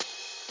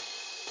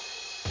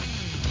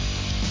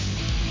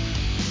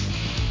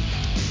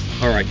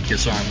right,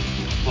 KISS Army.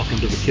 Welcome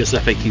to the KISS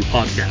FAQ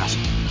podcast.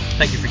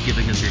 Thank you for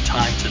giving us your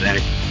time today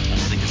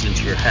and letting us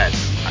into your head.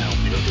 I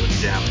hope we don't do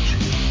any damage.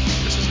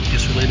 This is a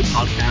KISS-related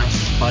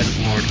podcast by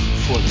the board,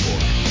 for the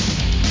board.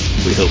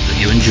 We hope that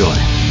you enjoy.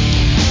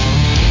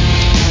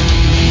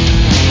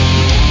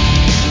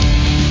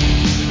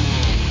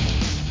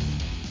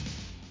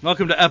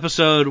 Welcome to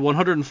episode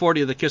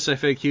 140 of the KISS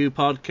FAQ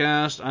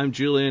podcast. I'm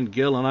Julian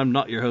Gill, and I'm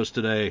not your host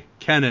today.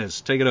 Ken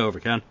is. Take it over,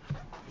 Ken.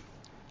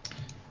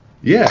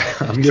 Yeah,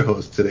 I'm your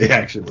host today,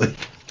 actually.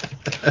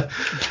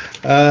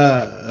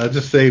 I'll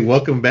just say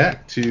welcome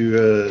back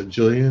to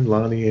Julian,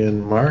 Lonnie,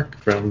 and Mark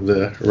from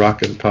the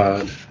Rockin'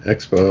 Pod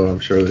Expo. I'm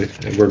sure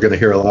we're going to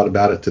hear a lot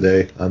about it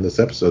today on this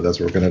episode. That's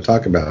what we're going to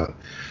talk about.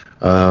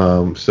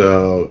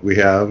 So we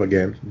have,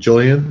 again,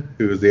 Julian,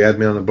 who is the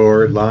admin on the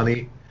board,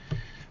 Lonnie,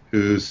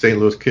 who's St.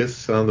 Louis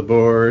KISS on the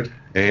board,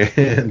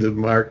 and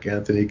Mark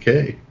Anthony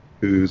K.,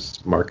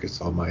 who's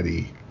Marcus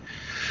Almighty.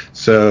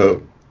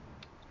 So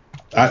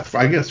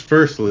I guess,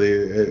 firstly,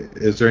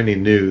 is there any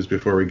news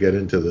before we get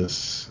into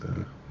this?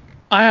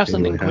 I have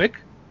something quick.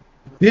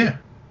 Yeah.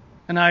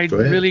 And I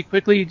really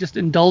quickly just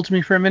indulge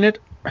me for a minute.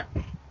 I'm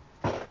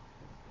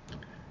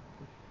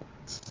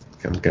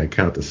going to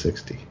count to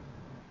 60.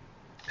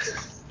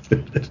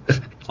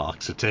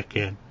 Clock's a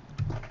ticking.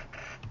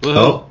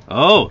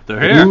 Oh, they're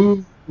here.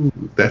 Ooh,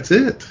 that's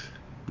it.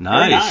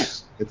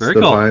 Nice. It's Very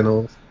the cool.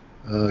 final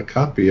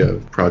copy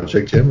of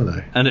Project Gemini.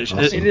 And It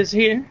is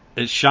here.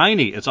 It's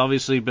shiny. It's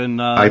obviously been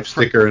Type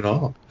sticker and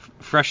all.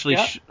 freshly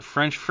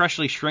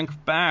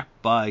shrink back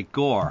by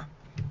Gore.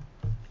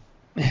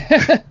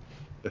 And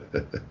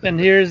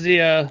here's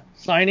the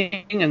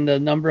signing and the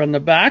number on the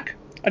back.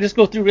 I just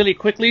go through really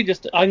quickly.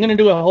 I'm going to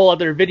do a whole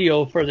other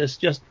video for this,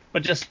 just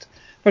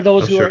for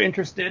those who are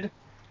interested.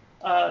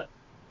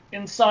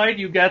 Inside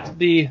you get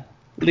the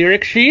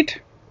lyric sheet.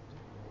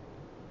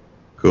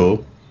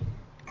 Cool.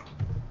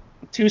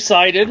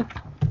 Two-sided.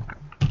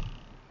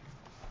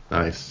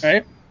 Nice.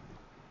 Right.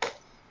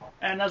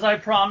 And as I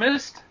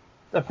promised,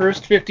 the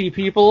first 50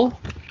 people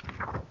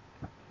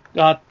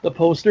got the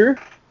poster.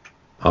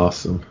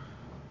 Awesome.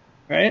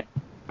 Right.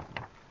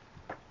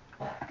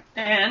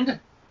 And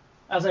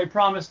as I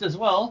promised as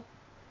well,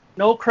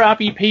 no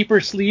crappy paper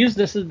sleeves.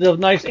 This is the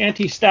nice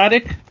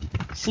anti-static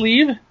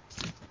sleeve.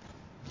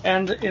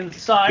 And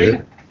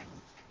inside,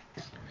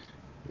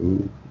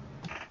 Ooh.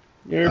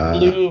 your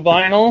blue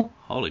vinyl.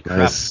 Holy crap,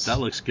 Nice. That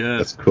looks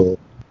good. That's cool.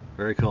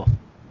 Very cool.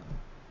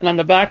 And on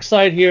the back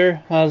side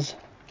here has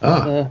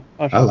I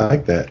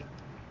like that.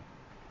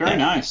 Very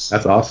nice.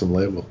 That's an awesome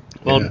label.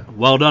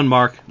 Well done,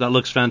 Mark. That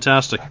looks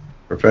fantastic.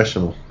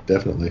 Professional,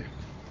 definitely.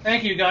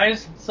 Thank you,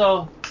 guys.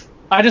 So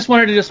I just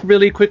wanted to just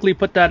really quickly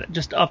put that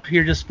just up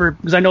here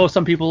because I know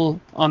some people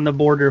on the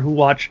border who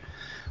watch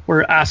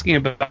were asking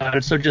about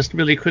it. So just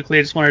really quickly,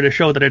 I just wanted to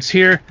show that it's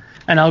here.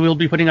 And I will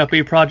be putting up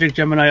a Project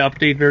Gemini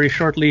update very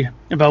shortly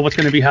about what's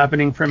going to be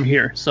happening from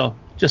here. So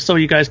just so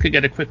you guys could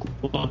get a quick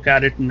look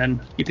at it, and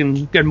then you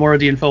can get more of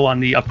the info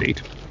on the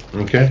update.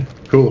 Okay,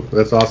 cool.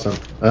 That's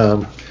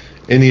awesome.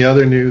 Any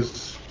other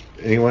news?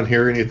 Anyone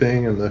hear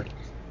anything in the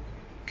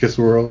KISS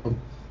world?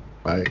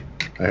 I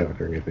haven't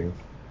heard anything.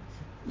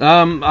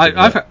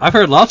 I've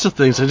heard lots of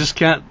things. I just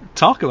can't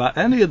talk about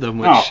any of them.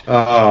 Which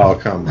Oh,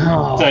 come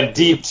on. It's a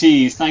deep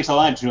tease. Thanks a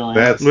lot, Julian.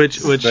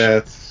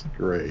 That's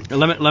great.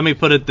 let me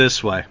put it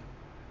this way.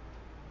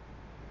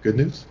 Good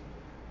news?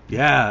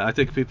 Yeah, I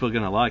think people are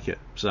going to like it.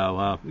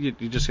 So you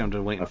just have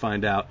to wait and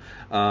find out.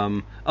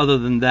 Other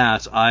than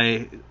that,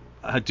 I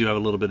do have a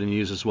little bit of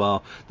news as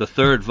well. The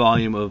third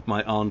volume of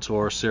my On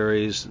Tour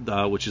series,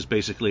 which is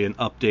basically an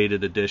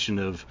updated edition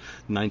of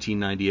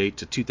 1998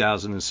 to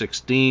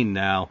 2016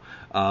 now,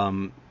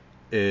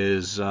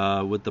 is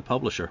with the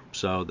publisher.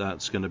 So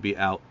that's going to be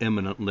out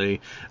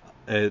imminently.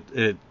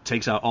 It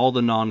takes out all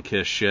the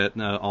non-KISS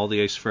shit, all the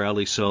Ace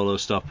Frehley solo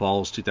stuff,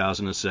 Paul's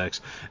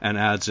 2006, and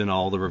adds in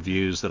all the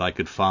reviews that I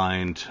could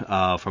find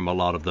from a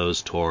lot of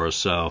those tours.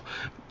 So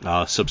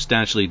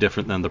substantially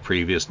different than the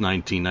previous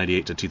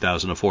 1998 to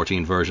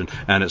 2014 version,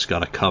 and it's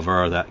got a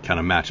cover that kind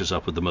of matches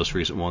up with the most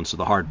recent one. So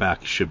the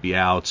hardback should be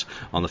out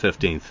on the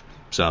 15th.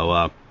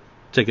 So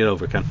take it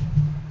over, Ken.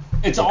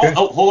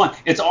 Hold on.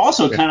 It's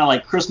also kind of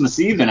like Christmas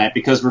Eve tonight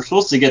because we're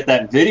supposed to get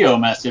that video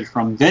message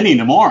from Vinny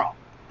tomorrow.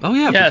 Oh,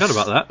 yeah, I forgot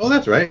about that. Oh,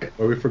 that's right.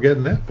 What are we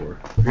forgetting that for?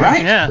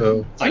 Right? Yeah.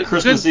 So, It's like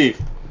Christmas Eve.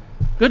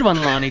 Good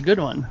one, Lonnie. Good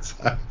one.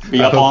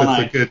 Be I up all hope it's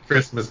night. a good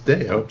Christmas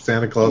day. I hope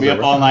Santa Claus Be up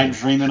all around. night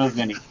dreaming of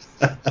Vinny.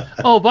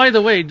 Oh, by the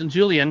way,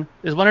 Julian,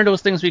 is one of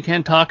those things we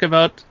can't talk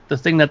about the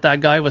thing that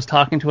guy was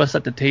talking to us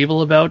at the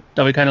table about,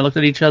 that we kind of looked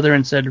at each other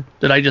and said,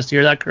 did I just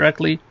hear that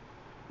correctly?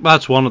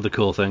 That's one of the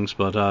cool things,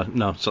 but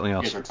no, something You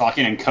else. guys are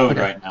talking in code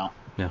right now.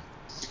 Yeah.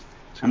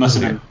 I must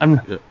have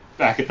been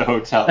back at the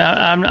hotel.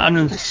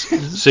 I'm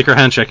Secret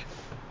handshake.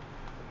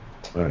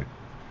 All right.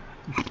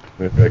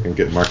 Maybe I can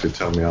get Mark to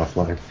tell me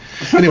offline.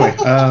 Anyway.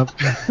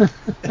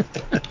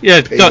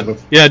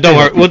 Don't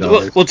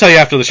worry. We'll tell you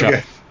after the show.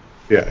 Okay.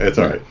 Yeah, it's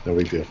all right. No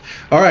big deal.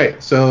 All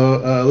right, so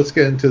let's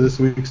get into this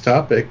week's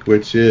topic,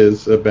 which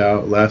is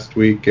about last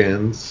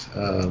weekend's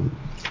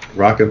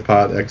Rockin'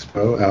 Pod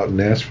Expo out in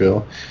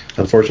Nashville.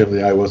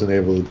 Unfortunately, I wasn't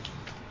able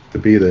to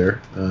be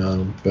there,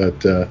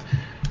 but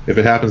if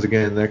it happens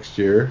again next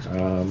year,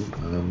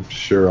 I'm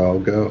sure I'll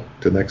go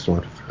to the next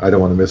one. I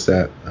don't want to miss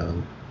that.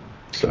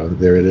 So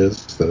there it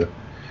is.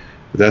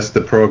 That's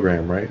the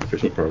program, right?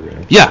 Official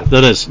program. Yeah,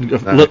 that is.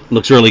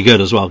 Looks really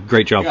good as well.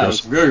 Great job, Yeah, Chris.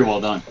 it's very well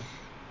done.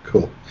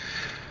 Cool.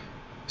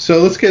 So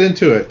let's get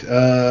into it.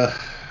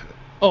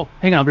 Oh,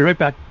 hang on. I'll be right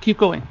back. Keep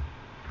going.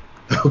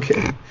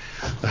 Okay.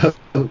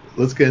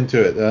 Let's get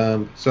into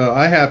it. So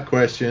I have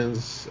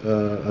questions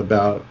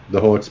about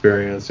the whole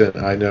experience, and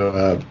I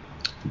know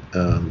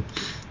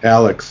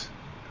Alex,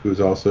 who's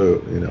also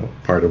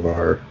part of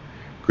our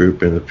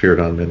group and appeared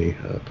on many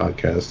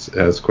podcasts,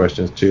 has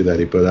questions too that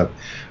he put up.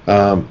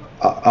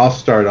 I'll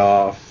start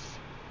off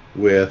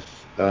with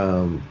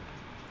the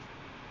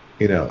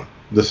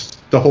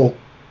whole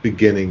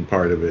beginning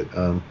part of it.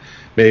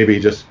 Maybe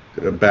just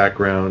a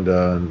background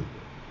on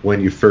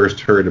when you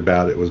first heard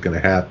about it was going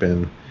to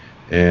happen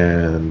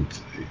and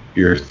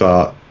your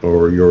thought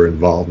or your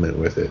involvement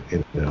with it.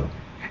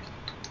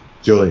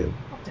 Julian.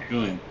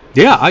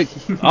 Yeah, I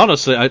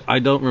honestly I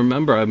don't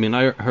remember. I mean,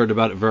 I heard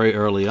about it very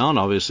early on,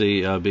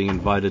 obviously being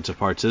invited to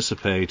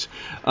participate.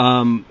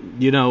 A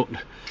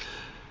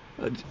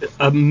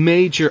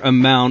major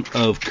amount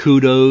of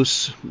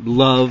kudos,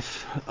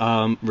 love,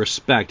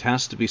 respect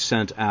has to be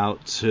sent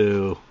out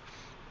to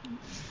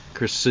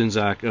Chris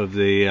Czynszak of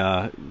the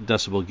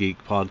Decibel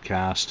Geek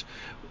podcast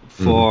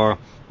for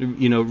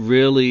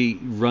really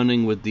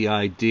running with the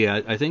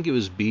idea. I think it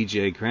was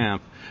BJ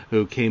Cramp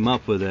who came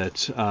up with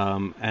it,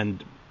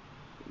 and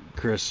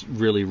Chris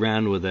really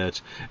ran with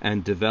it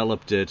and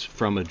developed it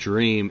from a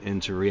dream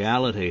into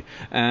reality.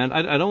 And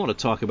I don't want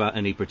to talk about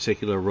any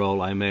particular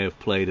role I may have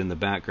played in the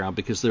background,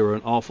 because there were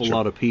an awful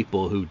lot of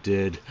people who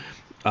did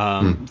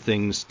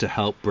things to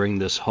help bring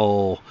this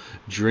whole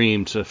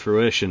dream to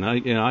fruition. I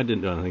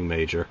didn't do anything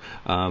major.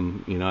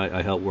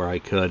 I helped where I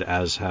could,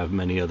 as have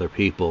many other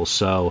people.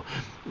 So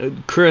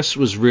Chris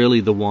was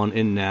really the one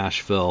in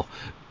Nashville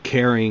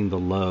carrying the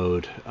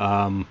load.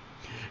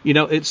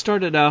 It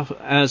started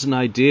out as an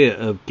idea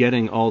of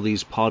getting all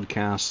these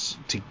podcasts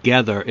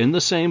together in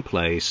the same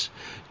place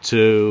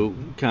to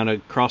kind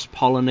of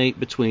cross-pollinate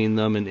between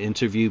them and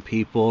interview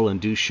people and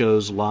do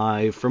shows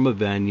live from a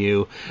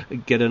venue,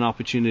 get an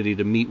opportunity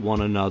to meet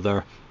one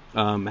another,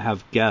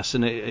 have guests,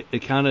 and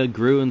it kind of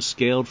grew and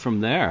scaled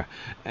from there.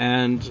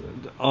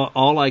 And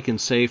all I can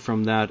say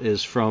from that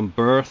is from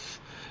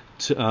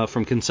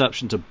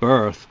conception to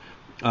birth,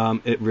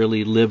 it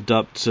really lived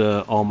up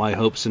to all my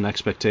hopes and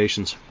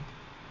expectations.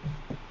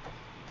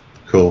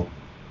 Cool.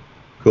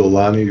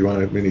 Lonnie, you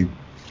want any?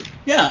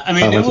 Yeah, I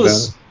mean, it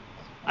was.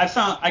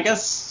 I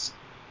guess,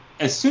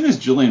 as soon as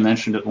Julian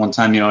mentioned it one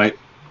time,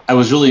 I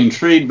was really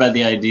intrigued by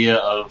the idea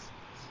of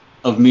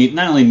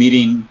not only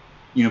meeting,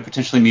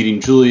 potentially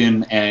meeting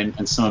Julian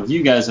and some of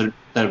you guys that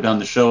have done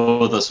the show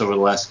with us over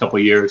the last couple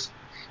of years,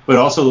 but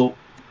also,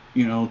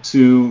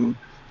 to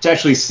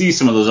actually see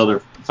some of those other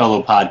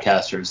fellow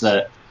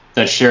podcasters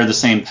that share the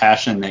same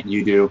passion that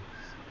you do,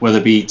 whether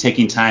it be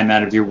taking time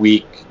out of your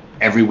week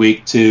every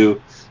week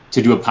to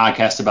do a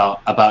podcast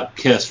about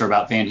Kiss or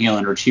about Van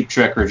Halen or Cheap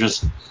Trick or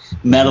just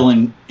metal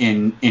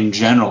in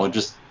general,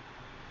 just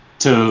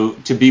to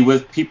be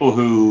with people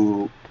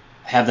who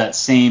have that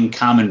same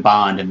common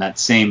bond and that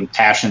same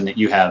passion that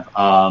you have.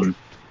 I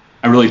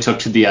really took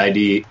to the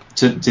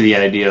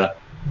idea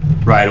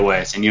right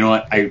away, saying, you know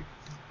what, I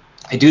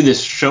do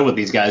this show with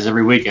these guys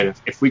every week, and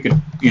if we could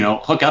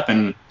hook up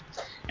and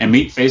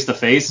meet face to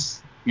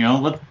face,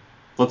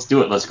 let's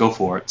do it, let's go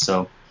for it.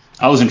 So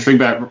I was intrigued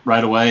by it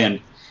right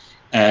away,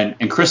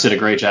 and Chris did a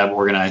great job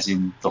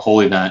organizing the whole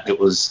event. It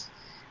was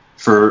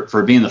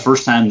for being the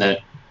first time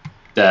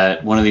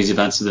that one of these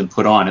events has been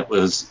put on. It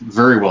was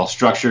very well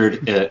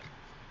structured.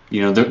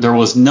 There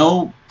was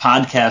no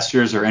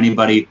podcasters or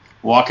anybody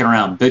walking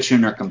around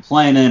bitching or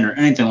complaining or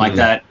anything like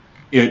that.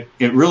 It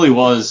really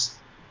was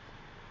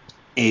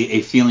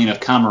a feeling of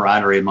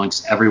camaraderie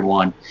amongst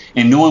everyone,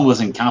 and no one was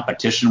in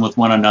competition with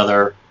one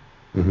another.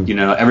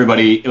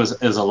 Everybody, it was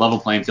a level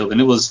playing field, and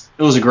it was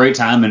a great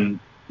time, and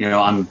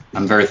I'm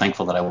very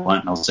thankful that I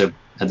went and also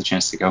had the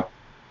chance to go.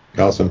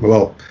 Awesome.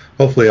 Well,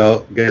 hopefully I'll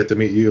get to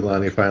meet you,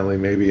 Lonnie, finally,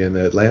 maybe in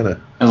Atlanta.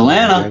 In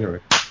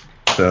January.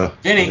 So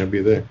Vinny. I'm gonna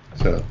be there.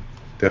 So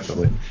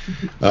definitely.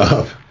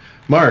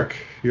 Mark,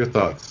 your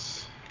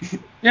thoughts?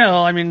 Yeah,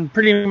 well, I mean,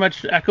 pretty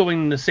much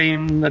echoing the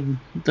same that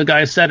the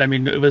guy said. I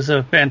mean, it was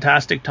a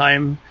fantastic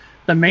time.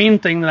 The main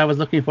thing that I was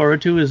looking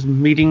forward to is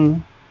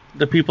meeting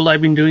the people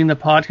I've been doing the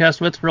podcast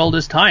with for all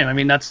this time. I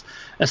mean, that's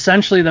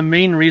essentially the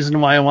main reason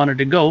why I wanted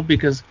to go,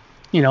 because,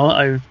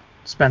 I've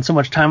spent so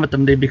much time with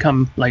them. They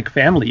become like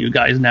family, you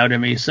guys, now to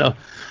me. So,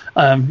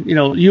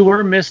 you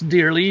were missed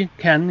dearly,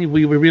 Ken.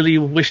 We really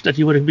wish that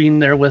you would have been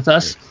there with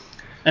us.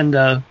 And,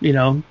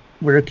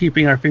 we're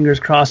keeping our fingers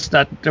crossed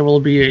that there will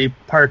be a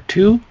part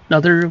 2,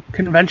 another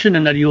convention,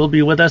 and that you will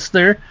be with us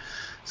there.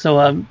 So,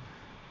 and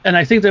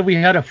I think that we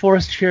had a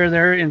forest chair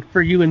there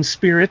for you in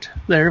spirit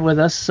there with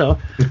us. So,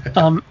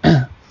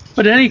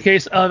 But in any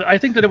case, I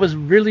think that it was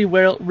really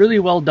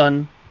well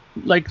done.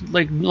 Like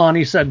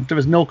Lonnie said, there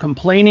was no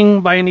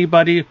complaining by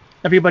anybody.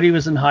 Everybody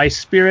was in high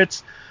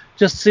spirits.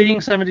 Just seeing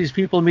some of these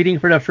people meeting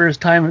for the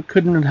first time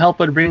couldn't help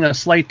but bring a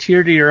slight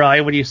tear to your eye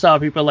when you saw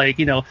people like,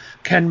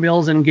 Ken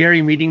Mills and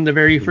Gary meeting the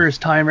very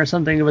first time or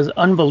something. It was an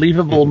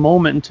unbelievable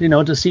moment,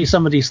 to see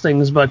some of these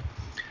things. But,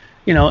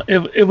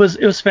 it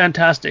was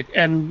fantastic.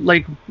 And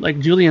like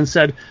Julian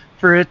said,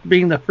 for it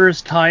being the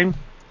first time,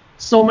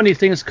 so many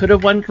things could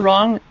have went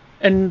wrong.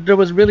 And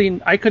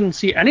I couldn't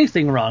see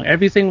anything wrong.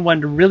 Everything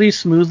went really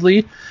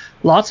smoothly.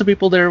 Lots of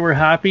people there were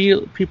happy.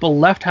 People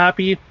left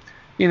happy.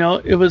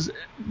 There was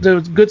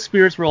good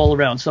spirits were all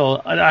around.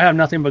 So I have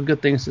nothing but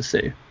good things to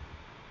say.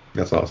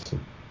 That's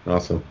awesome.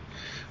 Awesome.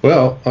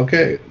 Well,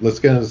 okay, let's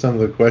get into some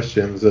of the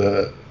questions.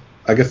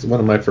 I guess one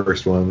of my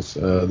first ones,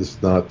 this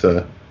is not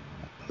the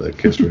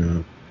Kiss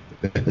Room.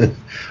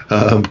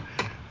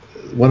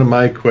 One of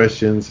my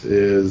questions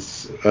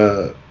is,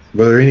 were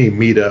there any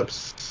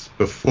meetups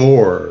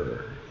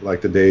before,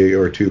 like the day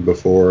or two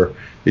before?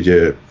 Did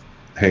you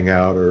hang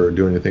out or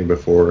do anything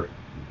before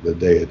the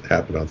day it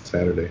happened on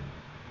Saturday?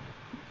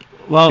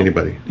 Well,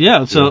 anybody?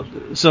 Yeah.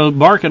 So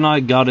Mark and I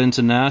got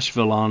into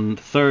Nashville on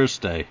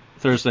Thursday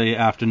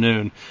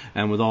afternoon,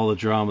 and with all the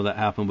drama that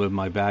happened with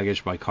my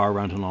baggage, my car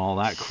rental, and all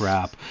that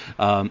crap,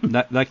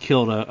 that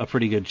killed a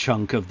pretty good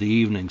chunk of the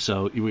evening.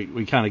 So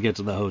we kind of get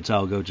to the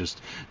hotel, go just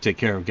take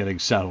care of getting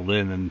settled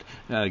in,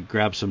 and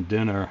grab some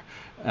dinner.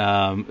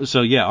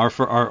 So yeah,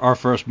 our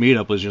first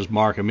meetup was just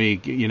Mark and me,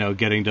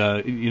 getting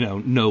to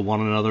know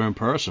one another in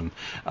person,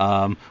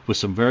 with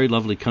some very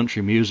lovely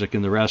country music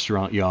in the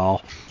restaurant,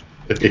 y'all.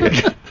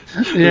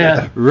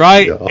 Yeah.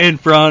 Right in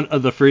front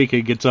of the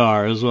freaking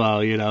guitar as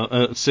well,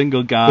 a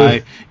single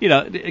guy.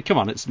 Come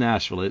on, it's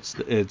Nashville.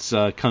 It's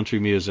country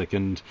music,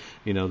 and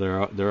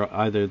they're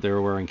either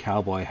wearing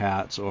cowboy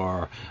hats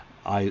or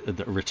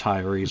the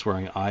retirees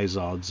wearing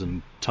Izods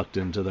and tucked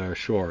into their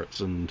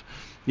shorts, and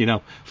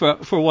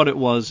for what it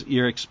was,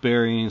 you're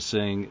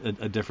experiencing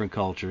a different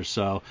culture.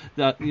 So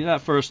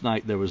that first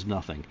night there was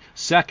nothing.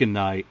 Second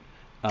night,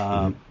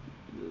 now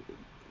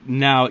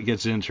it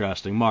gets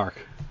interesting. Mark.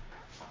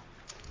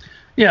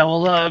 Yeah,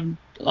 well,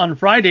 on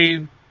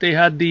Friday they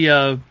had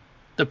the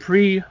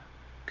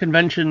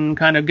pre-convention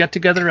kind of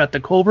get-together at the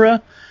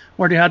Cobra,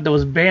 where they had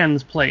those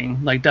bands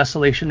playing, like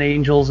Desolation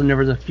Angels, and there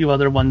was a few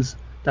other ones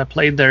that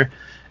played there.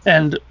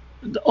 And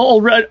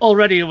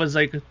already it was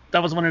like,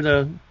 that was one of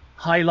the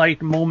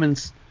highlight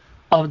moments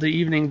of the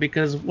evening,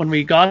 because when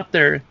we got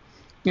there,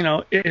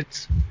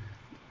 it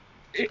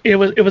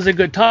was a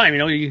good time.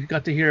 You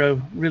got to hear a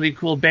really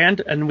cool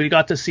band, and we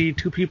got to see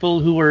two people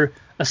who were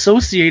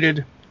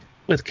associated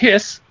with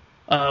Kiss,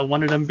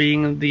 one of them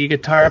being the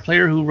guitar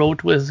player who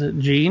wrote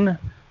with Gene,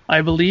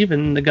 I believe,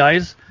 and the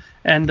guys,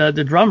 and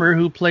the drummer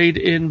who played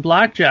in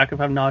Blackjack, if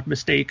I'm not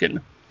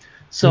mistaken.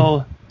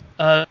 So,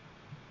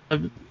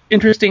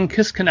 interesting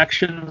Kiss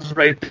connections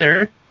right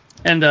there.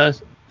 And,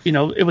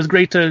 it was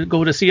great to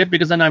go to see it,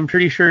 because then I'm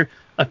pretty sure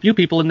a few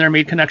people in there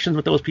made connections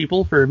with those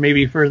people for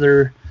maybe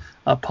further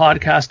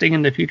podcasting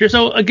in the future.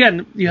 So,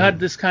 again, you had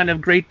this kind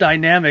of great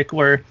dynamic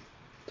where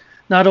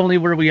not only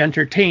were we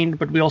entertained,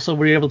 but we also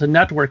were able to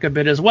network a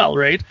bit as well,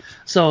 right?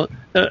 So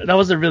that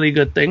was a really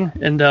good thing.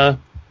 And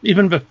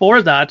even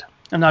before that,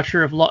 I'm not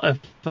sure if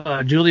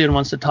Julian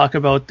wants to talk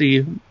about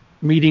the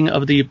meeting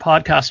of the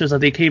podcasters that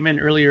they came in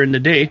earlier in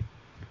the day.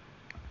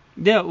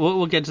 Yeah,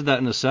 we'll get to that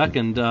in a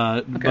second.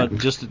 Okay. But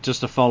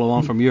just to follow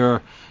on from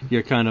your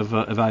kind of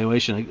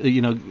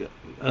evaluation,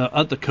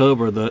 at the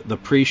Cobra, the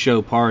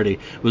pre-show party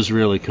was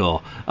really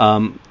cool.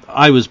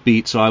 I was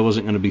beat, so I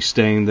wasn't going to be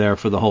staying there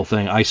for the whole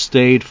thing. I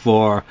stayed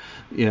for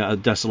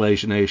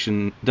Desolation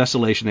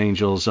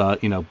Angels,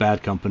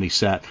 Bad Company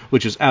set,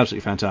 which is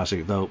absolutely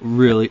fantastic, though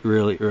really,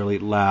 really, really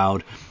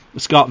loud.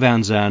 Scott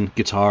Van Zandt,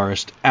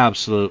 guitarist,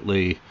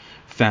 absolutely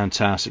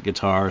fantastic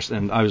guitarist,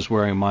 and I was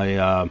wearing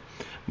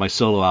my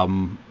solo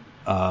album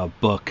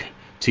book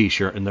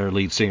T-shirt, and their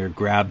lead singer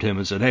grabbed him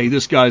and said, "Hey,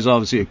 this guy's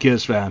obviously a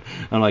Kiss fan."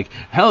 I'm like,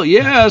 "Hell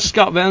yeah,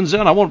 Scott Van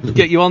Zandt! I want to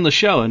get you on the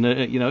show and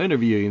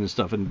interview you and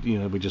stuff." And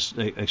we just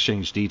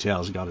exchanged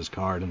details, got his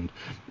card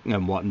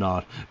and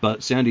whatnot.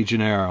 But Sandy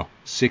Gennaro,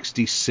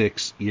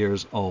 66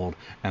 years old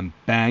and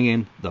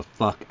banging the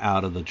fuck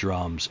out of the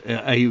drums.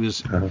 He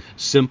was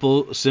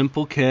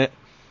simple kit,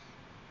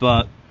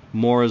 but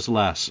more is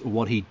less.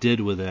 What he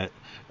did with it.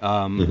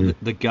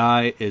 The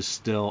guy is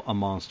still a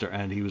monster,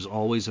 and he was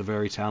always a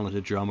very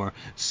talented drummer,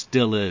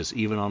 still is,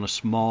 even on a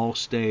small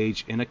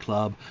stage in a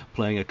club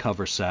playing a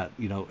cover set,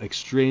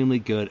 extremely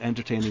good,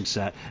 entertaining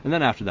set. And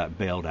then after that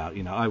bailed out.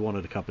 I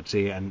wanted a cup of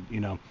tea, and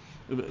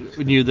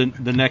knew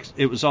the next,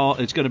 it's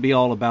going to be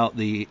all about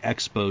the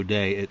expo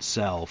day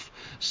itself.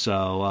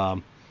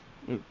 So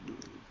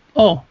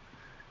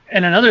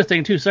and another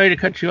thing too, sorry to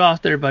cut you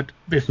off there, but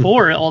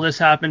before all this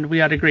happened, we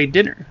had a great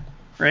dinner,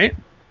 right?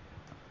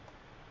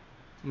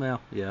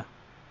 Well, yeah.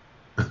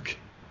 Okay.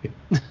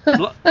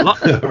 All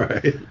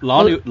right.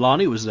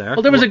 Lonnie was there.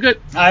 Well, there was a good.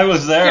 I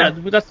was there. Yeah,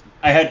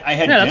 I had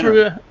that's dinner.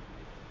 where we.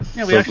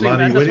 Yeah, we So, actually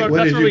Lonnie, met. That's what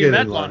where did you we get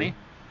met, in, Lonnie?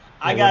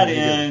 I got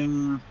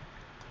in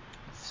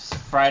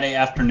Friday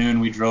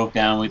afternoon. We drove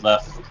down. We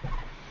left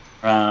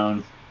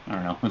around, I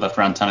don't know, we left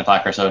around 10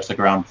 o'clock or so. It took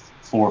around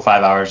 4 or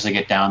 5 hours to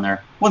get down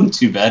there. Wasn't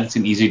too bad. It's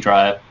an easy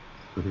drive.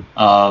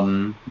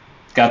 Mm-hmm.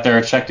 Got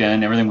there, checked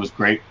in. Everything was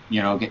great.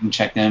 Getting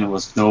checked in. It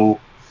was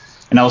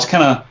and I was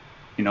kind of,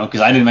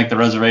 because I didn't make the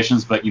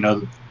reservations, but,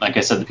 like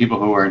I said, the people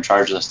who were in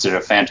charge of this did a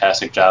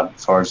fantastic job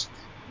as far as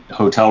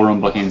hotel room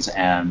bookings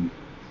and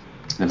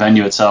the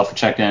venue itself.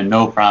 Checked in,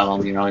 no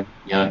problem.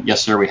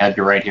 Yes, sir, we had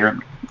you right here.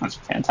 It was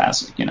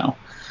fantastic, Went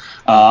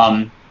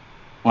on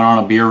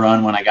a beer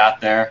run when I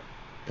got there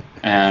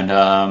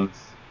and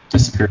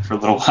disappeared for a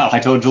little while. I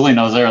told Julian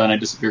I was there, then I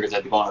disappeared because I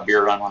had to go on a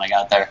beer run when I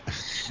got there.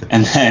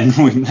 And then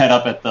we met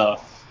up at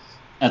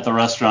the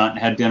restaurant and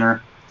had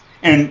dinner.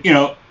 And,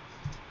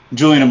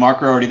 Julian and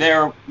Mark were already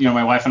there.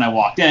 My wife and I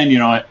walked in,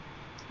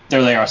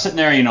 there they are sitting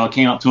there,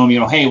 came up to them,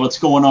 hey, what's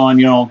going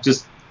on?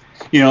 Just,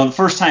 the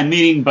first time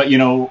meeting, but,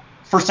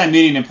 first time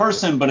meeting in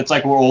person, but it's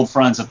like we're old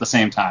friends at the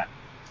same time.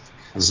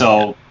 Mm-hmm.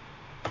 So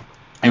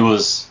it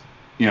was,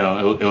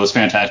 it was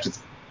fantastic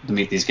to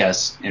meet these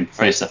guys in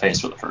face to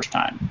face for the first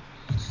time.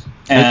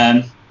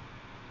 And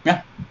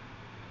yeah.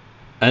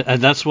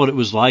 And that's what it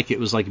was like. It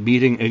was like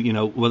meeting,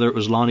 whether it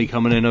was Lonnie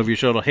coming in over your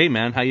shoulder, hey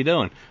man, how you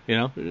doing?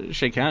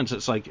 Shake hands.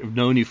 It's like I've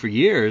known you for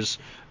years,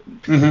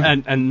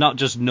 mm-hmm. and not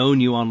just known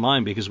you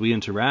online because we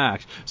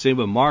interact. Same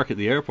with Mark at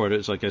the airport.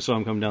 It's like I saw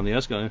him coming down the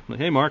escalator. Like,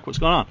 hey Mark, what's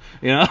going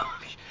on?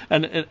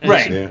 And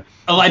right. Yeah.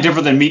 A lot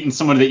different than meeting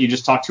somebody that you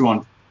just talked to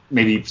on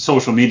maybe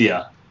social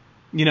media.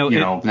 Now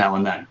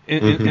and then.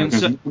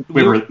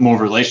 We were more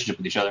of a relationship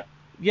with each other.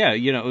 Yeah,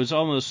 it was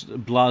almost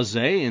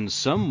blasé in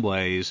some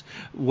ways,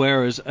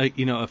 whereas,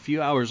 a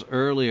few hours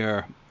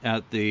earlier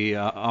at the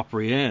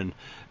Opry Inn,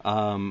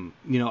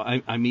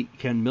 I meet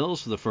Ken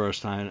Mills for the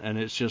first time, and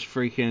it's just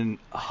freaking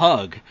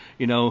hug,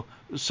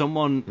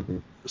 someone mm-hmm.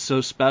 so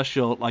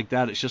special like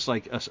that. It's just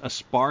like a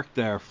spark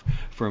there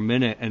for a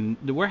minute, and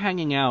we're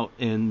hanging out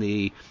in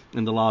the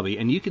lobby,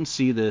 and you can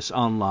see this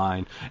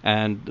online,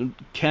 and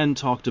Ken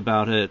talked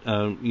about it,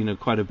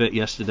 quite a bit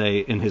yesterday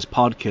in his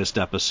podcast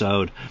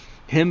episode.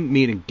 Him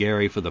meeting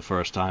Gary for the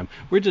first time.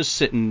 We're just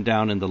sitting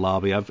down in the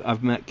lobby.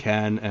 I've met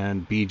Ken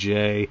and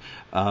BJ,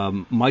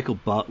 Michael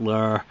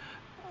Butler,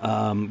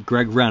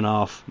 Greg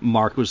Renoff.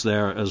 Mark was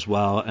there as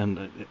well,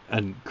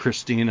 and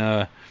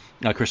Christine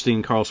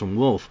Carlson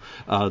Wolf,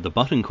 the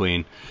Button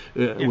Queen.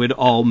 We'd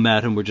all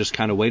met and we're just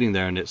kind of waiting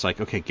there, and it's like,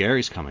 okay,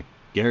 Gary's coming.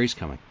 Gary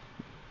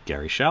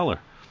Schaller.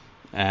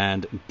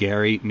 And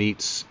Gary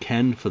meets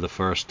Ken for the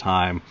first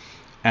time.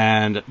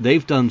 And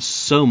they've done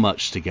so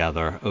much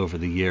together over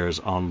the years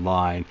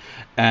online,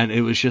 and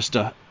it was just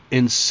a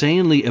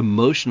insanely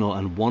emotional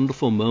and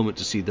wonderful moment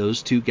to see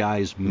those two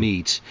guys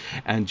meet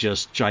and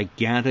just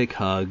gigantic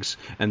hugs.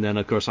 And then,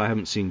 of course, I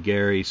haven't seen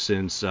Gary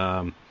since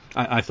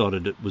I thought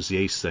it was the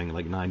Ace thing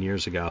like 9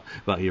 years ago,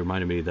 but he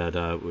reminded me that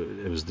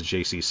it was the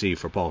JCC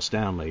for Paul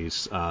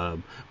Stanley's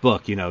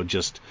book,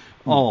 just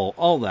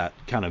all that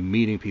kind of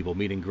meeting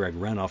Greg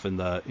Renoff in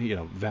the,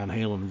 Van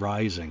Halen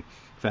Rising.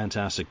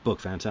 Fantastic book,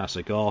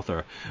 fantastic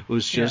author. It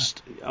was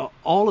just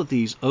all of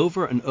these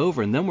over and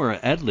over, and then we're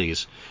at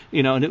Edley's,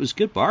 and it was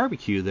good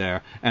barbecue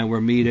there, and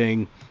we're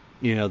meeting,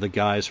 the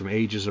guys from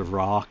Ages of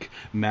Rock,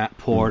 Matt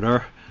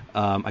Porter.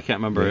 I can't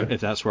remember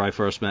if that's where I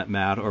first met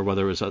Matt or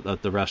whether it was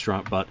at the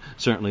restaurant, but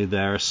certainly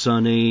there.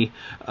 Sonny,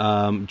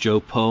 Joe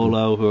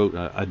Polo, who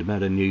I'd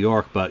met in New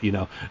York, but,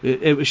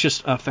 it was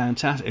just a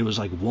fantastic. It was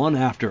like one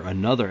after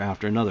another.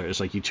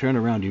 It's like you turn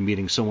around, you're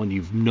meeting someone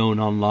you've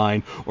known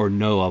online or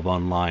know of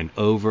online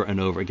over and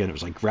over again. It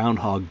was like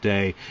Groundhog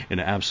Day in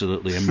an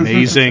absolutely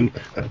amazing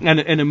and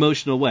an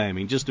emotional way. I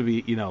mean, just to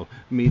be,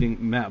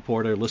 meeting Matt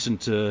Porter, listen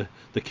to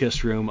the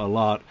Kiss Room a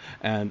lot,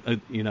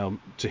 and,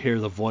 to hear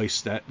the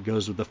voice that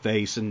goes with the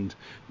face and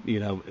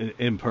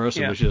in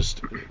person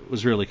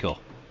was really cool.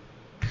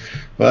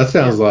 Well, that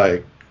sounds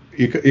like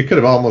you could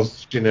have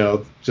almost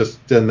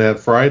just done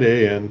that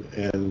Friday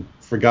and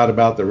forgot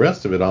about the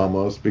rest of it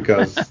almost,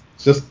 because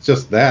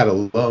just that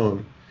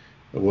alone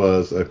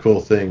was a cool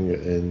thing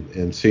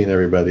in seeing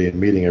everybody and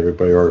meeting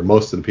everybody, or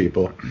most of the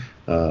people.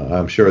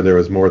 I'm sure there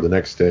was more the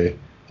next day,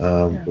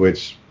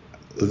 which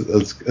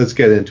let's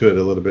get into it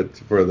a little bit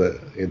for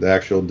the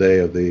actual day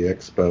of the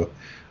expo.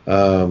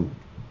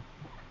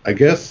 I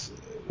guess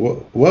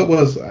what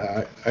was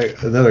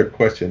another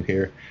question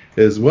here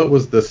is, what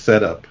was the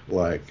setup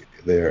like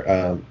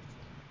there?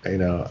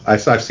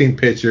 I've seen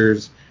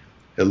pictures.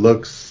 It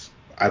looks,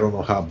 I don't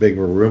know how big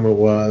of a room it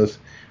was,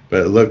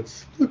 but it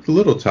looked a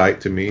little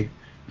tight to me.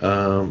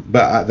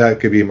 But that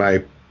could be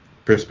my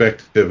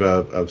perspective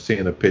of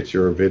seeing a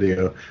picture or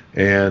video.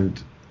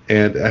 And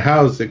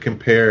how does it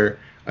compare?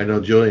 I know,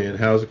 Julian,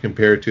 how does it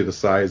compare to the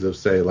size of,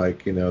 say,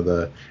 like,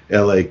 the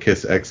LA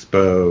Kiss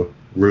Expo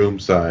room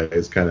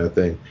size kind of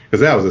thing? Because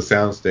that was a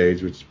sound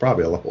stage, which is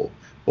probably a whole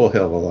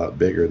hell of a lot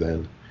bigger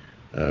than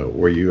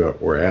where you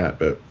were at.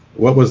 But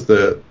what was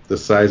the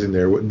sizing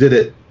there?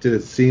 Did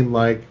it seem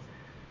like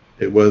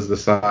it was the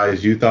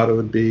size you thought it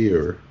would be,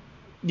 or?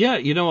 Yeah,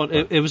 you know what?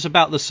 It was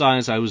about the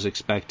size I was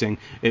expecting.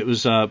 It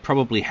was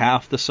probably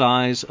half the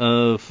size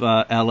of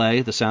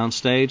L.A., the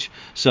soundstage.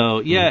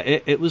 So yeah,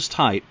 it was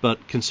tight.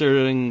 But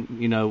considering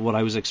what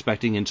I was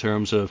expecting in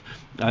terms of,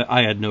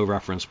 I had no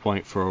reference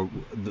point for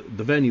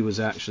the venue was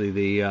actually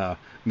the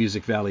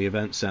Music Valley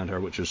Event Center,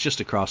 which was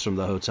just across from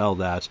the hotel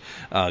that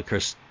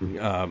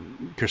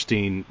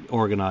Christine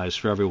organized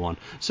for everyone.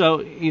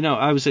 So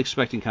I was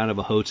expecting kind of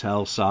a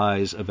hotel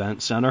size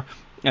event center.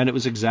 And it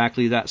was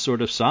exactly that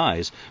sort of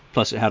size.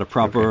 Plus, it had a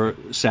proper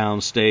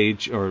sound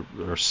stage or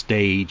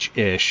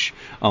stage-ish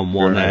on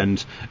one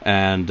end,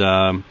 and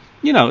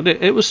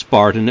it was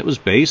Spartan. It was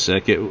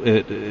basic.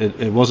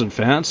 It wasn't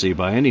fancy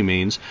by any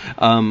means.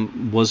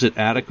 Was it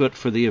adequate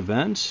for the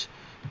event?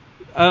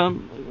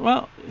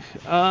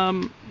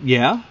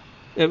 Yeah.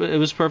 It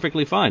was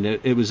perfectly fine.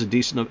 It was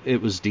decent.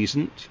 It was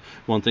decent.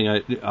 One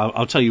thing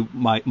I'll tell you,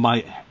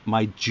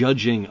 my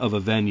judging of a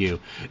venue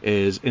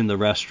is in the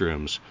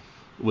restrooms.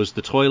 Was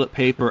the toilet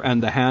paper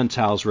and the hand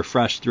towels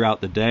refreshed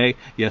throughout the day?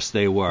 Yes,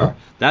 they were.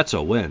 That's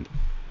a win.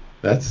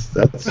 That's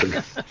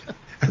a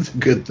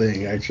good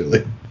thing,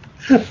 actually.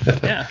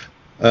 Yeah.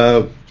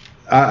 I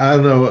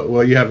don't know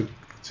what you have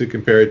to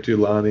compare it to,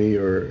 Lonnie,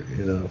 or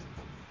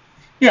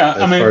Yeah,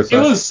 I mean, it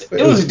was a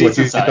decent what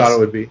you size. thought it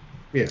would be.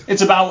 Yeah.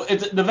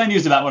 The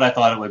venue's about what I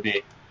thought it would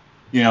be.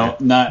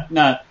 Not.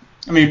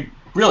 I mean,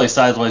 really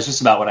size-wise,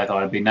 just about what I thought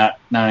it'd be. Not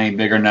any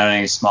bigger, not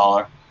any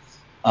smaller.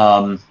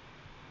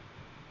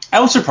 I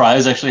was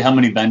surprised actually how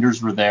many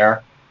vendors were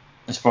there,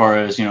 as far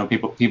as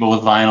people with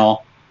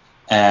vinyl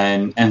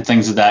and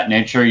things of that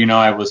nature.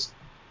 I was,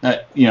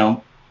 well,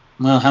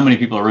 how many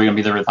people are really gonna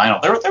be there with vinyl?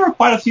 There were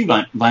quite a few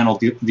vinyl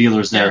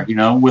dealers there,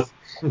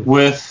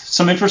 with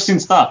some interesting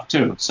stuff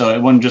too. So it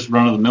wasn't just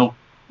run of the mill,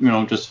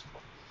 just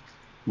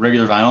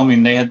regular vinyl. I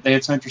mean, they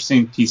had some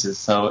interesting pieces.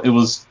 So it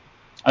was.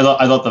 I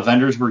thought the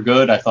vendors were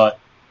good. I thought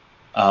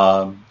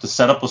the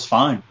setup was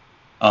fine.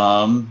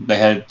 They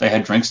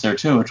had drinks there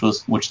too,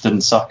 which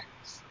didn't suck.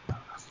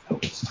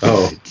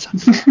 Oh,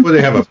 well,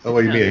 they have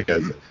what do you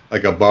mean?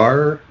 Like a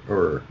bar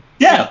or?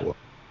 Yeah.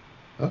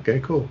 Okay,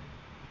 cool.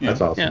 Yeah.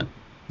 That's awesome.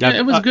 Yeah,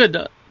 it was good.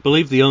 I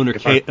believe the owner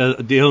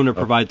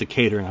provided the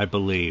catering. I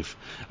believe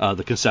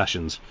the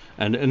concessions,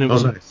 and it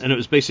was nice. And it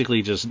was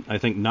basically just I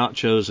think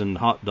nachos and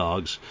hot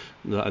dogs.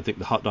 I think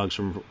the hot dogs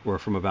were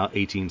from about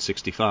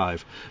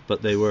 1865,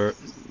 but they were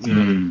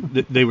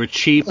they were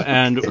cheap,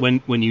 and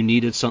when you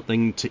needed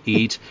something to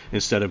eat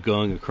instead of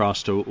going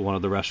across to one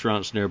of the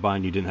restaurants nearby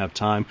and you didn't have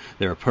time,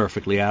 they were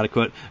perfectly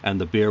adequate, and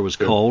the beer was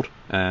cold,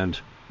 and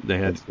they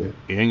had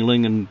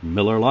Yuengling and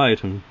Miller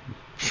Lite, and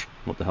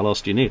what the hell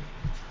else do you need?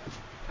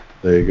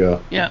 There you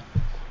go. Yeah.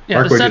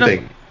 Mark, what do you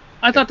think?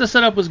 I thought the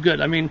setup was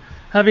good. I mean,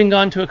 having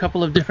gone to a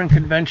couple of different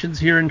conventions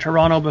here in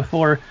Toronto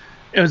before,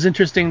 it was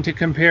interesting to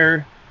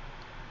compare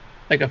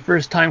like a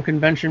first-time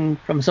convention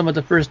from some of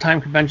the first-time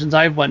conventions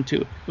I've went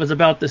to. It was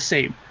about the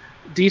same.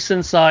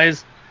 Decent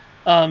size.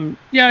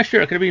 Yeah,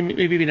 sure, it could be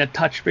maybe even a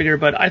touch bigger,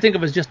 but I think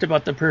it was just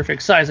about the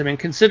perfect size. I mean,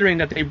 considering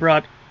that they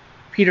brought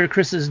Peter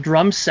Criss's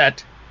drum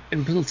set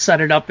and set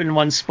it up in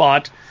one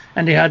spot,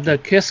 and they had the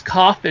Kiss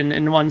coffin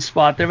in one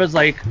spot, there was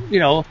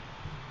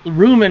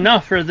room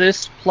enough for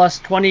this plus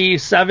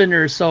 27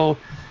 or so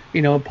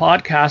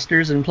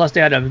podcasters, and plus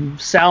they had a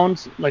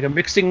sound like a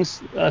mixing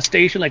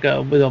station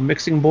with a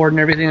mixing board and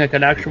everything, like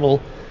an actual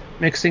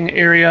mixing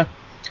area.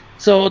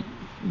 So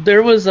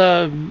it was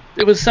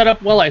set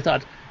up well, I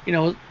thought.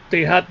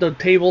 They had the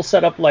table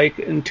set up like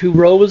in two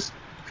rows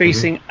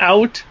facing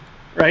out,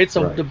 right?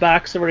 So the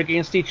backs were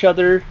against each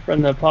other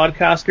from the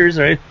podcasters,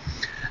 right?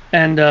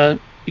 And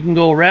you can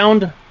go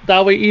around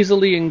that way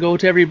easily and go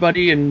to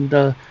everybody, and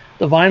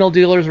the vinyl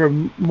dealers were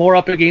more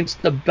up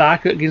against the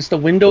back, against the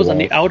windows on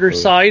the outer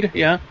side.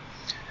 Yeah.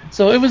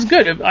 So it was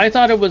good. I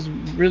thought it was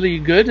really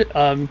good.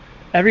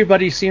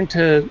 Everybody seemed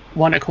to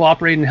want to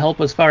cooperate and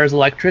help as far as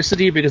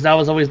electricity, because that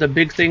was always the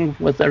big thing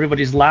with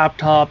everybody's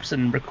laptops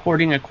and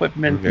recording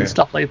equipment and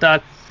stuff like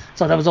that.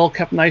 So that was all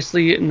kept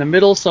nicely in the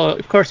middle. So,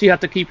 of course, you have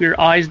to keep your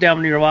eyes down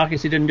when you're walking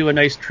so you didn't do a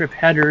nice trip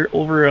header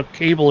over a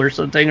cable or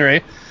something,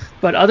 right?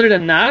 But other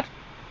than that,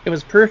 it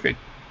was perfect.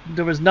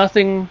 There was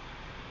nothing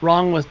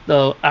wrong with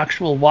the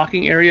actual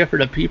walking area for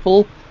the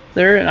people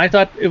there, and I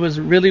thought it was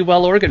really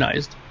well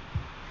organized.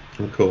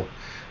 Cool.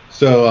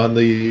 So on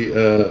the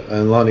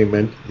and Lonnie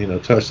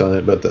touched on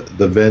it, but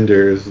the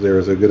vendors, there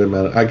was a good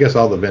amount. I guess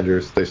all the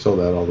vendors, they sold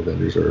out all the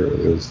vendors, or it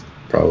was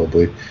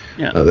probably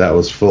that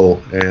was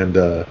full. And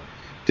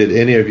did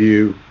any of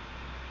you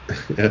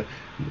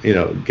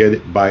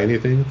buy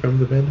anything from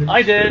the vendors?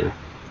 I did. Or?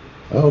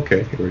 Oh,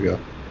 okay, here we go.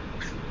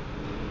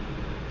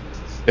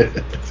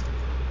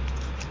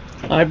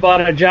 I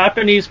bought a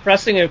Japanese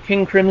pressing of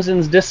King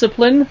Crimson's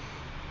Discipline.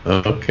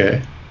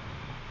 Okay,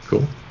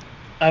 cool.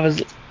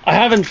 I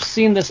haven't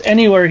seen this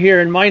anywhere here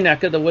in my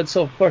neck of the woods,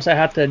 so of course I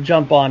had to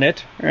jump on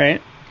it,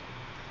 right?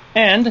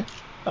 And,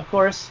 of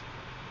course,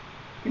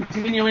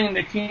 continuing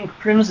the King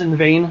Crimson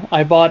vein,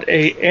 I bought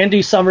a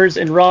Andy Summers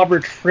and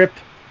Robert Fripp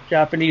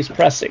Japanese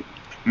pressing.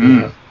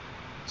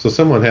 So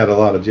someone had a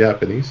lot of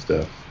Japanese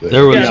stuff.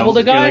 There was, well,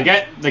 the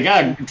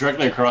guy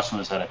directly across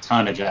from us had a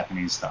ton of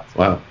Japanese stuff.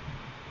 Wow.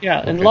 Yeah,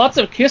 and lots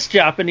of KISS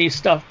Japanese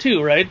stuff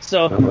too, right?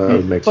 So that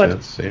would make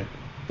sense. Yeah.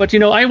 But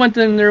I went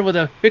in there with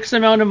a fixed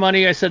amount of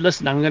money. I said,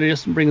 listen, I'm going to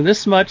just bring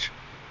this much,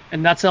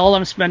 and that's all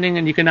I'm spending.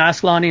 And you can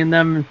ask Lonnie and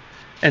them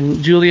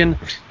and Julian.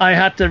 I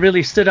had to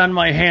really sit on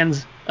my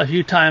hands a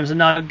few times and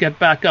not get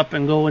back up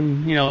and go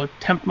and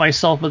tempt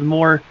myself with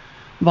more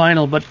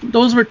vinyl. But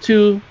those were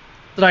two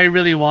that I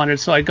really wanted,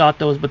 so I got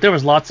those. But there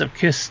was lots of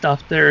KISS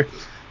stuff there.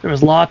 There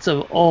was lots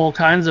of all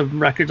kinds of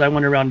records. I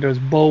went around. There was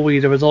Bowie.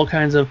 There was all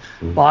kinds of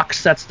box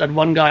sets that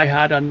one guy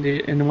had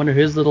in one of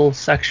his little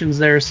sections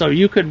there. So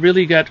you could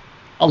really get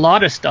a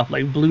lot of stuff,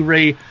 like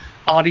Blu-ray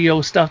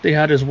audio stuff they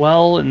had as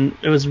well, and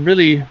it was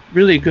really,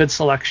 really good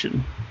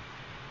selection.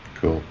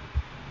 Cool.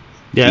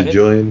 Yeah, did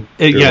Julian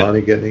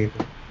Lonnie get anything?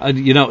 I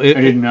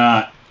did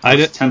not. I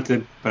was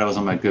tempted, but I was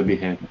on my good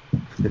behavior.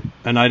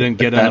 And I didn't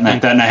get anything.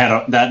 anything.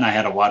 That and I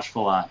had a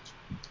watchful eye.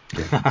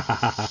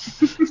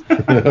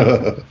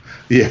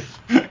 Yeah.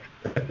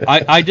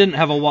 I didn't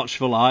have a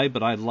watchful eye,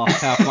 but I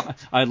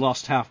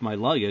lost half my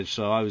luggage,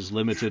 so I was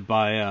limited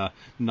by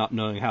not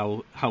knowing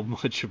how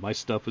much of my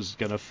stuff was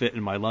going to fit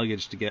in my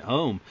luggage to get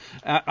home.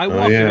 I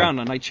walked around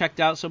and I checked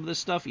out some of this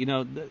stuff.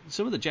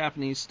 Some of the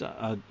Japanese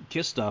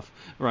KISS stuff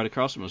right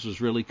across from us was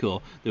really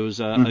cool. There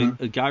was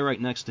a guy right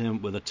next to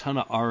him with a ton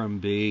of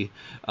R&B,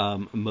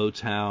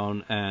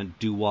 Motown, and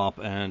doo-wop,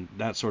 and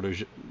that sort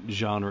of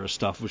genre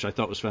stuff, which I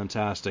thought was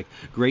fantastic.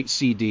 Great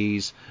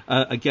CDs.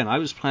 Again, I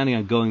was planning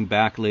on going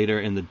back later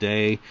in the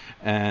day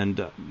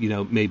and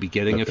maybe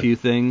getting a few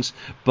things,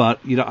 but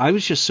I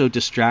was just so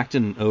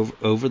distracted and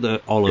over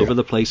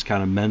the place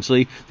kind of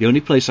mentally. The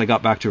only place I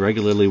got back to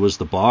regularly was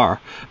the bar,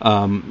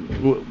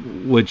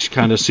 which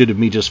kind of suited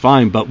me just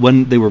fine. But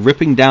when they were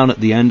ripping down at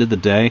the end of the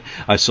day,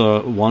 I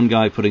saw one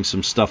guy putting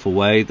some stuff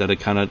away that had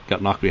kind of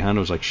got knocked behind.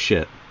 I was like,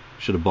 shit,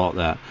 should have bought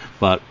that.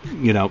 But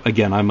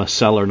again, I'm a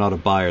seller, not a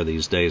buyer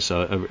these days,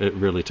 so it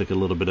really took a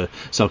little bit of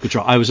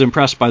self-control. I was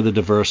impressed by the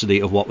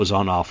diversity of what was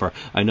on offer.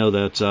 I know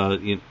that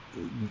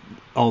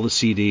all the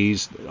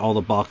CDs, all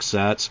the box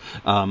sets.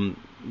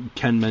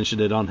 Ken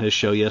mentioned it on his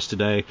show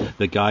yesterday.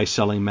 The guy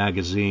selling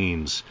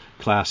magazines,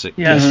 classic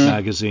KISS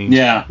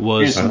magazines,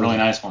 was some really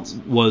nice ones.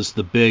 Was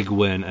the big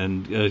win,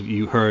 and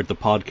you heard the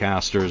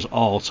podcasters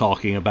all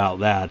talking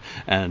about that,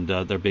 and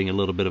there being a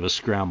little bit of a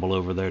scramble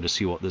over there to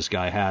see what this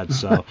guy had.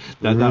 So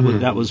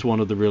that was one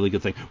of the really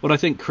good things. What I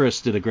think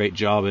Chris did a great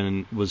job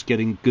in was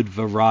getting good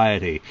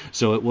variety.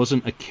 So it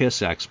wasn't a KISS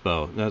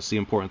expo. That's the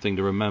important thing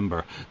to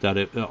remember.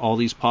 That all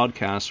these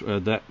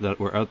podcasts that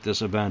were at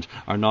this event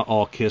are not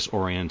all KISS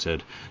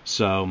oriented.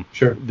 So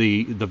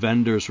the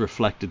vendors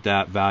reflected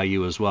that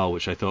value as well,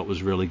 which I thought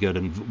was really good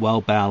and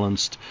well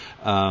balanced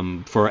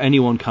for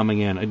anyone coming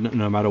in,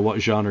 no matter what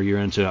genre you're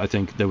into. I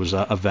think there was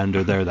a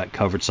vendor there that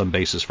covered some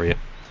bases for you.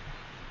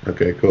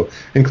 Okay, cool,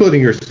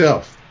 including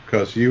yourself,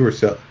 because you were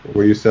selling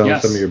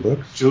some of your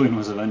books. Julian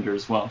was a vendor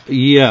as well.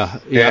 Yeah.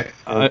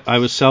 I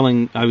was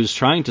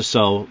trying to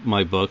sell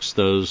my books,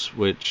 those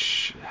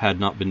which had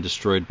not been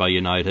destroyed by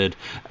United,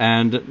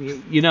 and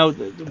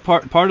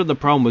part of the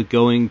problem with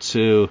going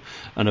to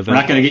an event.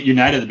 We're not going to get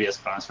United to be a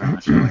sponsor on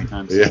the show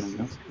anytime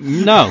soon.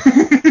 No,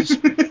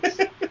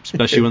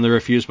 especially when they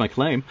refuse my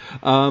claim.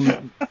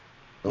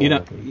 You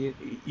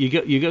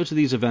go to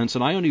these events,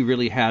 and I only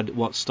really had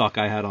what stock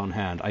I had on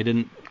hand. I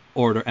didn't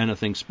order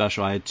anything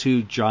special. I had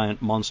 2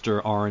 giant monster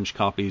orange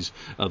copies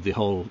of the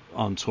whole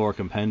On Tour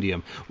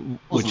compendium,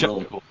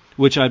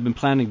 which I'd been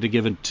planning to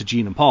give to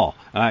Gene and Paul.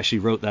 I actually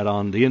wrote that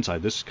on the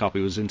inside. This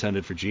copy was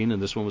intended for Gene,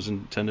 and this one was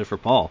intended for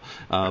Paul,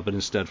 but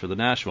instead for the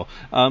Nashville.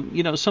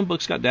 Some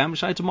books got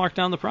damaged. I had to mark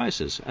down the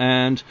prices,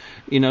 and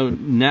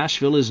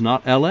Nashville is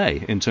not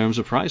L.A. in terms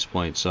of price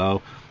point,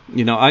 so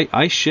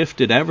I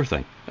shifted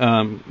everything.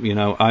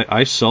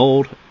 I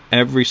sold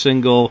every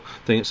single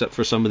thing except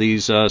for some of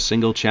these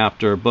single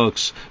chapter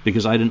books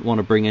because I didn't want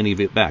to bring any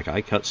of it back.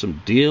 I cut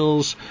some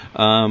deals.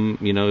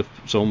 If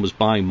someone was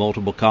buying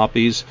multiple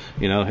copies,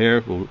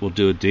 here we'll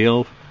do a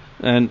deal.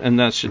 And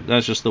that's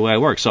just the way I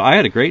work. So I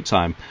had a great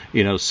time,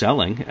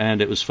 selling,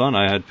 and it was fun.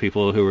 I had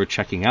people who were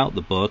checking out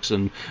the books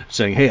and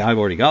saying, "Hey, I've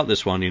already got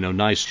this one.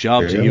 Nice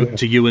job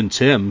to you and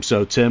Tim."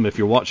 So Tim, if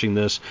you're watching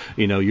this,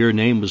 your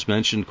name was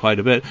mentioned quite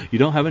a bit. You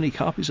don't have any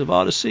copies of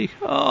Odyssey?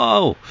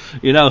 Oh,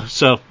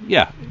 So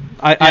yeah,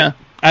 I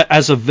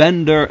as a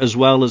vendor as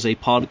well as a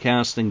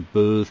podcasting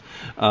booth,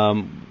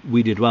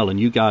 we did well.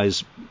 And you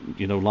guys,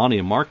 Lonnie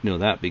and Mark know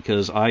that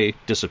because I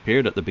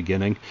disappeared at the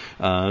beginning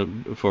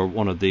for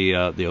one of the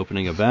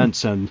opening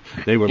events, and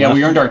they were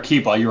we earned our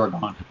keep while you were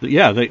gone.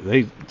 Yeah,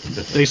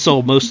 they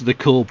sold most of the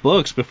cool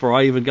books before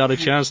I even got a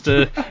chance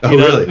to.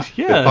 Really?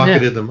 Yeah, they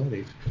pocketed the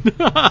money.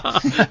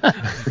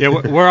 Yeah,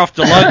 we're off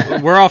to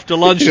lunch. We're off to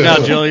lunch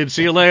now, Julian.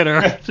 See you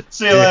later.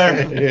 See you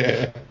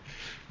later.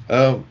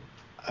 Yeah.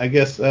 I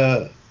guess.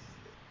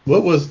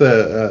 What was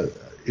the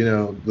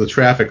the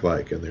traffic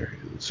like in there?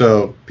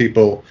 So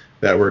people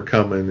that were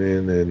coming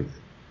in and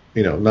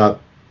not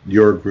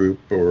your group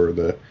or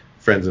the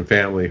friends and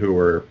family who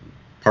were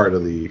part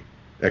of the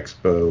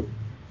expo,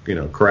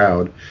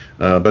 crowd.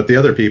 But the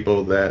other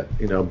people that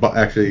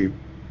actually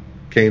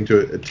came to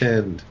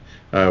attend,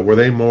 were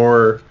they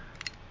more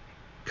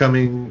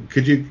coming?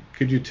 Could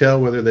you tell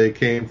whether they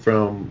came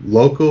from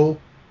local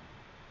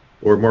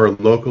or more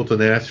local to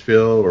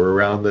Nashville or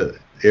around the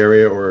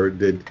area, or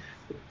did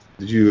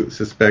you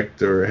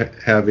suspect or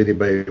have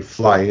anybody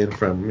fly in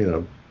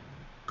from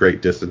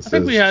great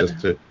distances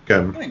just to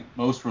come? I think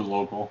most were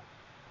local.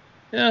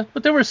 Yeah,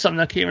 but there were some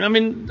that came in. I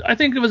mean, I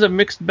think it was a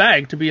mixed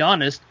bag, to be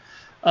honest.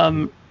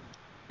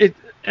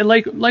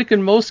 Like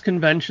in most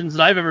conventions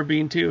that I've ever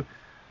been to,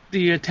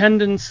 the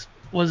attendance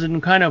was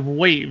in kind of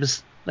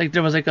waves. Like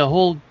there was like a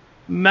whole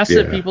mess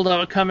of people that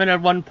would come in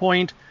at one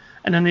point,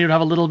 and then they would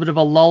have a little bit of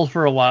a lull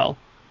for a while,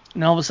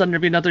 and all of a sudden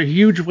there'd be another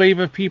huge wave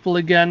of people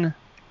again,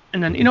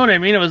 and then you know what I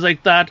mean? It was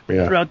like that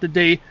throughout the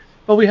day.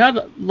 But we had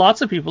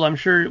lots of people. I'm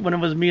sure when it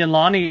was me and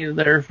Lonnie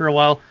there for a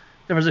while,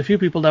 there was a few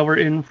people that were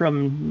in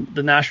from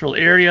the Nashville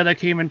area that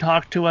came and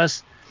talked to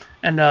us,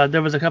 and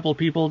there was a couple of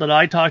people that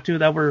I talked to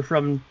that were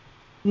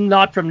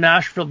not from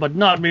Nashville, but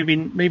not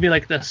maybe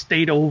like the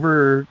state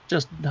over, or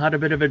just had a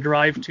bit of a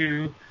drive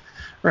to,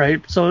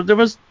 right? So there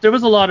was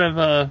a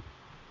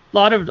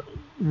lot of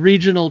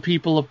regional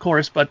people, of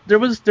course, but there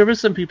was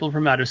some people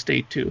from out of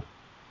state too.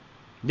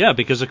 Yeah,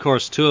 because of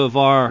course 2 of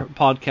our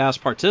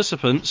podcast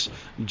participants,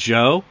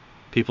 Joe,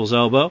 People's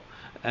Elbow,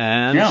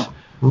 and a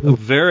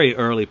very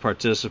early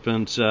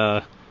participant,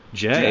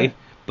 Jay,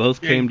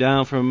 both came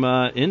down from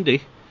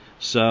Indy.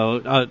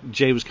 So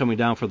Jay was coming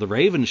down for the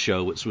Raven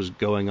show, which was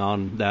going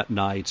on that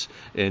night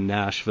in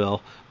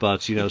Nashville,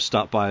 but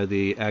stopped by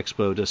the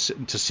expo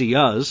to see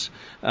us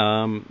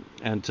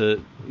and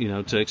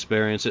to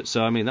experience it.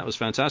 So I mean that was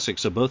fantastic.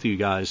 So both of you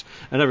guys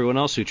and everyone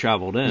else who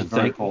traveled in,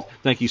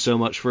 thank you so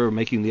much for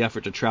making the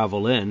effort to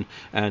travel in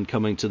and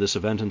coming to this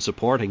event and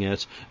supporting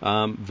it.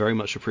 Very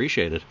much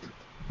appreciated.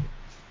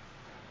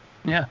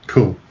 Yeah.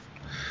 Cool.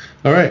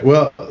 All right.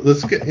 Well,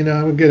 let's get.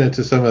 I'm get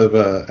into some of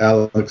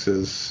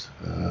Alex's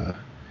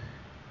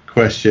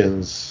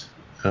questions.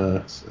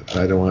 I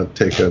don't want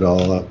to take it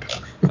all up.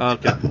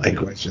 Okay. My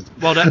questions.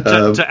 Well,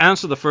 to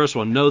answer the first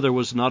one, no, there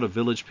was not a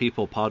Village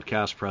People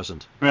podcast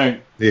present.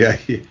 Right. Yeah.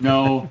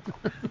 No,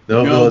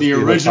 the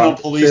original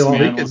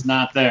policeman was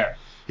not there.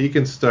 He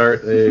can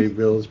start a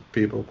Village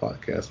People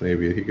podcast.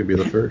 Maybe he could be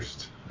the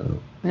first.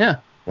 Yeah.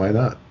 Why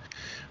not?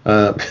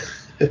 All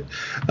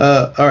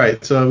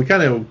right. So we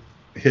kind of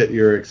hit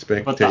your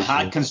expectations. But the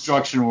hot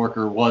construction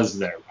worker was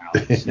there,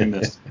 Alex. You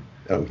missed it.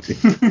 Oh,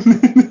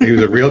 he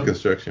was a real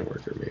construction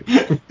worker,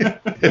 maybe.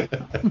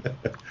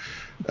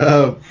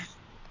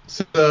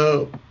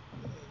 So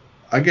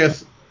I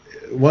guess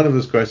one of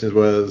his questions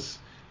was,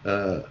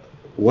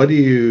 what do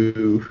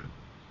you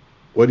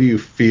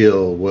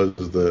feel was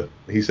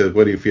he said,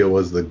 what do you feel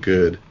was the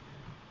good,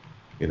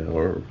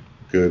 or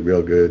good,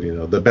 real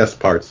good, the best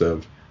parts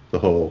of the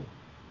whole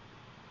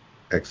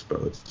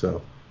expo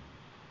itself?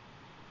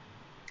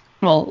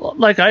 Well,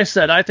 like I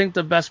said, I think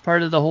the best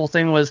part of the whole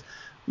thing was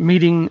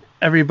meeting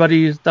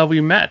everybody that we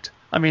met.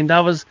 I mean,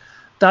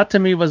 that to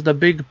me was the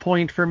big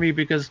point for me,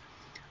 because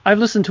I've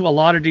listened to a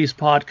lot of these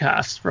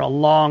podcasts for a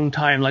long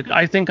time. Like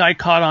I think I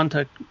caught on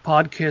to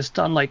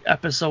podcast on like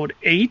episode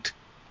 8.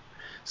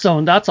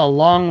 So that's a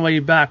long way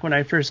back when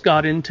I first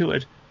got into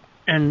it.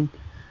 And,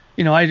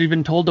 I'd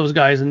even told those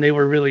guys, and they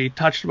were really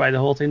touched by the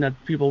whole thing,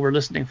 that people were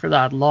listening for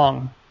that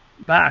long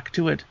back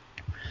to it.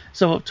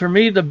 So for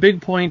me, the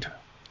big point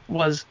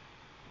was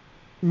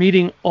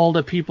meeting all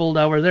the people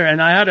that were there.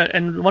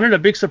 And one of the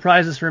big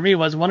surprises for me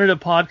was one of the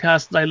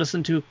podcasts that I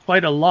listened to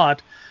quite a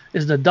lot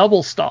is the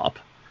Double Stop,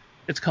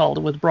 it's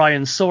called, with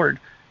Brian Sword.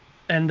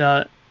 And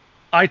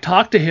I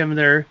talked to him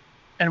there,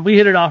 and we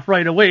hit it off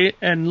right away.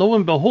 And lo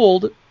and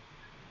behold,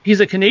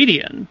 he's a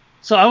Canadian.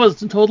 So I was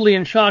totally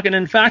in shock. And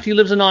in fact, he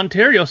lives in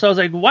Ontario. So I was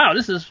like, wow,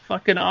 this is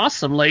fucking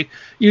awesome. Like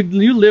you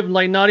live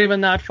like not even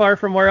that far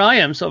from where I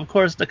am. So of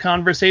course the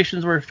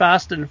conversations were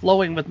fast and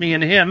flowing with me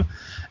and him.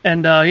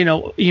 And,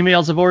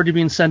 emails have already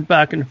been sent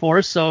back and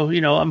forth. So,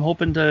 I'm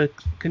hoping to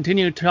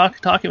continue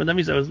talking with him.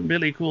 He's a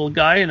really cool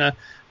guy and a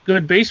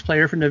good bass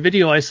player from the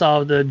video I saw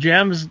of the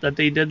jams that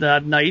they did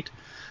that night.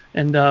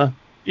 And,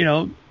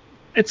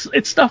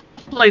 it's stuff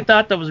like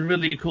that was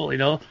really cool,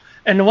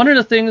 And one of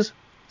the things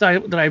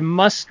that I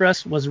must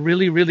stress was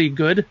really, really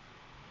good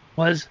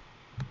was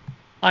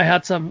I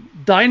had some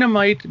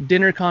dynamite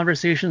dinner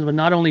conversations with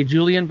not only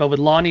Julian, but with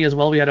Lonnie as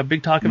well. We had a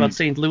big talk about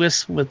St.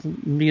 Louis with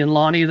me and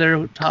Lonnie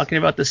there, talking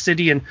about the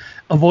city and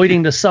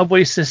avoiding the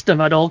subway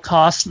system at all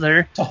costs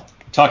there.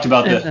 Talked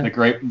about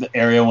the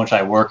area in which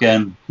I work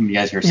in. You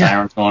guys hear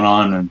sirens going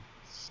on, and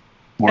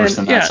worse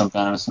than that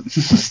sometimes.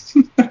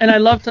 And I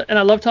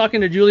love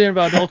talking to Julian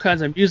about all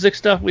kinds of music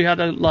stuff. We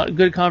had a lot of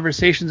good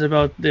conversations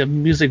about the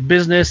music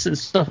business and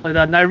stuff like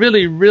that. And I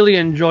really, really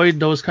enjoyed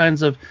those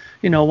kinds of,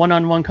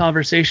 one-on-one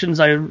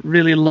conversations. I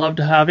really loved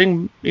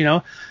having,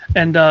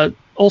 and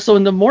also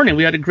in the morning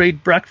we had a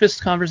great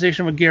breakfast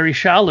conversation with Gary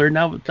Schaller.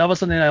 Now that was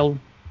something I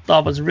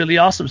thought was really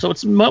awesome. So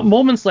it's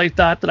moments like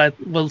that I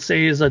will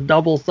say is a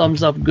double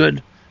thumbs up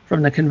good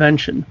from the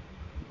convention.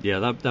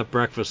 Yeah, that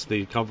breakfast,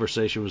 the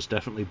conversation was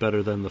definitely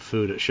better than the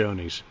food at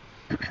Shoney's.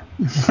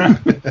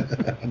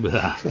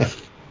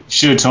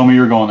 Should have told me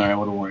you were going there. I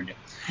would have warned you.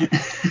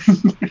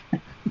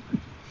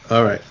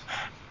 All right.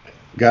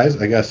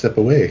 Guys, I got to step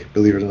away,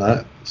 believe it or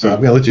not. So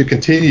I'm going to let you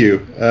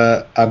continue.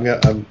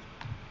 I'm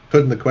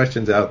putting the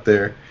questions out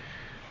there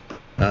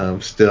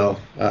still.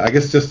 I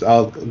guess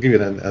I'll give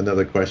you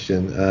another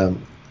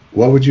question.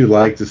 What would you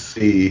like to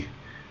see,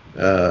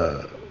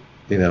 different?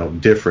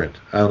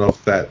 I don't know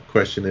if that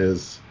question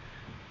is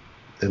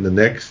in the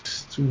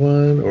next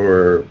one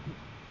or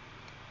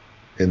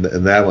in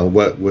that one.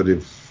 What would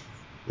have,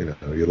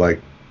 you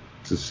like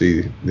to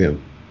see,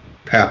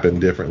 happen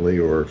differently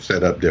or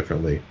set up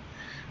differently,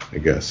 I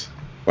guess,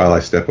 while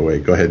I step away.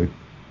 Go ahead and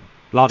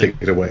take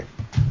it away.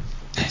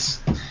 Nice.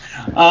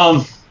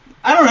 I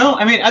don't know.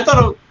 I mean, I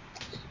thought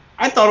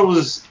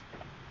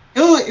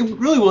it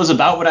really was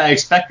about what I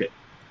expected.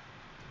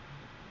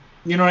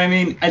 You know what I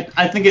mean?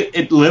 I think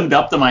it lived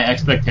up to my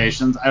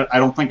expectations. I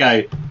don't think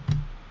I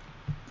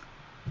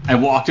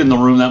walked in the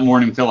room that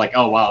morning and felt like,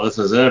 oh wow, this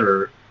is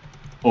it,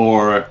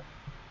 or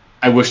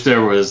I wish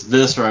there was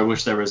this, or I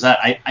wish there was that.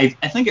 I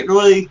think it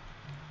really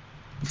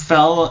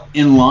fell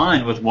in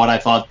line with what I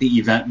thought the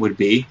event would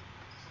be.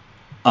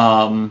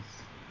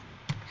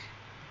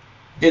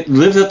 It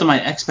lived up to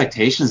my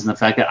expectations in the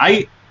fact that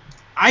I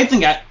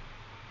think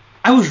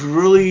I was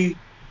really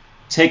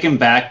taken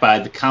back by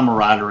the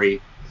camaraderie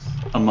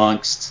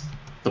amongst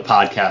the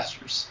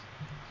podcasters.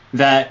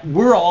 That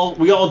we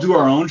all do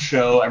our own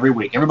show every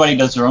week. Everybody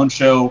does their own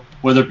show,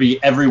 whether it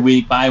be every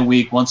week,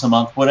 bi-week, once a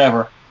month,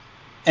 whatever.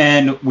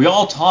 And we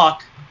all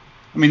talk.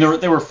 I mean,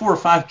 there were 4 or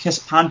 5 KISS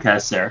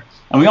podcasts there,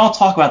 and we all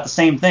talk about the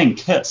same thing,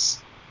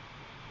 KISS.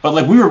 But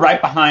like we were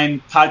right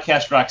behind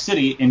Podcast Rock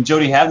City, and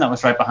Jody Havnett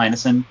was right behind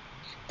us,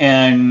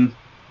 and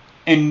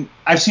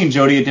I've seen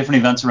Jody at different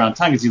events around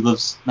town because he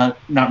lives not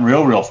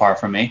real far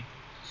from me.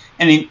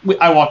 And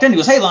I walked in, he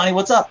goes, "Hey Lonnie,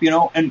 what's up?"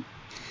 And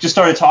just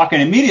started talking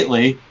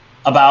immediately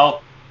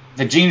about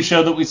the Gene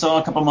show that we saw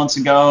a couple months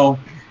ago,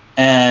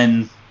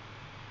 and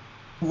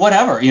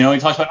whatever. He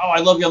talks about, "Oh, I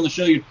love you on the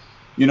show.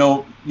 You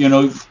know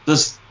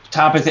this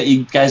topic that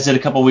you guys did a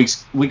couple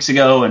weeks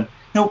ago," and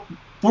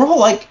we're all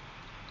like,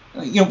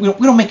 we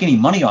don't make any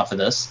money off of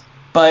this,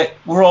 but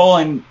we're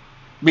all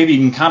maybe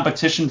in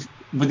competition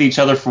with each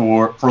other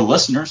for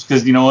listeners,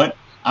 because you know what?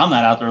 I'm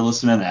not out there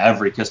listening to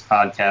every KISS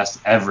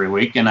podcast every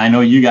week, and I know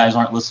you guys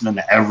aren't listening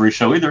to every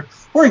show either.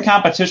 We're in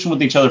competition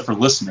with each other for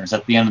listeners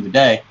at the end of the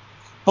day,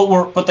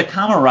 but the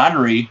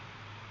camaraderie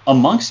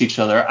amongst each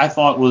other, I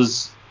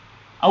was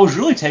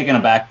really taken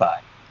aback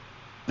by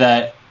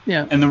that.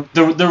 Yeah. And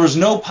there was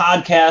no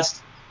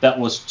podcast there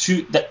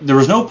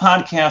was no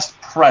podcast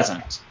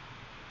present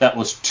that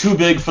was too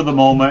big for the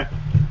moment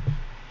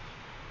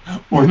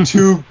or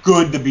too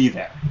good to be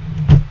there,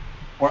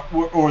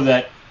 or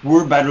that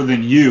we're better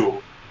than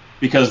you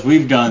because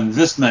we've done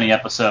this many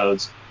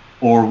episodes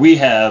or we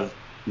have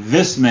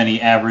this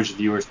many average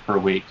viewers per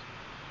week.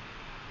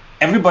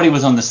 Everybody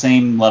was on the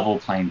same level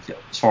playing field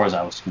as far as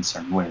I was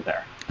concerned. We were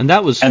there. And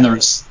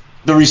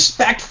the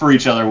respect for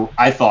each other,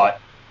 I thought,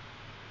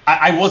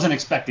 I wasn't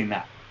expecting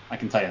that. I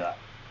can tell you that.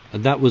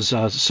 And that was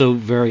so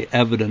very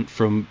evident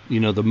from,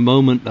 the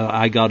moment that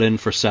I got in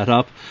for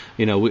setup.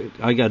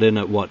 I got in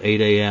at,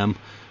 8 a.m.,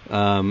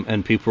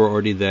 and people were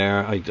already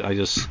there. I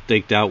just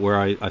staked out where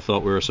I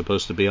thought we were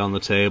supposed to be on the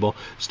table,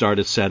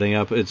 started setting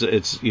up.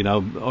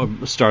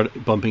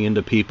 Start bumping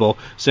into people.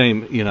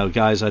 Same,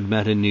 guys I'd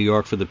met in New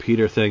York for the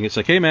Peter thing. It's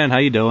like, hey, man, how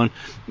you doing?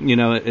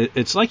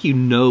 It's like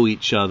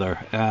each other.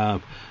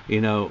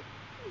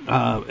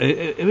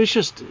 It was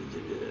just...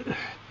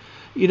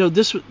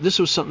 this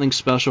was something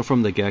special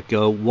from the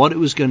get-go. What it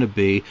was going to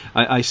be,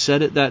 I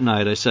said it that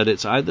night. I said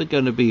it's either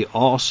going to be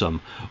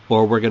awesome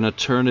or we're going to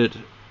turn it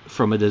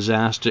from a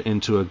disaster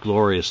into a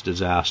glorious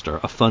disaster,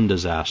 a fun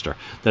disaster.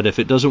 That if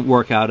it doesn't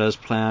work out as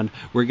planned,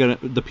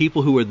 the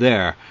people who are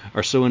there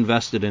are so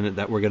invested in it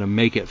that we're going to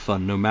make it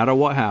fun no matter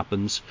what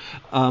happens.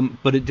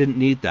 But it didn't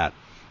need that.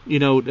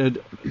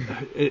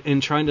 In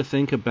trying to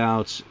think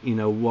about,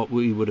 what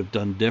we would have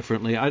done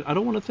differently, I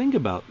don't want to think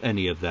about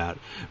any of that,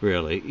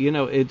 really.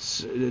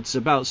 It's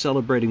about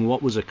celebrating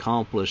what was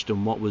accomplished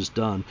and what was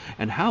done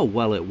and how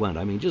well it went.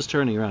 I mean, just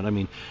turning around. I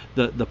mean,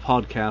 the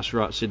podcast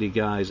Rock City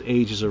guys,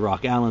 Ages of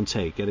Rock, Alan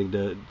Tate, getting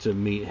to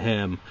meet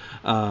him,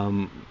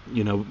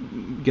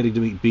 getting to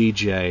meet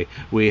BJ.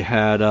 We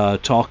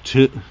had Talk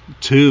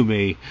to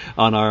Me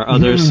on our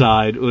other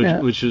side,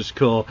 which was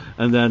cool.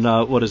 And then,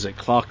 what is it,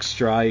 Clock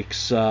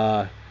Strikes...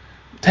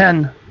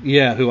 10.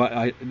 Yeah, who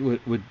I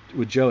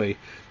with Joey,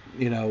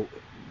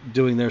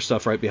 doing their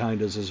stuff right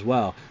behind us as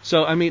well.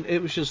 So I mean,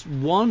 it was just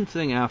one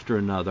thing after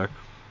another.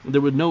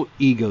 There was no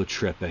ego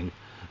tripping.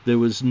 There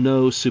was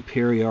no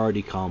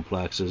superiority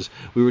complexes.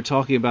 We were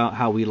talking about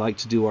how we like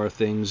to do our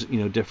things,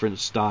 different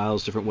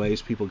styles, different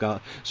ways. People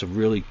got some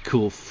really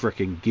cool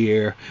freaking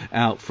gear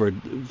out for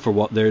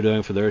what they're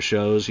doing for their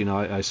shows.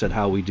 I said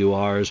how we do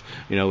ours,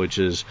 which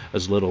is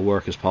as little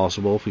work as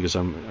possible, because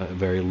I'm a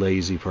very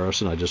lazy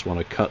person. I just want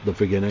to cut the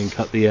beginning,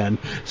 cut the end,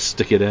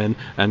 stick it in,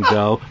 and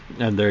go.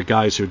 And there are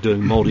guys who are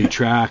doing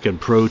multi-track and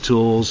Pro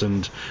Tools,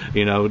 and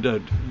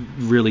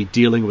really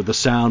dealing with the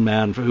sound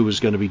man who was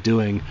going to be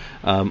doing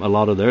a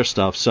lot of their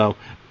stuff. So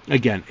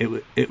again,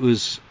 it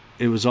was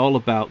all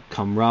about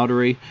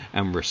camaraderie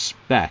and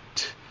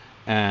respect,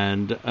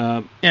 and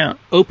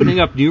opening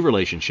up new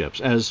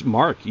relationships. As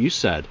Mark, you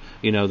said,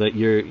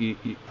 that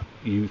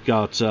you've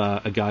got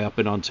a guy up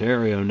in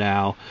Ontario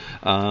now,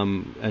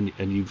 and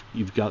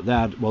you've got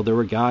that. Well, there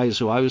were guys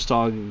who I was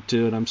talking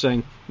to, and I'm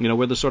saying,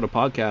 we're the sort of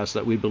podcast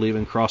that we believe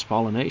in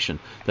cross-pollination,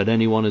 that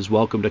anyone is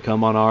welcome to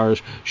come on our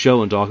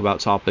show and talk about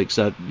topics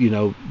that,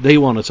 they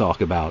want to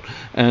talk about.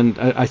 And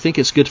I think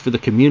it's good for the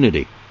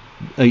community,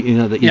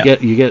 that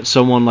you get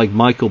someone like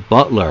Michael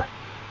Butler,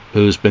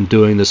 who's been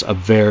doing this a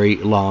very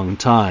long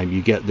time.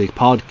 You get the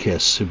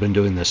Podkists, who've been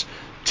doing this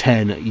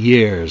 10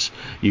 years.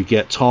 You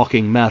get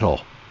Talking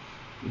Metal,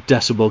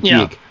 Decibel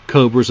Geek,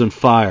 Cobras and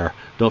Fire.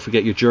 Don't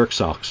forget your Jerk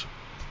Socks.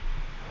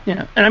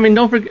 Yeah, and I mean,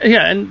 don't forget.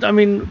 Yeah, and I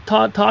mean,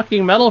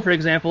 Talking Metal, for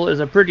example, is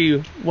a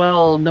pretty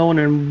well-known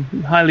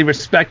and highly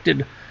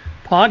respected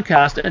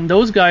podcast, and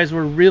those guys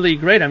were really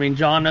great. I mean,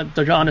 John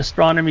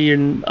Astronomy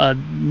and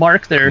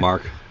Mark there.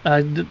 Mark.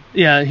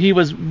 He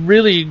was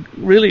really,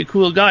 really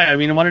cool guy. I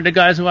mean, one of the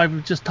guys who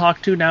I've just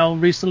talked to now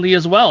recently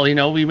as well.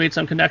 We made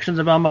some connections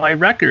about my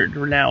record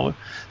now.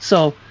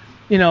 So,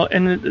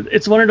 and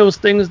it's one of those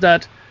things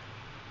that,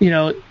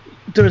 there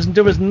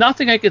was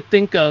nothing I could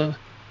think of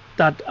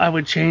that I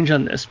would change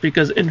on this,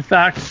 because in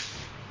fact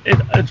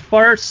it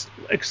far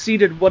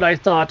exceeded what I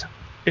thought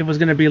it was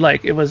going to be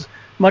like. It was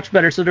much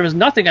better, so there was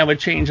nothing I would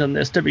change on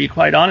this, to be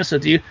quite honest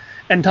with you.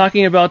 And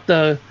talking about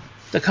the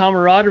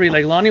camaraderie,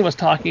 like Lonnie was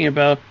talking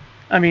about,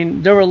 I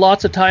mean, there were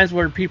lots of times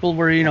where people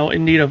were,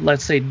 in need of,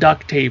 let's say,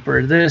 duct tape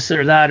or this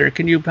or that, or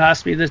can you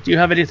pass me this? Do you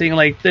have anything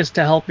like this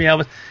to help me out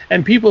with?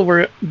 And people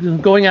were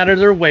going out of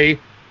their way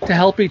to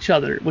help each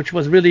other, which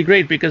was really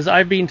great, because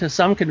I've been to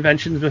some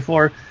conventions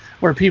before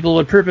where people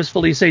would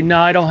purposefully say, no,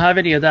 I don't have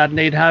any of that, and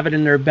they'd have it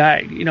in their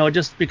bag,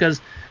 just because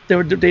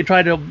they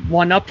try to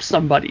one-up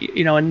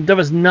somebody, and there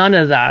was none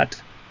of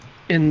that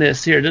in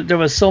this here. There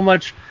was so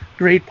much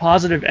great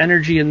positive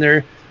energy in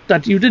there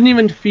that you didn't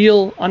even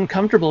feel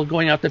uncomfortable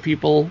going out to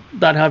people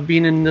that have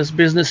been in this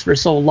business for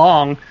so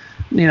long,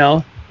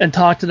 and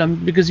talk to them,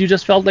 because you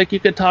just felt like you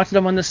could talk to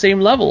them on the same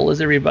level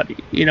as everybody,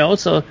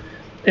 so.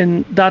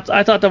 And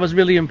I thought that was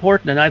really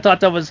important, and I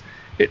thought that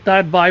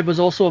vibe was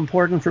also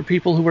important for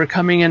people who were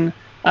coming in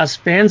as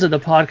fans of the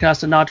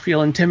podcast and not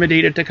feel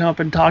intimidated to come up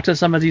and talk to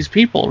some of these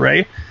people,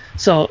 right?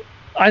 So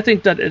I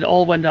think that it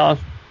all went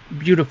off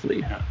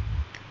beautifully. Yeah.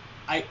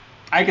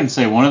 I can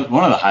say one of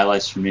the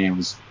highlights for me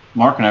was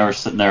Mark and I were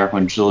sitting there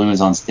when Julian was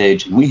on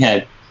stage, and we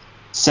had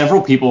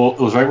several people. It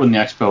was right when the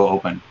expo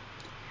opened,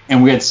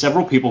 and we had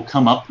several people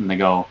come up and they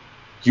go,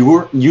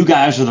 "You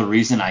guys are the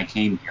reason I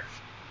came here.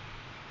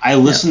 I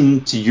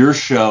listen to your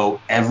show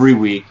every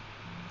week,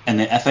 and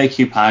the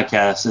FAQ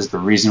podcast is the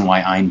reason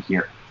why I'm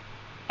here."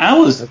 I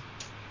was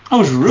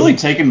really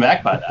taken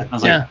back by that. I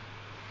was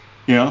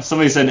like,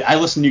 somebody said, "I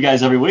listen to you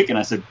guys every week," and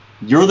I said,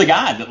 "You're the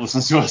guy that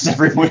listens to us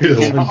every week." You're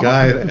the one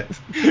guy that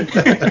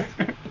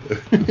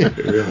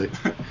really.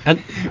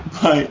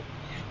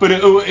 But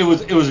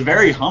it was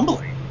very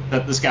humbling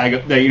that this guy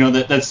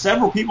that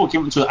several people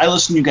came up to. I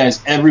listen to you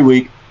guys every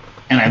week,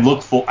 and I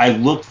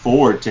looked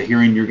forward to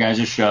hearing your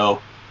guys'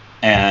 show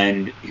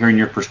and hearing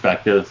your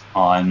perspective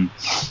on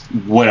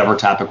whatever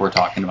topic we're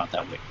talking about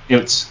that week. I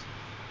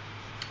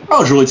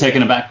was really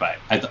taken aback by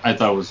it. I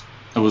thought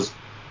it was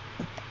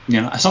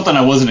something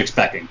I wasn't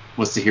expecting,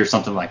 was to hear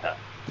something like that.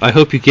 I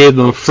hope you gave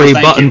them a free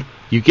button.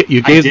 You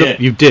gave them.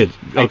 You did.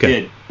 Okay. I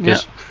did. Yeah.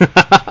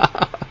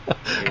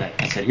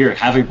 I said, "Here,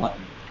 have a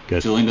button."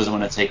 Good. Julian doesn't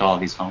want to take all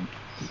of these home.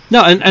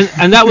 No,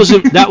 and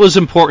that was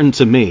important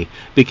to me,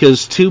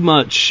 because too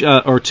much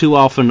or too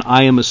often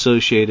I am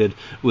associated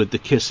with the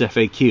KISS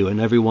FAQ, and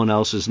everyone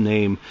else's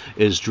name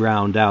is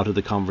drowned out of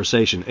the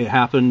conversation. It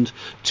happened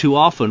too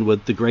often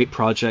with the great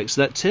projects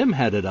that Tim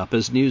headed up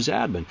as news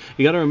admin.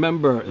 You got to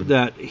remember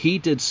that he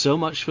did so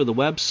much for the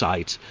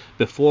website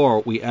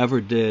before we ever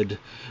did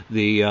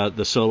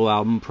the solo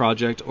album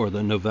project or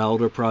the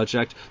Novelda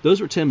project.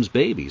 Those were Tim's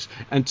babies,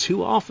 and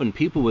too often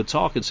people would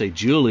talk and say,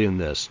 "Julian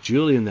this,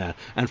 Julian that,"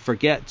 and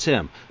forget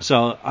Tim.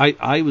 So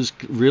I was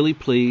really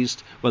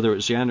pleased, whether it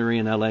was January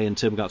in LA and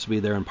Tim got to be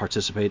there and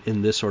participate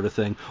in this sort of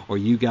thing, or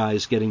you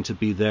guys getting to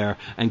be there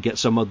and get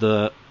some of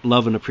the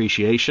love and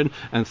appreciation.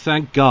 And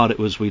thank God it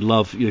was we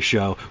love your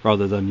show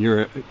rather than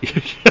your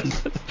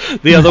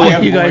the other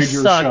way. You guys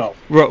suck.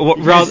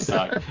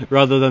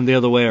 Rather than the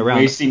other way around.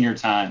 Wasting your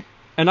time.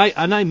 And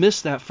I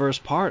missed that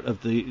first part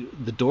of the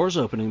doors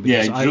opening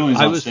because Julian's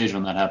I on was stage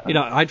when that happened.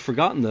 I'd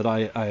forgotten that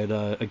I had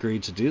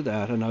agreed to do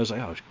that, and I was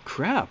like, oh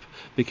crap,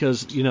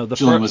 because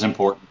Julian was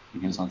important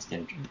when he was on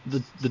stage.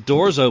 The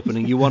doors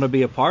opening, you want to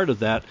be a part of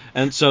that,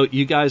 and so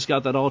you guys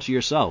got that all to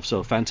yourself.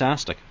 So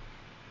fantastic.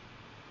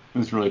 It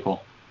was really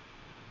cool.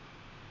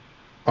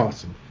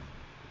 Awesome.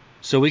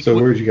 So where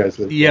did you guys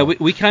live? Yeah,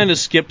 we kind of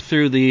skipped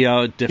through the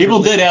different.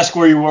 People did ask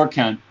where you were,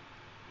 Ken.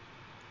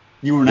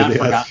 You were not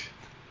forgotten.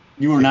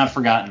 You were not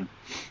forgotten.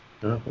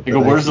 Oh, they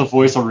go, where's the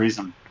voice of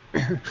reason?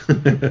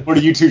 What are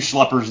you two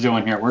schleppers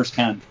doing here? Where's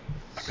Ken?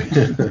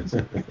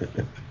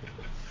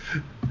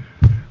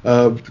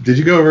 Did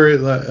you go over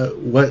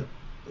what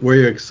were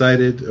you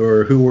excited,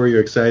 or who were you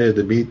excited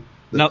to meet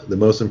the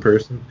most in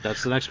person?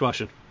 That's the next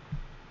question.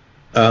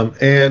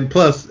 And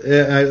plus,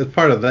 as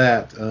part of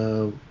that,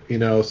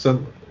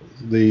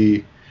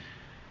 the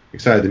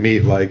excited to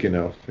meet, like,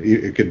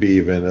 it could be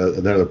even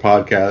another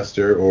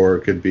podcaster, or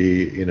it could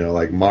be,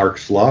 like Mark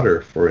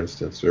Slaughter, for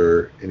instance,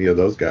 or any of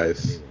those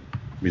guys,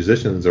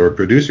 musicians or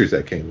producers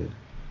that came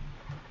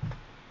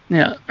in.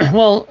 Yeah,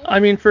 well,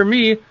 I mean, for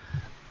me,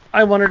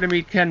 I wanted to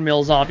meet Ken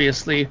Mills,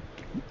 obviously,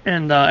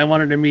 and I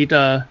wanted to meet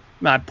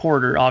Matt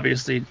Porter,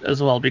 obviously,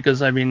 as well,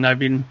 because, I mean, I've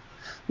been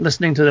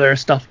listening to their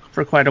stuff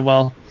for quite a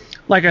while.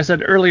 Like I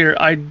said earlier,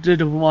 I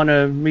did want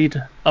to meet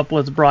up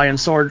with Brian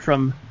Sword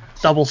from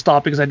Double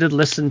Stop, because I did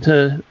listen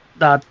to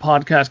that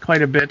podcast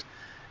quite a bit,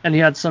 and he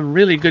had some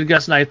really good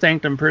guests, and I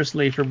thanked him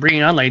personally for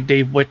bringing on, like,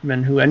 Dave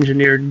Whitman, who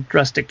engineered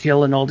Dress to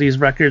Kill and all these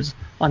records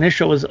on his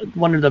show. Was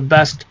one of the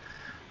best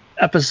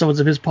episodes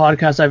of his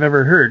podcast I've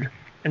ever heard.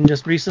 And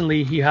just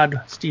recently he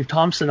had Steve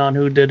Thompson on,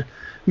 who did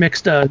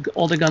mixed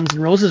all the Guns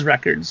N' Roses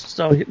records,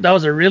 so that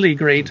was a really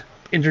great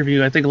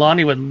interview. I think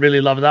Lonnie would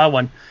really love that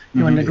one.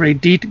 He went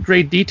into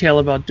great detail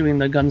about doing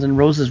the Guns N'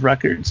 Roses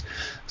records.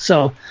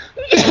 So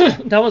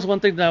that was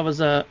one thing that I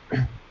was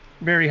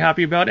very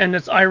happy about. And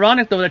it's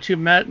ironic, though, that you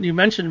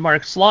mentioned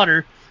Mark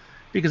Slaughter,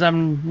 because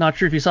I'm not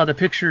sure if you saw the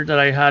picture that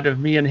I had of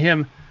me and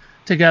him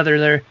together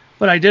there,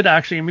 but I did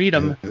actually meet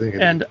him,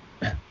 and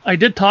I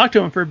did talk to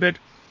him for a bit,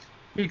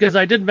 because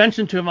I did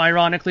mention to him,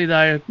 ironically, that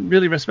I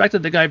really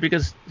respected the guy,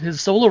 because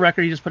his solo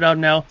record he just put out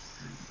now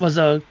was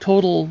a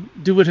total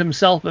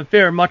do-it-himself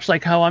affair, much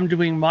like how I'm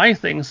doing my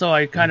thing. So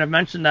I kind of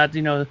mentioned that,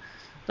 that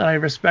I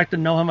respect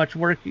and know how much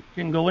work you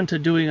can go into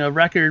doing a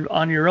record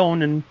on your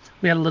own. And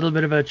we had a little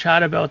bit of a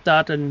chat about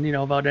that, and,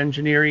 about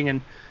engineering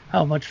and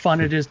how much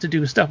fun it is to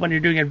do stuff when you're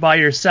doing it by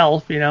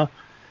yourself,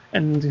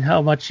 and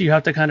how much you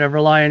have to kind of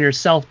rely on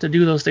yourself to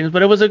do those things.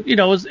 But it was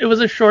it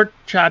was a short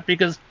chat,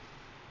 because,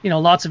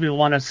 lots of people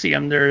want to see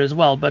him there as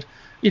well. But,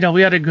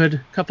 we had a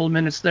good couple of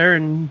minutes there,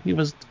 and he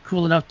was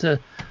cool enough to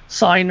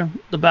sign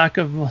the back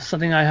of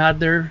something I had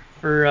there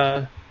for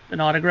an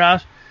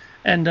autograph.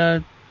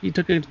 And he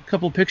took a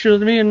couple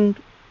pictures of me, and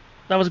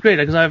that was great,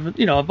 because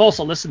I've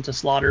also listened to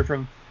Slaughter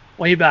from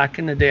way back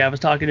in the day. I was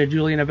talking to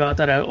Julian about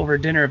that over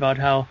dinner, about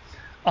how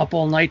Up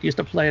All Night used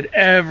to play at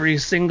every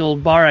single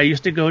bar I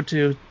used to go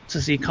to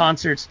see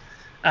concerts.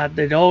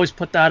 They'd always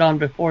put that on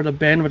before the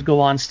band would go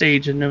on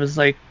stage, and it was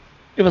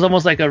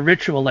almost like a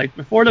ritual. Like,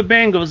 before the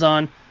band goes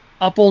on,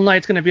 Up All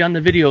Night's going to be on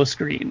the video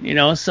screen,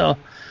 So,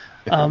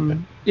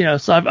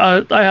 so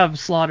I have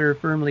Slaughter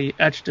firmly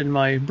etched in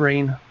my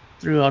brain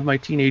throughout my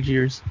teenage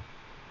years.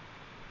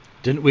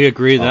 Didn't we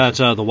agree that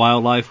The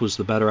Wildlife was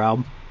the better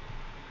album?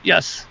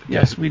 Yes,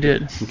 yes, we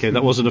did. Okay,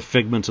 that wasn't a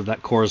figment of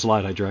that Coors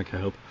Light I drank, I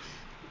hope.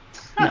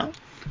 No.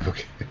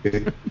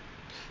 Okay.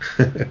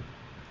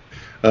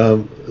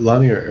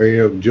 Lonnie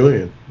or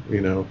Julian,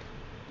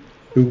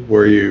 who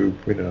were you,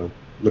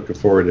 looking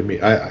forward to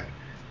meet? I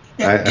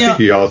think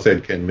you all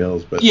said Ken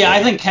Mills, but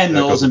I think Ken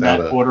Mills and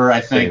Matt Porter,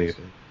 I think,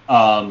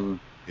 are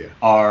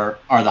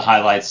the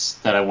highlights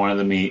that I wanted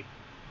to meet,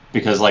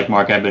 because, like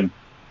Mark, I've been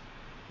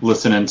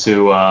listening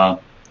to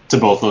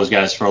both those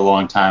guys for a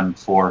long time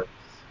before,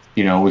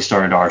 we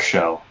started our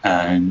show,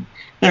 and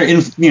they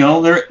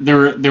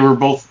were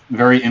both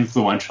very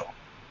influential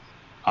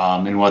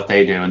in what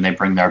they do, and they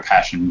bring their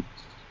passion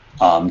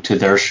to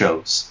their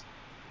shows,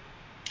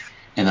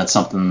 and that's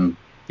something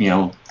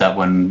that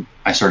when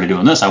I started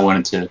doing this, I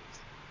wanted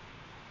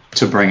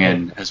to bring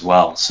in as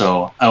well.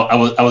 So I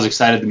was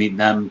excited to meet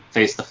them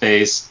face to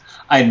face.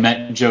 I had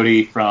met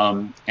Jody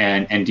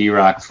and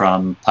D-Rock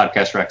from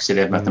Podcast Rex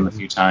City. I've met them a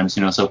few times,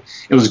 so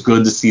it was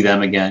good to see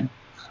them again.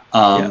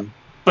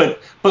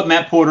 But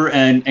Matt Porter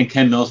and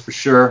Ken Mills for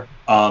sure.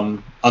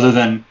 Other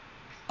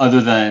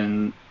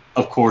than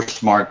of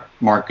course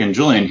Mark and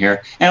Julian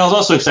here, and I was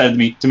also excited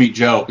to meet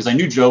Joe, because I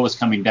knew Joe was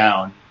coming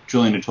down.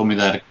 Julian had told me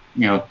that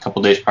a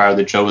couple days prior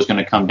that Joe was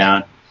going to come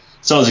down,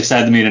 so I was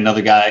excited to meet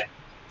another guy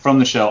from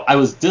the show. I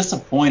was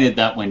disappointed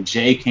that when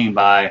Jay came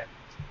by,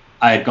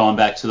 I had gone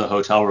back to the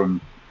hotel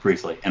room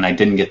briefly, and I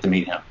didn't get to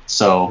meet him.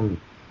 So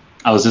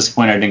I was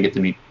disappointed I didn't get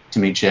to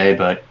meet Jay,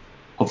 but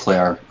hopefully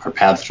our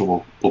paths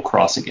will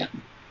cross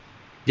again.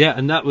 Yeah,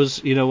 and that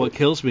was, what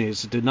kills me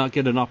is I did not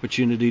get an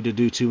opportunity to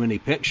do too many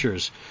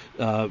pictures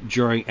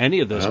during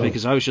any of this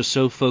because I was just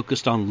so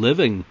focused on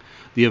living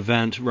the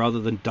event rather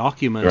than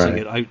documenting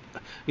it.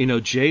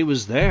 Jay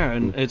was there,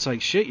 and it's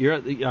like, shit,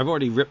 I've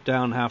already ripped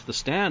down half the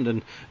stand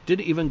and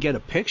didn't even get a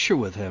picture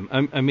with him.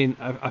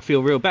 I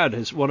feel real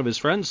bad. One of his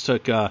friends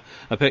took a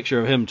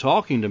picture of him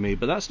talking to me,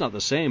 but that's not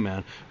the same,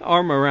 man.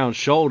 Arm around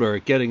shoulder,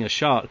 getting a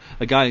shot.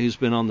 A guy who's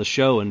been on the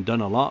show and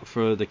done a lot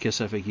for the Kiss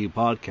FAQ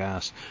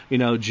podcast.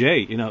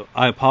 Jay,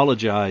 I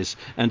apologize,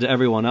 and to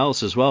everyone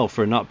else as well,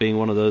 for not being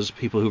one of those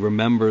people who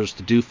remembers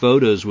to do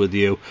photos with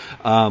you.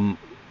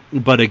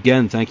 But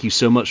again, thank you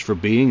so much for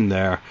being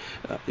there.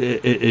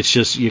 It's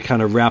just you're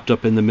kind of wrapped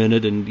up in the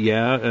minute,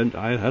 and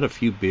I had a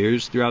few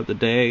beers throughout the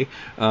day.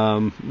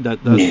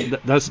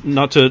 That's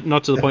not to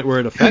the point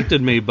where it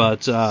affected me,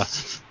 but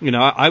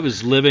I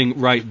was living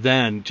right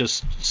then,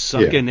 just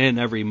sucking in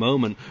every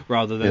moment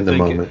rather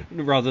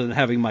than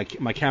having my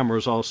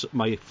camera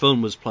my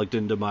phone was plugged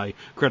into my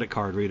credit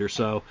card reader.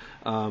 So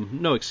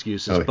no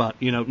excuses. But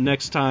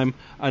next time,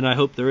 and I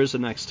hope there is a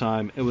next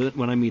time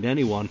when I meet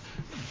anyone,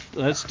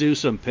 let's do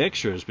some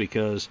pictures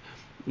because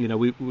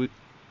we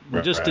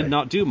just did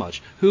not do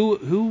much.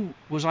 Who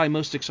was I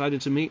most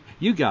excited to meet?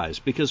 You guys,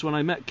 because when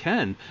I met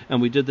Ken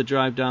and we did the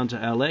drive down to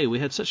LA, we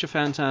had such a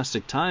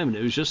fantastic time, and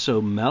it was just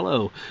so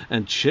mellow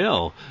and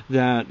chill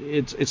that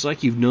it's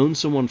like you've known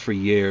someone for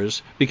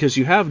years, because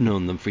you have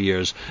known them for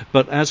years.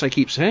 But as I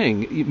keep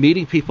saying,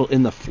 meeting people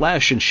in the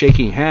flesh and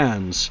shaking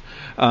hands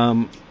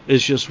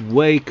is just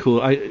way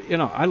cool.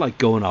 I like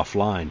going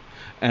offline.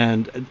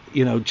 And,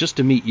 just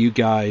to meet you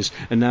guys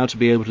and now to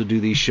be able to do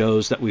these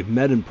shows that we've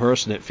met in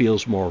person, it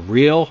feels more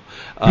real.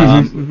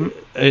 To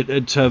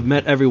have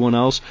met everyone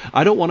else,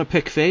 I don't want to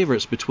pick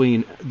favorites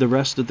between the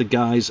rest of the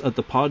guys at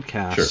the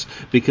podcast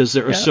because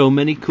there are so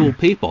many cool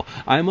people.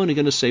 I'm only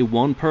going to say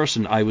one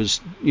person I was,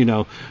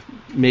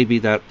 maybe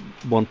that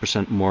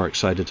 1% more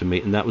excited to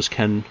meet, and that was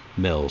Ken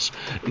Mills.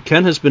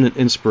 Ken has been an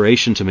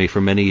inspiration to me for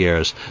many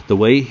years. The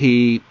way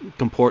he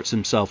comports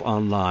himself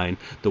online,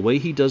 the way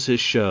he does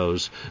his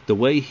shows, the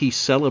way he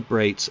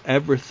celebrates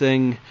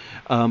everything,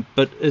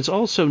 but it's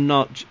also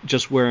not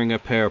just wearing a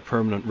pair of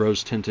permanent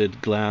rose-tinted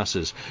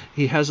glasses.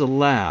 He has a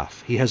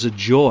laugh. He has a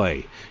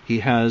joy. He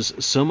has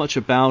so much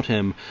about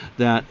him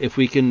that if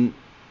we can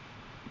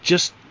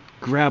just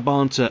grab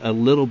onto a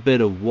little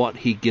bit of what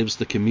he gives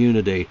the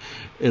community,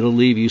 it'll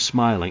leave you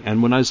smiling.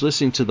 And when I was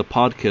listening to the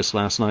podcast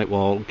last night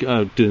while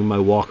doing my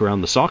walk around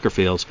the soccer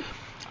fields,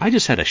 I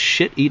just had a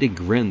shit-eating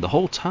grin the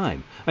whole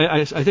time.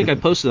 I think I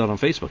posted that on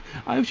Facebook.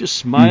 I was just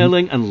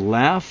smiling and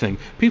laughing.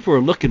 People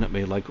were looking at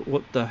me like,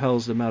 what the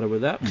hell's the matter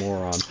with that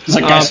moron? It's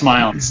like, guy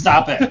smiling.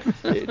 Stop it.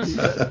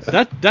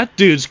 That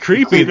dude's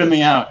creepy. Creeping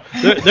me out.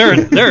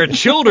 There are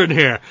children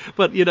here.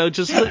 But,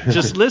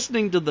 just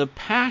listening to the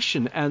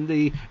passion and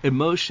the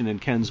emotion in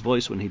Ken's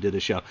voice when he did a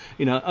show.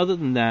 Other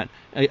than that,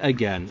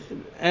 again,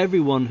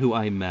 everyone who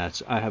I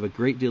met, I have a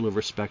great deal of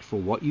respect for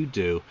what you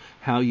do,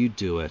 how you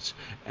do it,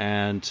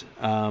 and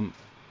I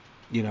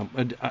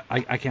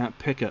can't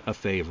pick a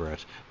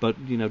favorite, but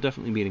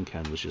definitely meeting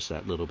Ken was just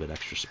that little bit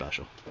extra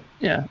special.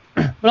 Yeah,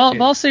 but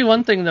I'll say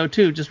one thing though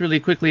too, just really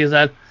quickly, is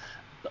that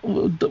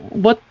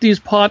what these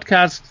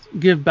podcasts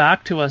give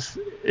back to us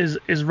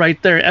is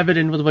right there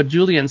evident with what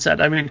Julian said.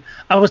 I mean,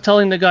 I was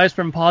telling the guys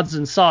from Pods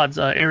and Sods,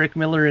 Eric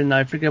Miller and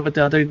I forget what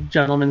the other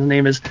gentleman's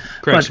name is,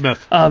 Craig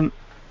Smith.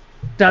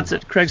 That's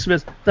it, Craig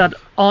Smith. That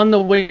on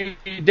the way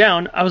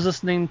down, I was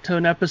listening to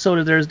an episode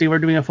of theirs. They were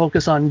doing a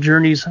focus on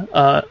Journey's,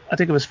 I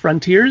think it was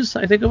Frontiers,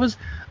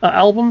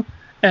 album.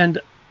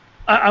 And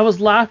I was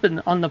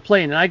laughing on the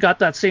plane, and I got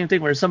that same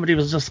thing where somebody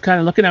was just kind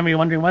of looking at me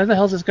wondering, why the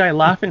hell is this guy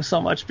laughing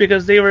so much?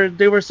 Because they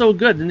were so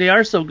good, and they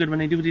are so good when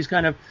they do these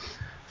kind of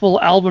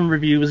full album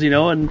reviews,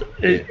 and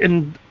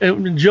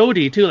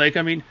Jody too. Like,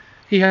 I mean,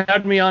 he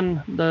had me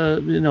on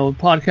the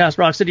podcast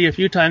Rock City a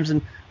few times,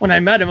 and when I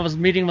met him, I was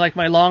meeting like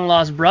my long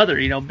lost brother.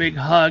 Big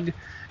hug,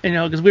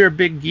 because we were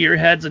big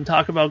gearheads and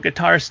talk about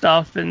guitar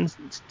stuff and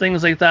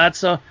things like that.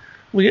 So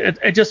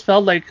it just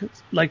felt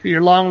like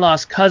your long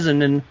lost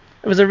cousin, and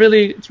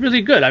it's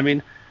really good. I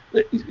mean,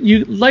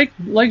 you like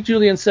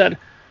Julian said,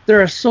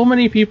 there are so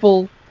many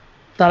people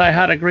that I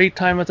had a great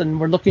time with, and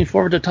we're looking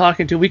forward to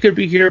talking to. We could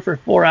be here for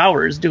 4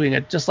 hours doing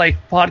it, just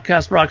like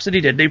Podcast Rock City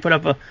did. They put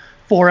up a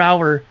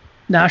 4-hour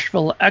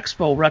Nashville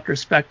Expo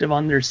retrospective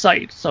on their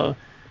site. So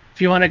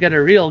if you want to get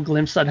a real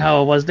glimpse at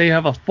how it was, they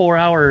have a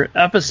 4-hour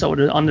episode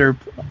on their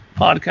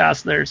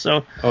podcast there.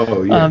 So,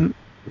 so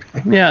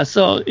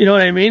you know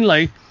what I mean?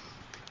 Like,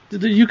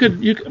 we could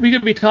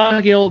be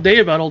talking all day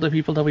about all the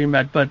people that we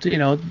met, but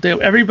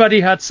everybody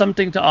had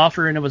something to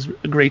offer, and it was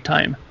a great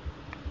time.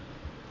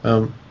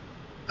 That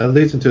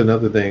leads into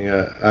another thing,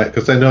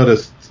 because I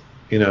noticed,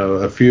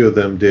 a few of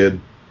them did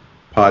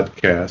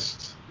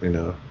podcasts,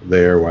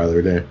 there while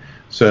they're there.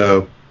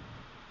 So,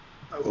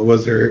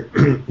 was there,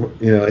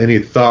 any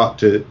thought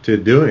to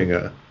doing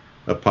a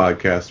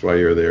podcast while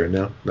you were there?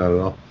 No, not at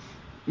all.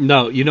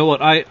 No, you know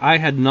what? I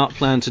had not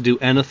planned to do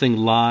anything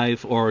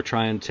live or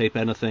try and tape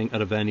anything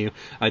at a venue.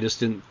 I just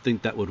didn't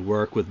think that would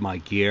work with my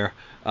gear.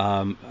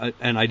 And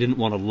I didn't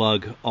want to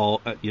lug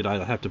all, I'd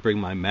have to bring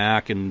my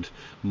Mac and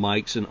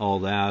mics and all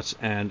that.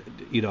 And,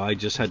 I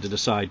just had to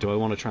decide, do I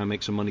want to try and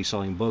make some money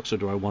selling books, or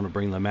do I want to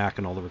bring the Mac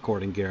and all the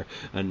recording gear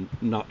and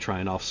not try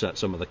and offset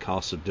some of the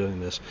costs of doing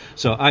this?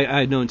 So I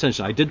had no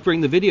intention. I did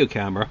bring the video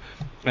camera,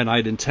 and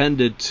I'd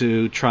intended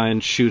to try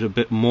and shoot a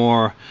bit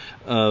more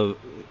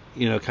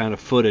kind of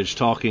footage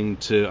talking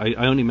to.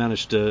 I only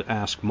managed to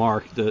ask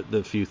Mark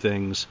the few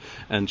things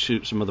and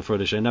shoot some of the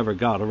footage. I never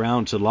got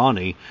around to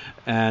Lonnie,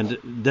 and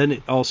then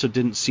it also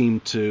didn't seem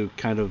to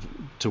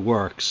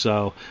work.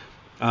 So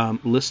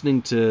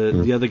listening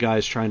to the other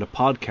guys trying to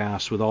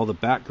podcast with all the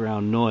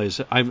background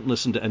noise, I haven't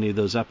listened to any of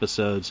those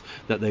episodes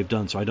that they've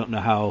done, so I don't know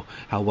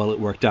how well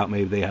it worked out.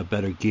 Maybe they have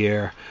better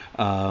gear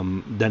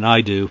than I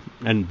do,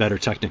 and better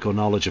technical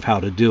knowledge of how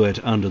to do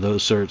it under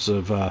those sorts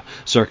of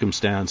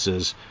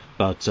circumstances.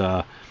 But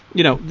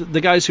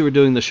the guys who were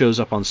doing the shows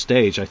up on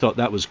stage, I thought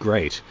that was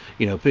great.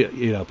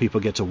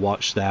 People get to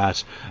watch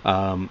that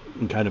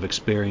and kind of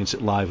experience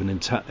it live and in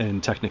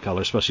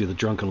Technicolor, especially the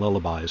Drunken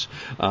Lullabies.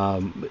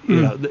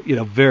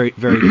 Very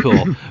very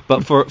cool.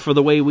 But for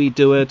the way we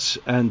do it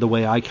and the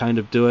way I kind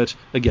of do it,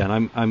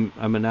 again, I'm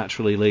a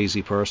naturally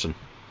lazy person.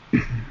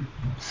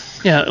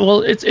 Yeah,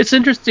 well, it's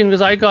interesting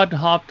because I got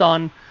hopped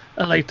on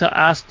to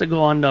ask to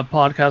go on the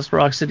podcast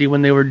Rock City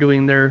when they were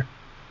doing their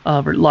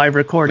live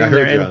recording. I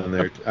heard you on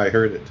there. I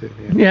heard it too.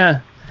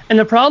 Yeah, and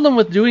the problem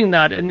with doing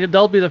that, and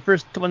they'll be the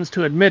first ones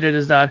to admit it,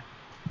 is that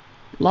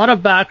a lot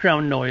of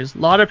background noise, a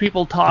lot of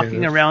people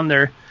talking around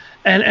there,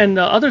 and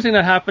the other thing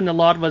that happened a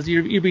lot was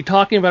you'd be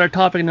talking about a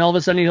topic, and all of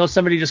a sudden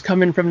somebody just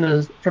come in from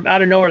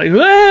out of nowhere like,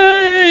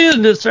 hey,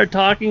 and just start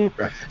talking,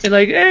 right. And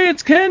like, hey,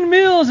 it's Ken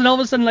Mills, and all of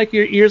a sudden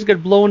your ears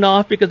get blown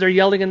off because they're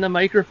yelling in the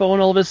microphone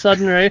all of a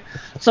sudden, right?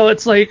 So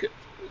it's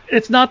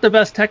it's not the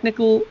best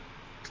technical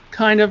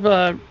kind of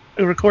a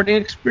recording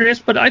experience,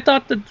 but I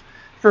thought that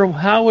for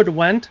how it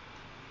went,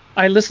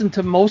 I listened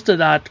to most of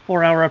that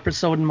 4-hour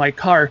episode in my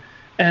car,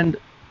 and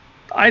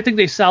I think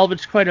they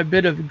salvaged quite a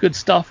bit of good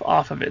stuff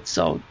off of it.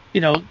 So,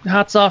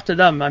 hats off to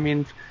them. I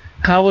mean,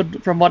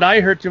 from what I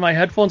heard through my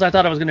headphones, I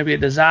thought it was going to be a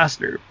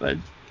disaster, but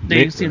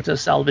they seem to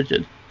salvage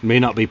it. May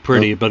not be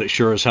pretty, but it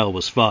sure as hell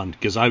was fun,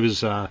 because I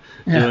was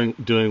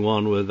doing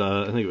one with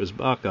I think it was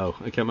Baco.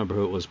 I can't remember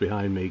who it was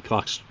behind me,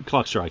 Clock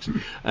Strikes,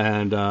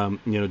 and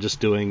just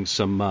doing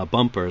some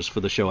bumpers for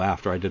the show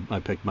after I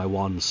picked my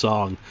one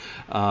song,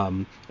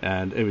 and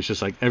it was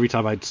just like every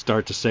time I'd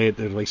start to say it,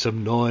 there's like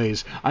some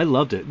noise. I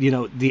loved it.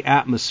 The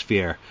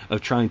atmosphere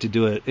of trying to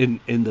do it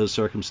in those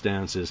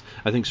circumstances,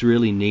 I think is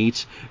really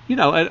neat.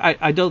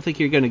 I don't think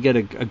you're going to get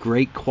a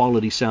great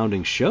quality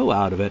sounding show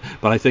out of it,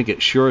 but I think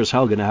it sure as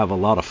hell going to have a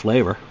lot of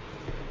flavor.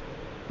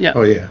 Yeah.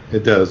 Oh yeah,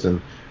 it does.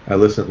 And I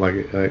listened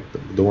like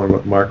the one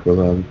with Mark was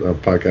on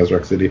Podcast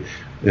Rock City.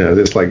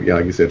 It's like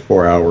you said,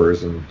 4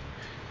 hours, and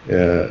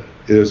it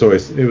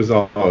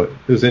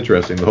was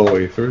interesting the whole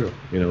way through.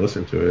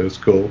 Listening to it, it was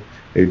cool.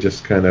 It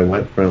just kind of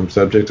went from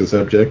subject to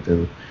subject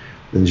and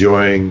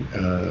enjoying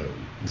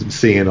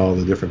seeing all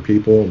the different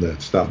people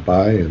that stopped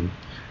by, and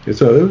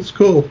so it was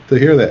cool to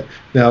hear that.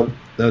 Now,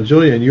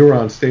 Julian, you were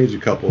on stage a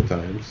couple of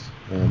times.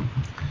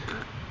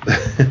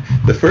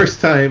 The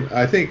first time,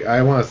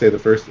 I want to say the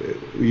first,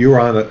 were you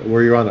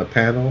on a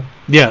panel?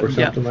 Yeah. Or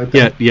something like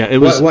that? Yeah. It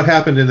was. What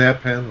happened in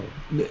that panel?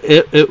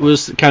 It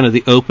was kind of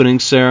the opening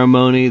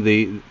ceremony,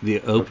 the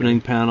opening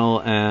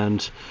panel,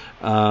 and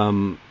I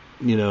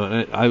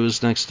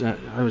was next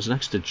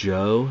to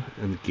Joe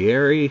and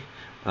Gary.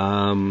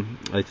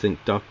 I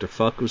think Dr.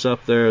 Fuck was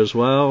up there as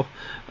well.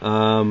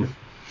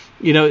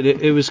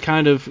 It was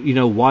kind of,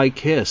 why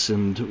Kiss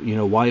and,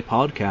 why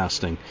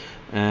podcasting.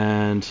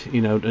 And,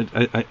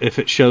 if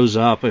it shows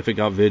up, if it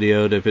got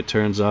videoed, if it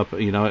turns up, I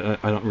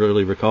don't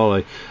really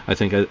recall. I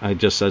think I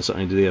just said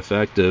something to the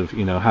effect of,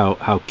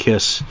 how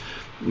Kiss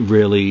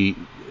really,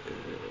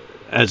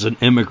 as an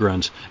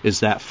immigrant,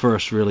 is that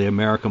first really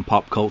American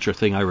pop culture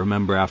thing I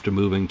remember after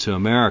moving to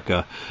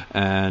America.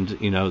 And,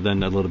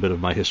 then a little bit of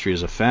my history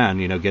as a fan,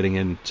 getting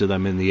into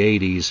them in the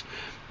 80s.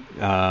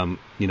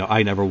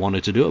 I never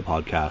wanted to do a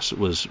podcast. It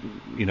was,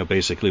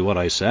 basically what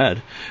I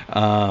said.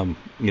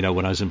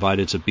 When I was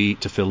invited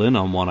to fill in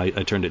on one, I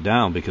turned it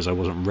down because I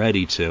wasn't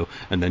ready to.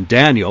 And then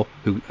Daniel,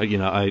 who,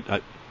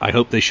 I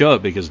hope they show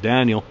it, because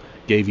Daniel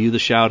gave you the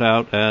shout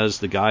out as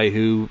the guy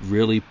who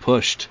really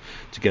pushed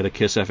to get a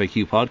Kiss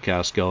FAQ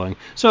podcast going.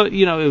 So,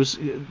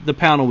 the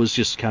panel was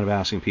just kind of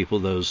asking people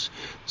those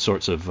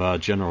sorts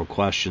of general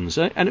questions,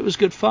 and it was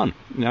good fun.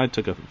 I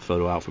took a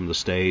photo out from the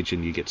stage,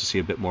 and you get to see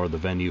a bit more of the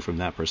venue from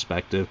that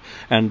perspective.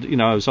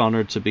 And, I was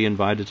honored to be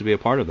invited to be a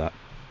part of that.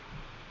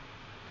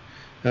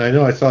 I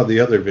know I saw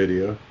the other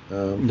video.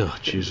 No,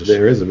 Jesus.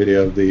 There is a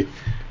video of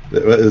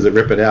is it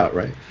Rip It Out,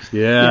 right?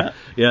 Yeah,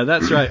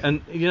 that's right.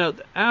 And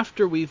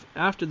after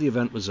the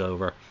event was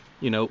over,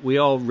 we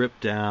all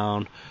ripped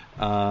down.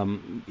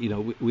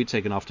 We'd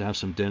taken off to have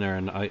some dinner,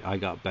 and I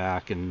got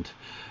back and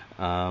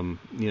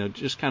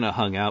just kind of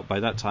hung out.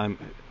 By that time,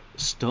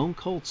 stone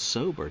cold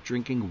sober,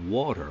 drinking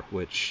water,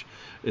 which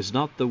is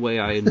not the way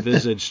I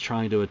envisaged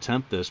trying to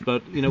attempt this.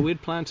 But,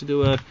 we'd planned to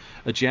do a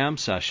jam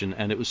session,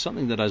 and it was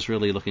something that I was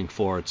really looking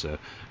forward to.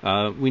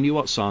 We knew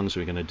what songs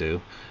we were going to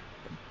do,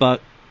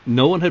 but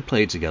no one had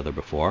played together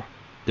before.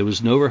 There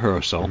was no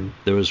rehearsal. Mm-hmm.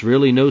 There was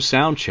really no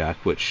sound check,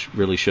 which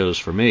really shows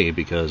for me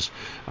because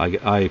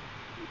I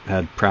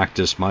had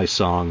practiced my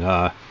song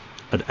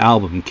at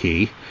album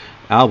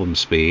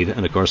speed,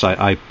 and of course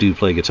I do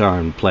play guitar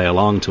and play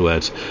along to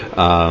it,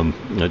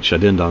 which I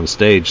didn't on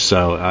stage,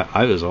 so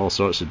I was all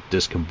sorts of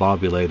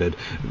discombobulated.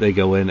 They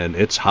go in and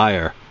it's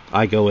higher.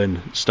 I go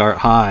in, start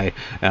high,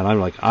 and I'm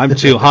like, I'm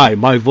too high.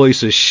 My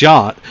voice is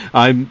shot.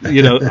 I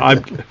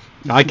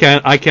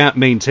can't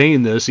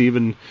maintain this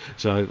even.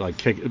 So I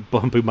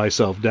bumping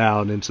myself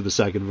down into the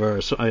second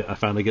verse. I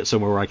finally get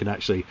somewhere where I can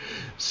actually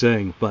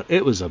sing. But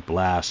it was a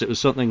blast. It was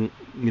something,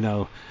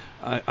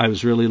 I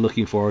was really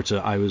looking forward to.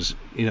 I was,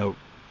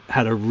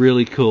 had a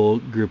really cool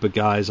group of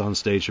guys on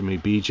stage for me.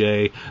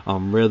 BJ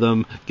on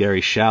rhythm,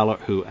 Gary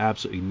Shallert, who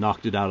absolutely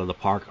knocked it out of the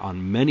park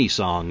on many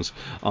songs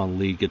on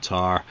lead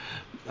guitar.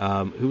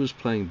 Who was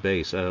playing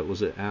bass?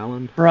 Was it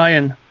Alan?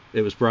 Brian.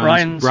 It was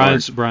Brian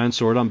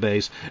Sword on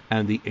bass,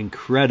 and the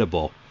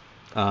incredible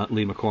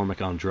Lee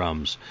McCormick on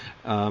drums.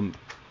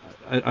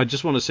 I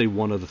just want to say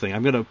one other thing.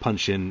 I'm going to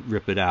punch in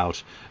Rip It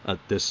Out at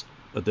this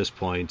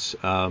point,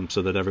 so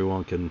that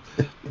everyone can.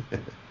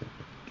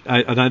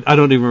 I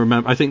don't even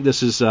remember. I think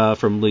this is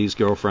from Lee's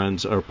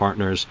girlfriend's or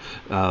partner's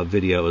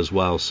video as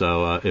well.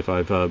 So if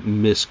I've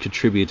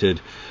miscontributed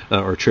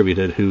or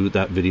attributed who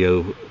that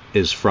video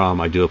is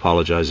from, I do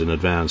apologize in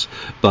advance.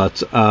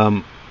 But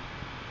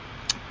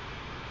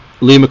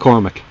Lee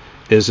McCormick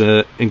is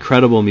an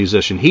incredible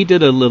musician. He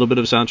did a little bit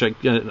of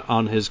soundtrack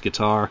on his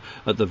guitar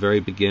at the very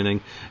beginning,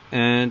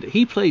 and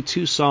he played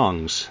two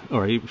songs,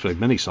 or he played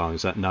many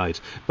songs that night.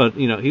 But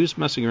he was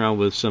messing around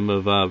with some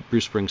of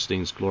Bruce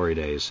Springsteen's Glory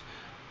Days.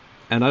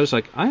 And I was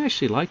like, I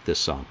actually like this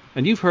song.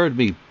 And you've heard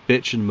me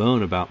bitch and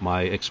moan about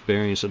my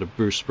experience at a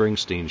Bruce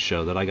Springsteen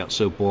show that I got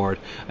so bored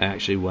I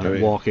actually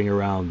went walking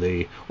around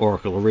the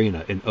Oracle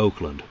Arena in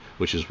Oakland,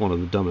 which is one of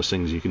the dumbest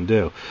things you can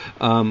do.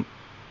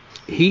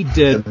 He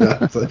did.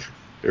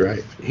 You're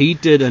right. He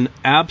did an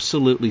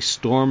absolutely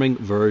storming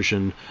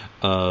version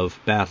of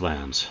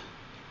Badlands,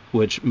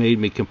 which made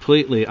me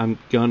completely. I'm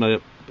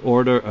gonna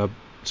order a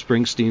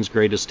Springsteen's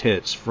Greatest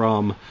Hits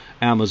from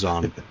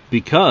Amazon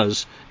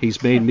because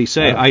he's made me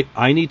say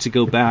I need to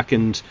go back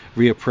and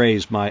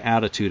reappraise my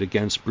attitude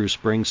against Bruce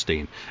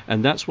Springsteen,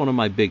 and that's one of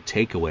my big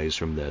takeaways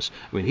from this.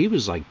 I mean, he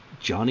was like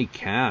Johnny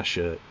Cash,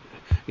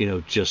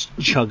 just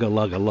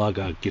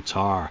chugga-lugga-lugga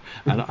guitar,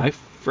 and I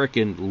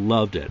freaking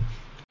loved it.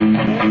 That's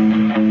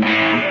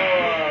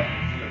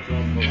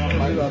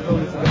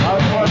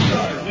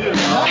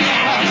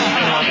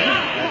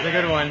a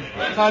good one.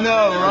 I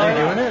know, right? Are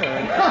you doing it?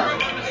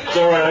 It's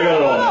all right, I got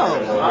it all.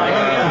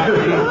 Here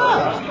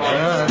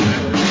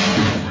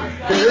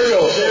we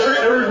go.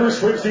 Every Bruce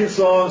Springsteen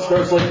song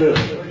starts like this.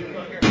 1,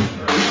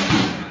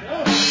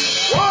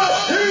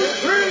 2,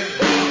 3.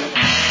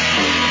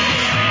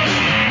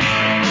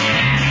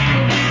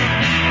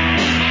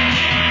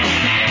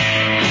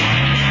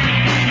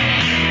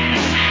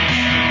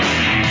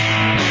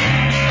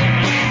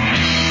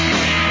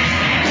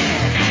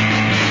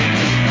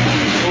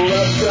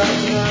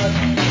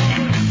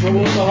 Trouble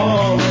in the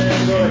hall,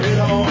 man, gonna hit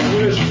on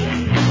wish,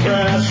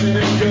 crashing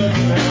and guts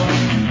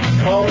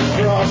now, call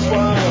it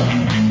crossfire,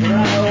 and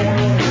I don't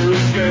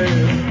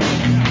understand.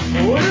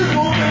 When you're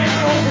going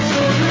down, for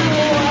sure you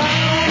know I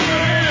don't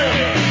care,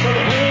 but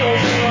the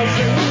wheels in my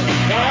seat,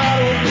 I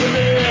don't give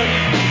a damn.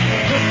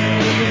 Just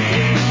living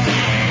sweet,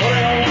 but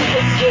I want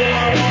the soul,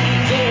 I want the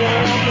soul,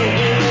 I want the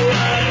whole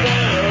right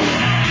now.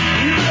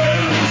 You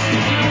better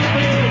listen to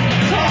me,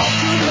 talk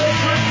to the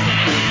truth,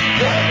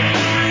 that is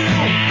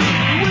real.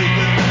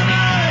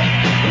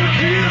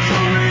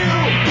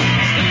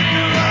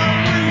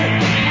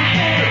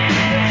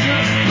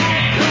 Just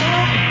don't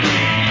come.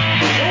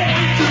 Don't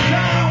waste your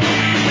time.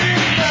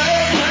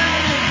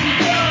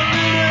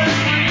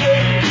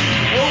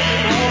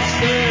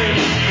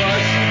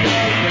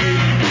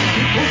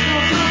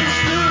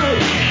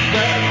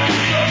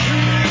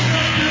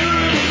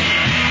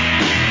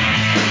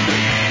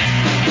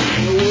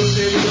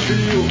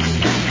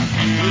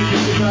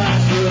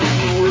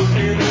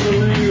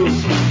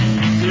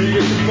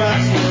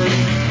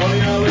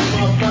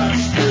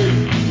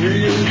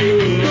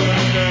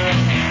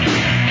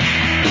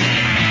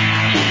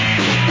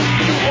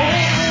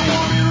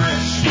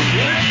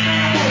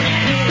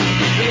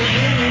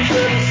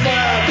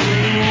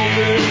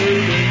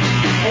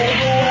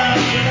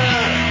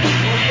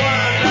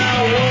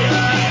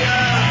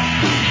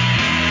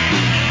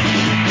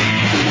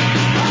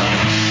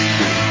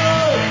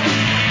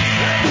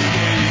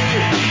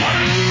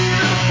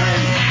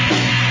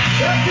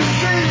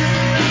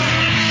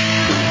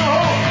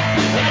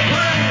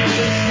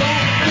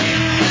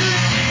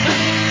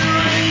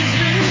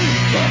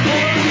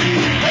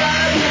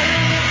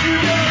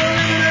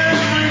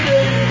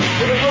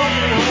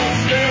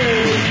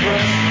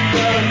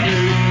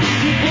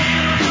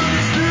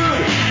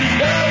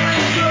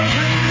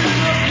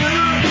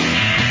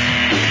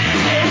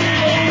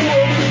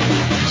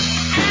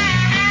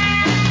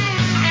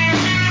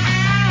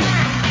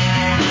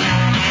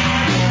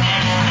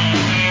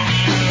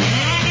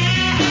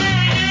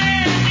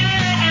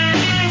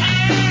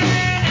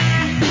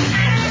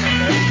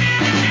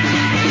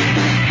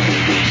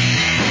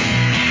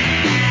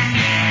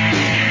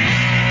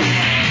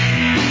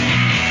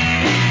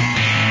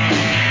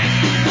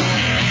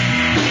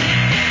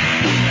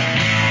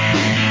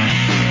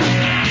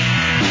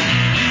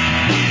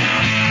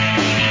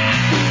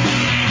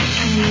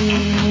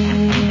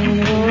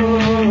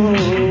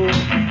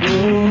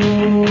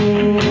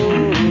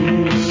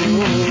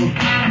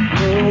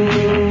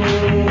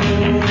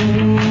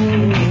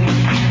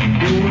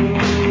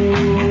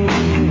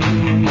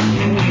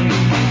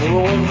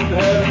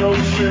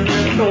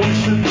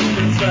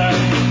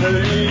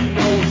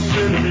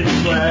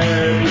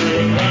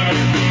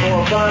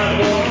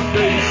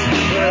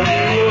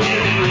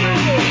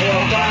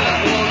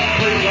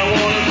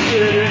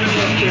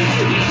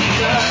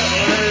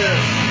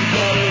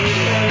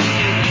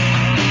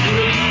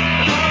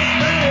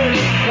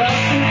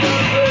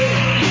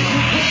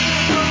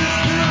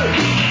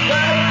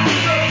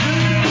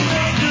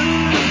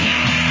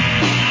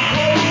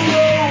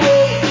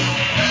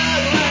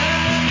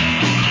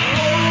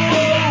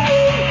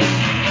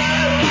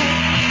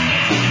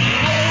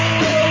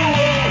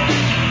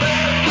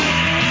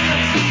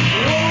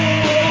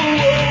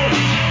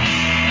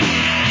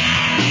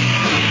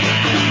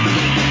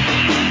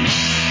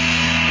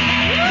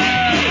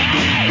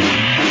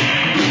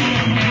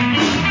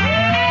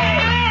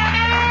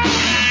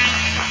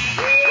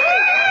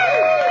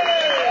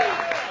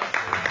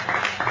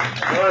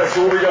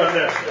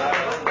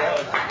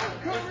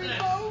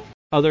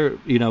 other,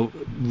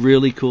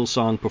 really cool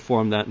song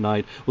performed that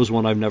night was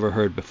one I've never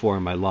heard before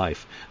in my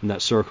life, and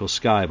that's Circle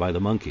Sky by the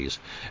Monkees.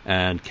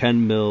 And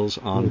Ken Mills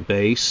on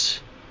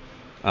bass,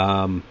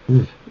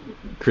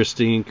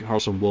 Christine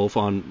Carlson Wolf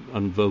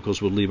on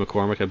vocals with Lee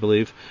McCormick, I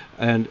believe.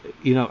 And,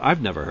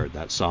 I've never heard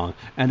that song.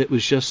 And it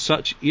was just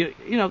such,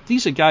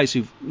 these are guys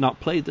who've not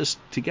played this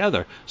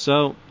together.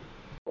 So.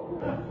 All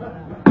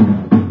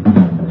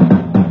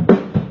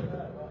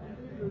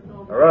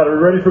right, are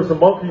we ready for some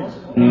Monkees?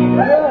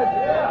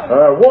 All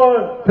right,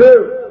 1,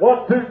 2,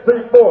 1, 2,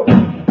 3, 4.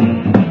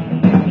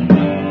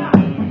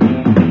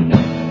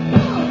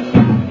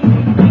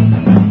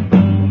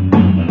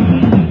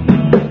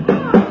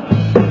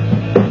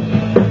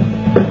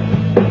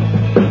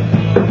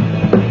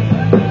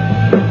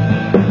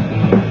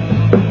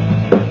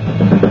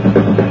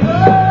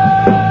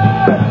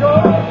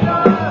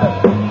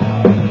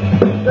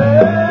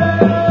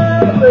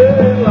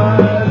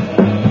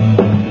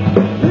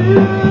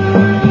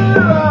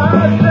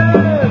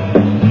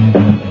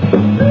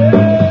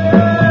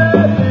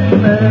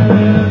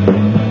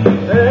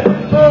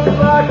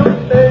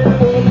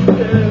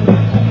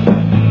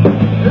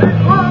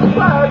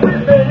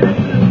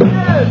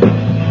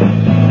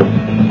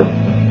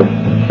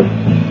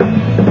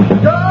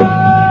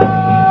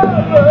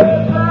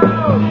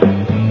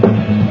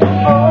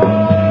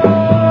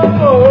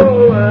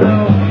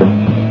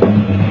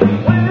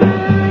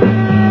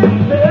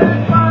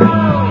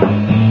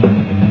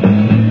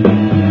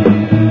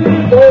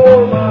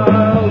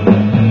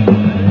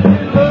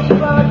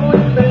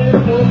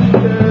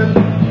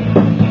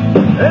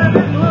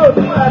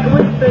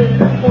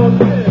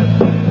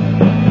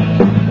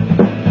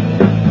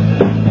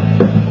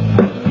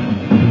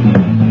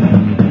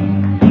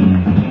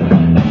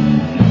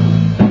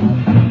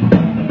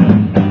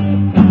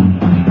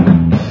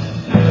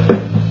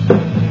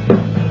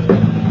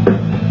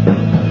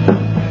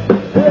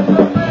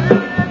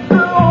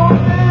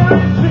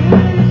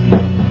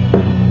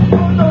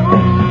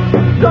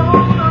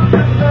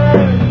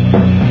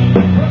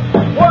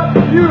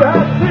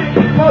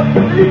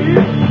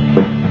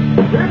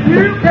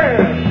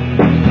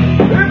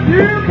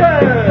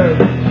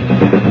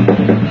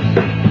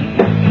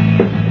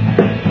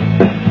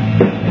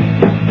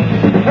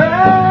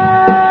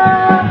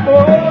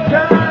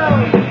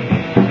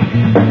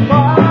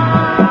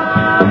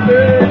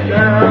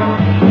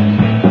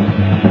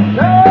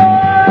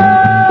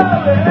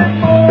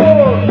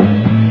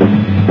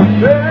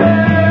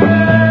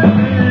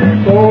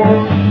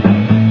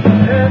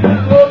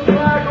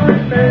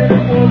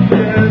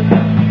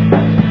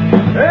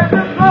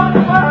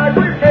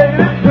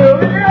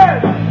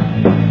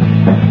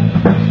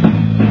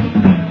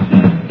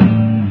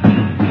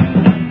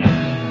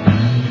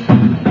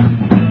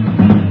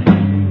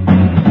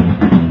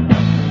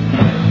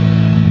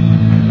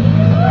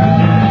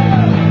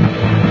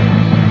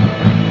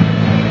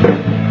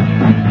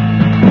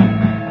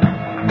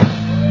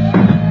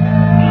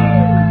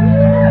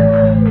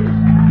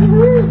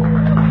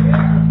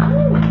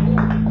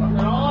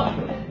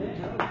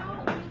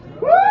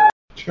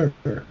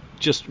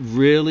 Just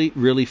really,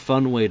 really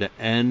fun way to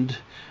end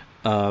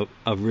a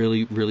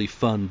really, really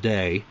fun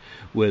day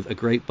with a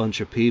great bunch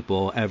of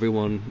people.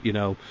 Everyone,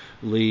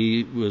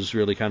 Lee was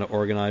really kind of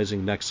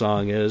organizing. Next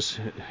song is,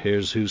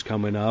 here's who's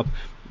coming up.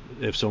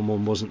 If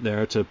someone wasn't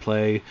there to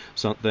play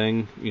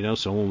something,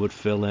 someone would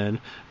fill in.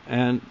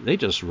 And they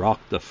just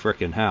rocked the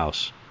frickin'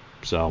 house.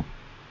 So,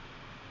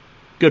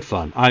 good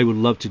fun. I would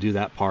love to do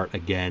that part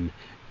again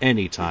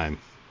anytime.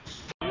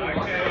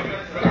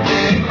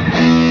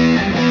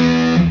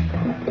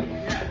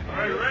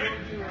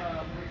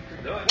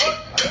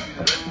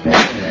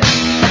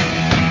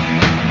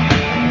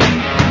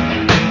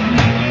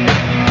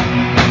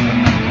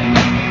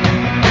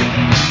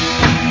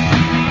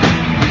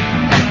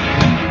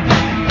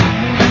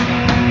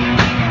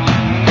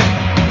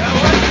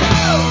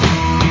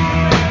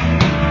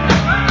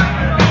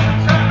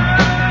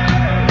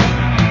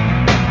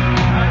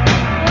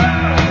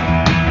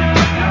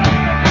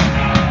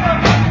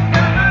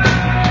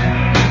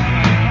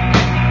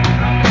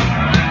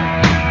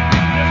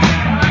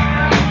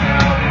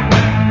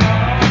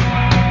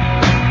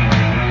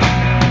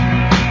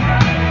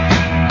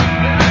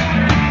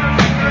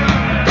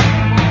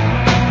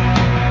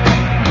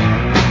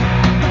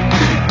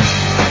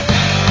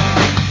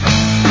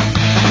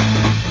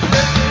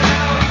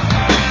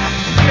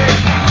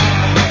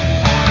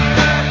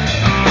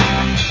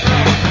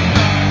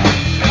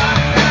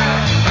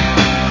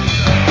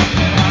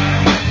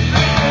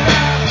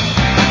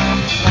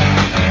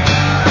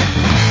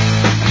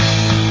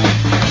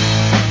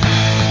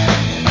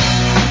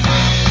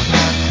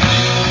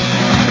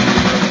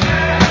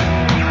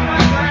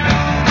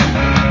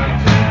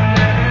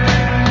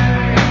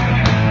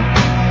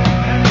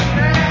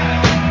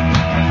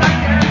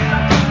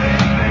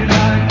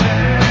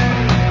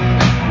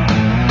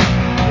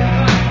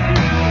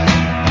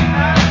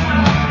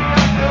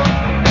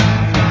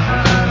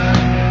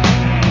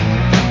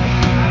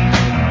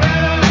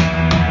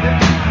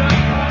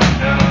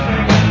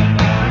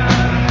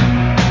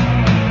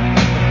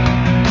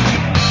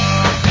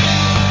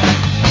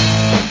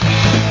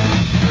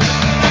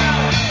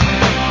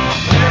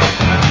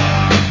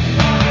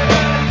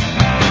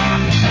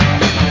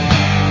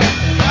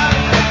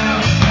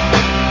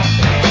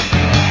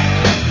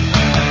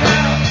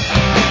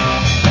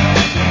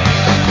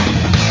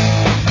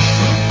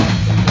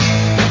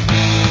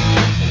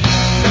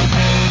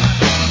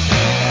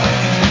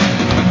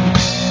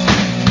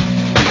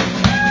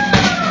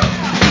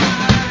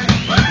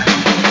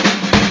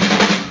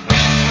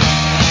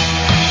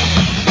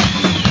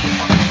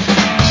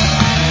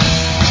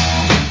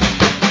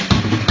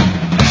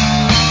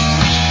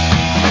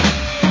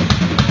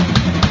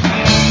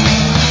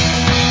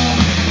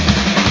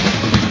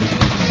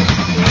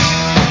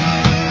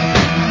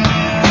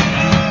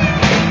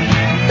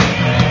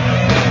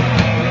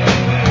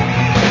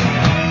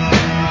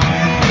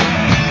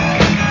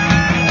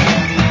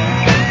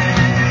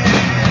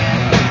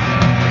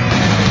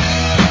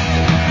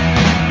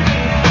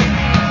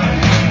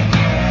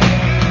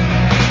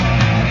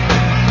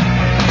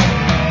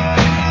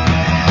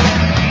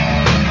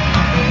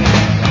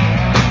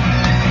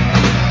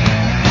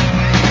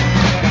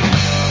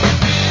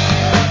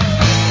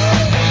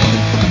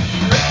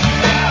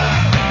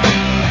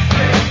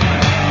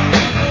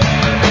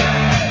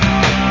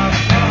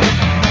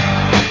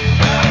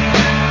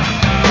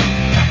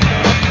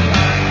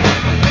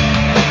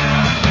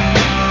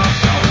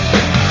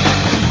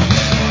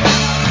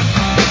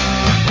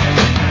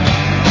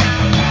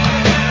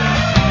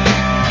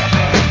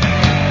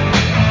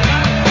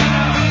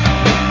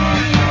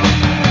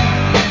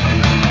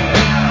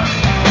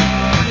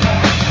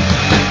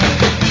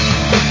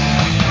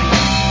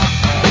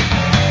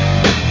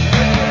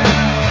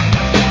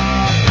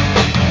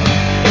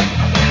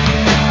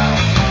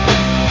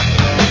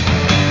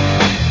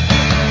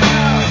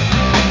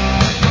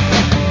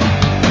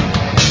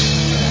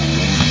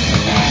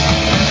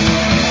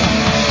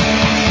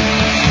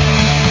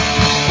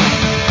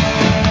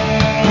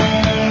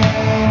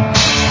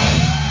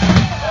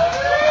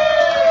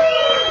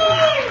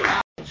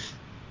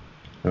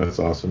 That's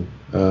awesome.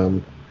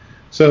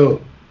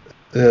 So,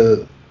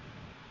 if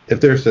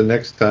there's a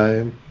next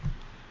time,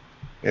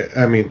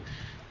 I mean,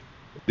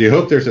 do you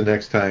hope there's a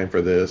next time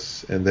for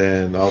this? And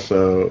then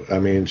also, I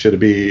mean, should it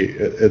be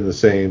in the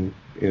same,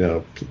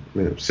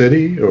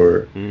 city,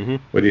 or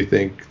what do you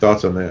think?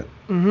 Thoughts on that?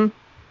 Mm-hmm.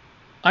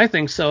 I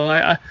think so.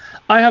 I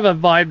have a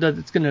vibe that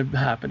it's going to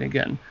happen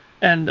again,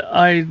 and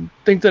I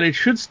think that it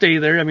should stay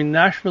there. I mean,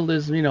 Nashville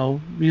is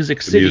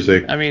music city.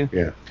 Music. I mean,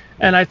 yeah.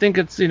 And I think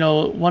it's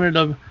one of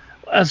the,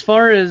 as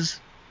far as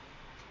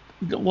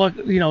what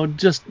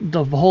just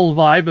the whole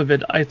vibe of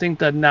it, I think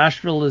that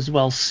Nashville is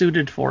well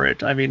suited for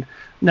it. I mean,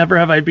 never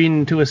have I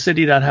been to a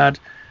city that had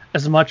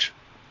as much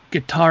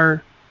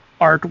guitar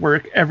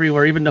artwork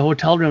everywhere. Even the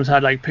hotel rooms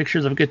had like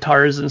pictures of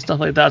guitars and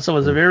stuff like that. So it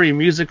was a very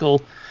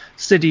musical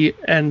city,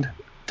 and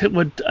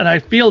I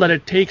feel that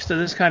it takes to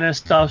this kind of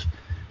stuff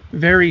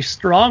very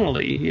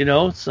strongly.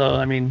 So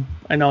I mean,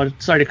 I know,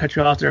 sorry to cut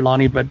you off there,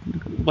 Lonnie, but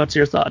what's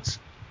your thoughts?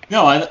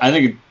 No, I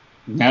think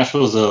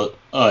Nashville is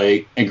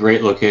a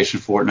great location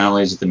for it. Not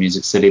only is it the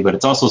music city, but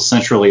it's also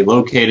centrally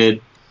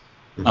located.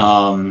 Kind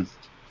of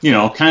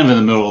in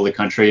the middle of the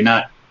country.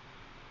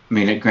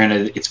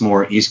 Granted, it's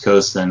more East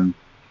Coast than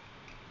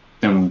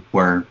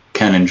where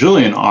Ken and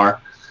Julian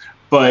are,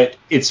 but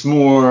it's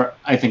more.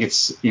 I think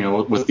it's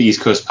with the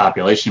East Coast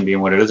population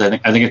being what it is. I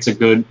think it's a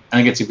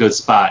good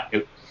spot.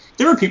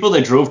 There were people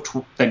that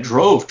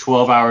drove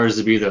 12 hours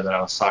to be there that I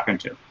was talking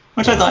to,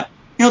 which I thought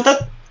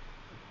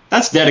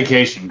that's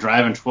dedication,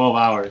 driving 12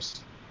 hours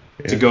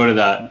to go to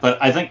that.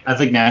 But I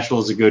think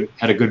Nashville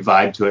had a good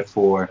vibe to it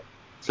for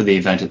the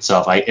event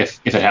itself. If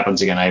it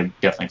happens again, I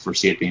definitely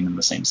foresee it being in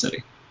the same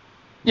city.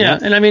 Yeah,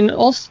 and I mean,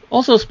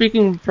 also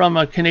speaking from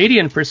a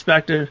Canadian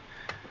perspective,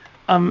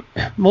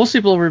 most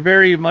people were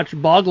very much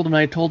boggled when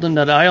I told them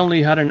that I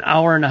only had an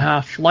hour and a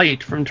half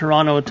flight from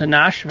Toronto to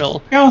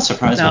Nashville. Yeah, I was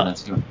surprised by that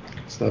too.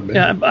 It's not bad.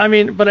 Yeah, I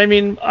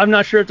mean, I'm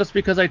not sure if that's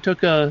because I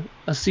took a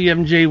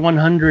CMJ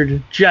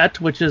 100 jet,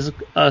 which is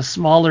a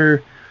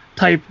smaller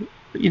type,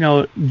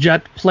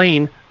 jet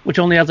plane, which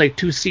only has like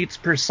 2 seats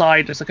per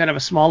side. It's a kind of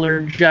a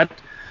smaller jet.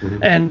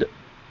 Mm-hmm. And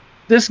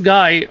this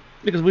guy,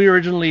 because we were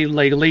originally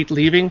like late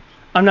leaving,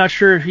 I'm not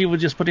sure if he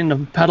was just putting the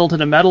pedal to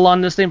the metal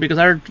on this thing, because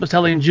I was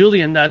telling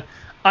Julian that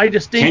I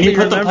distinctly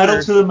remember. Can you put remember, the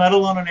pedal to the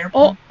metal on an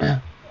airplane?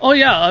 Oh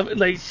yeah,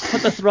 like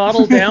put the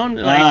throttle down.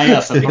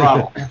 Yes, the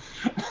throttle.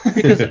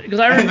 because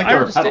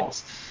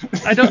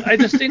I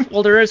distinct.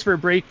 Well, there is for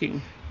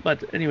braking,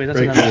 but anyway, that's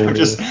another. I'm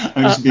just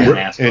being an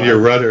asshole. And your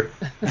rudder.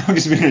 I'm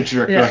just being a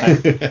jerk. Yeah.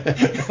 Go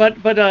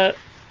ahead. But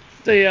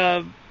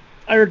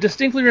I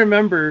distinctly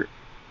remember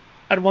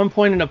at one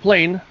point in a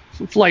plane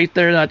flight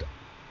there that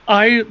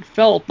I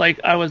felt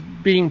like I was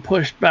being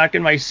pushed back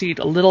in my seat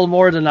a little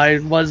more than I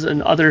was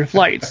in other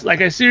flights.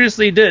 Like I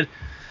seriously did,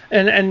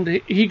 and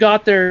he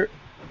got there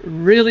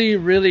really,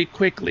 really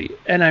quickly.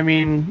 And I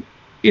mean,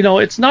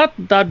 it's not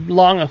that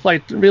long a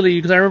flight really,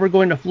 because I remember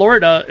going to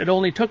Florida, it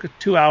only took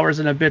 2 hours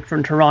and a bit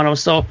from Toronto,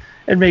 so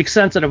it makes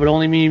sense that it would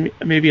only mean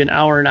maybe an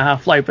hour and a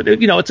half flight, but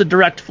it's a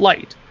direct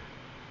flight,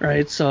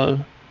 right? So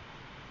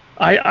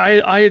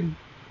I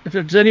if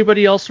there's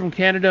anybody else from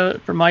Canada,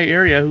 from my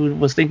area, who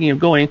was thinking of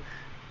going,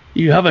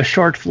 you have a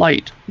short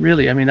flight,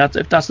 really. I mean,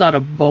 if that's not a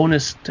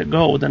bonus to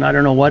go, then I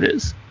don't know what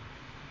is.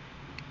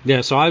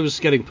 Yeah, so I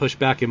was getting pushed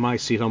back in my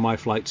seat on my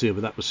flight too,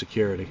 but that was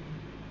security.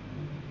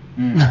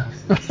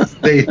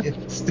 Stay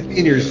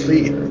in your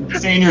seat.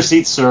 Stay in your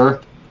seat,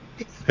 sir.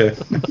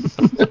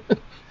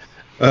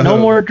 No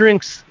more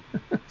drinks.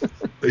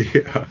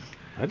 Yeah.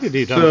 I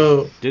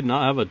did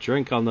not have a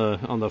drink on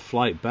the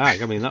flight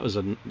back. I mean, that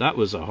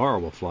was a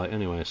horrible flight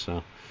anyway.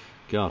 So,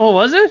 God. Oh,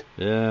 was it?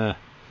 Yeah.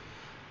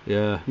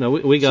 No,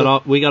 we got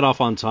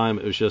off on time.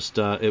 It was just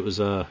it was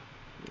a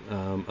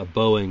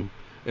Boeing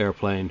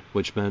airplane,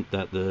 which meant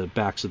that the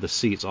backs of the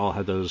seats all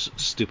had those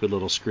stupid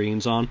little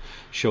screens on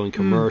showing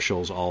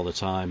commercials all the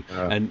time,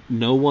 and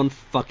no one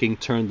fucking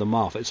turned them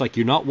off. It's like,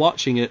 you're not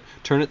watching it,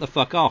 turn it the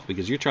fuck off,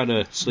 because you're trying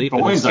to sleep.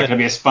 Boeing's not going to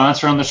be a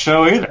sponsor on the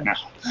show either now.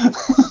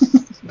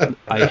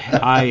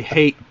 I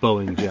hate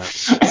Boeing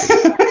jets.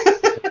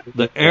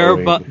 The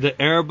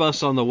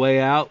Airbus on the way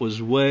out was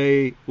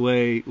way,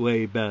 way,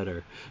 way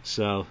better.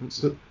 So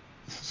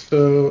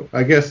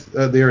I guess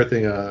the other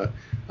thing,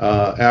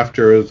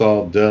 after it's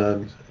all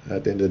done,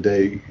 at the end of the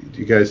day, do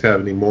you guys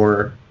have any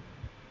more,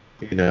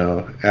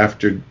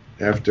 after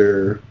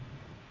dinner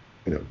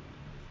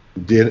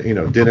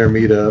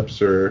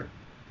meetups or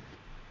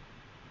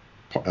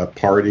a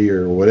party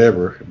or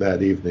whatever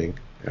that evening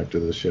after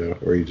the show,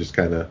 or you just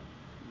kind of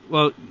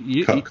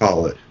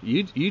call it?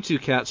 You two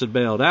cats had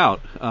bailed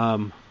out.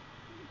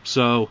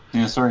 So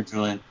yeah, sorry,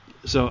 Julian.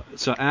 So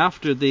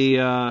after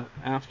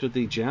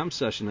the jam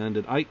session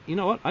ended, I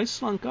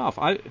slunk off.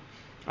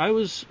 I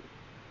was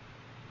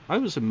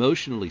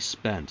emotionally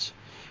spent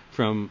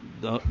from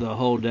the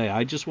whole day.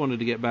 I just wanted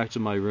to get back to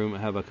my room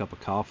and have a cup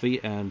of coffee,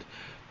 and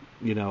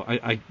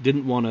I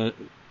didn't want to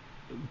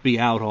be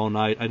out all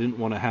night. I didn't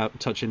want to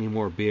touch any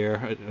more beer.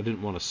 I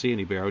didn't want to see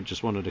any beer. I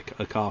just wanted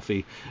a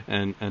coffee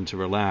and to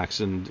relax.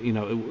 And we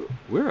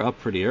were up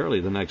pretty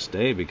early the next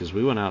day because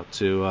we went out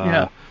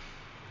to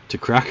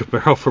Cracker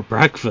Barrel for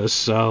breakfast.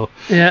 So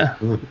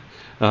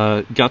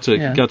got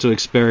to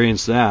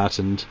experience that.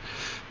 And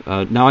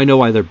now I know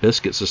why their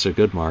biscuits are so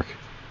good, Mark.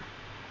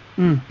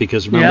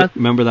 Because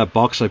remember that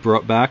box I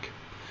brought back?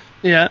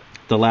 Yeah.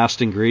 The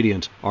last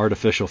ingredient,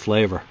 artificial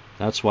flavor.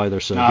 That's why they're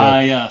so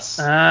good. Yes.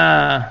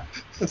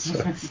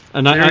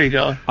 And there you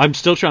go. I'm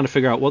still trying to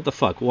figure out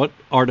what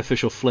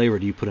artificial flavor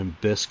do you put in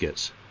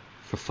biscuits?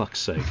 For fuck's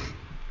sake.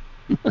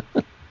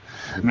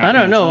 I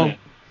don't know.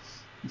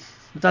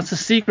 That's the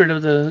secret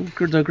of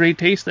the great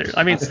taste there.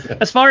 I mean,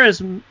 as far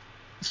as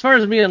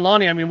me and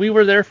Lonnie, I mean, we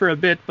were there for a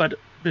bit, but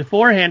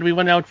beforehand we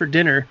went out for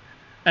dinner,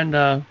 and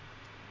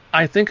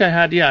I think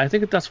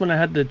that's when I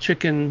had the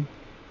chicken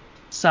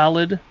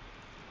salad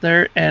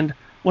there, and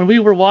when we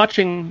were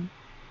watching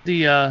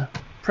the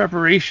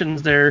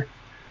preparations there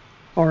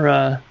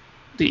for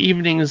the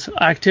evening's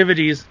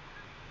activities,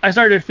 I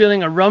started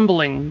feeling a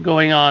rumbling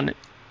going on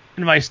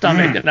in my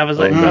stomach, and I was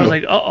like,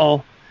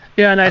 uh-oh.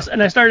 Yeah,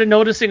 and I started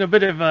noticing a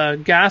bit of a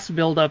gas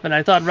buildup, and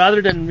I thought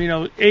rather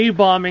than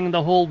A-bombing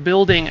the whole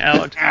building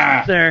out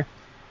there,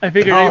 I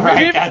figured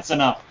that's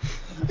enough.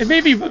 It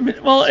may be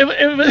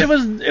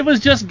it was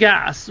just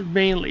gas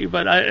mainly,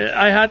 but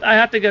I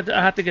had to get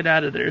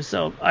out of there,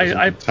 so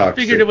I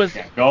figured it was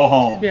go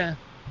home. Yeah,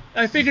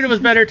 I figured it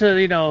was better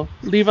to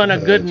leave on a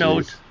good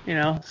note,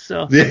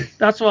 so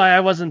that's why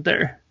I wasn't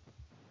there.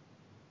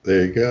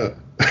 There you go.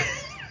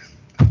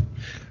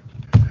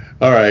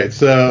 All right,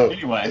 so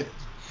anyway.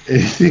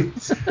 Anything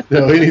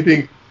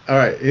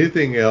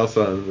else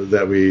on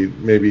that we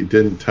maybe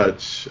didn't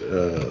touch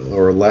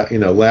or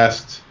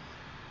last?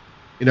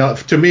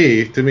 To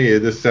me,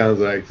 this sounds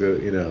like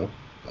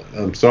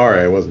I'm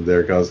sorry I wasn't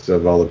there because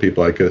of all the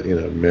people I could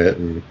met,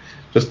 and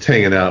just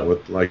hanging out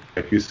with like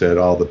you said,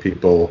 all the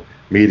people,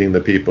 meeting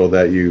the people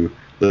that you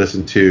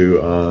listen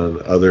to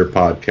on other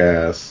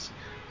podcasts,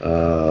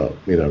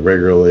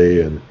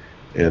 regularly, and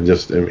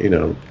just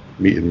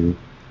meeting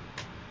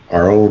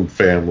our own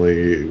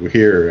family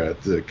here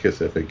at the KISS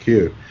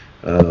FAQ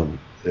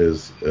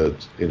is a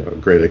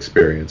great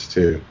experience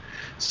too.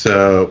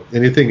 So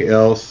anything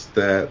else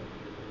that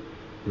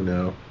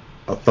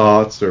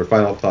thoughts or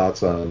final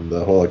thoughts on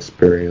the whole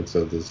experience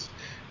of this,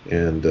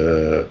 and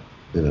are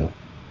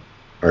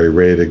you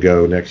ready to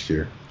go next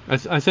year?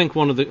 I think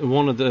one of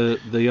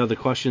the other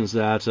questions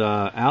that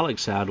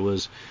Alex had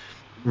was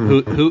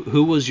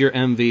who was your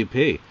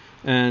MVP,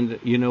 and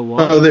you know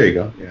what? Oh, there you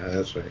go. Yeah,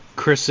 that's right.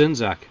 Chris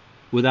Czynszak.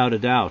 Without a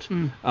doubt.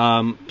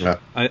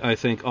 I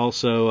think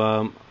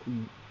also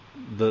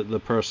the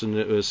person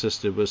who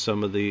assisted with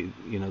some of the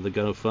the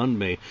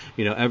GoFundMe.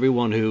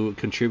 Everyone who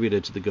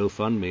contributed to the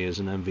GoFundMe is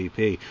an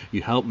MVP.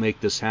 You helped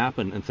make this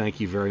happen, and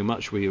thank you very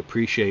much. We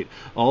appreciate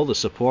all the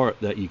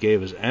support that you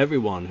gave us.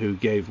 Everyone who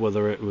gave,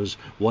 whether it was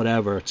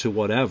whatever to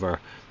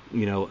whatever,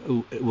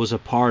 it was a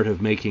part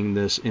of making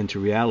this into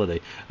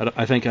reality.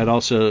 I think I'd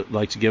also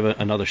like to give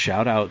another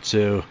shout out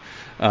to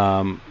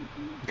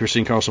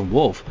Christine Carlson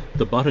Wolf,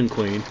 the button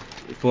queen,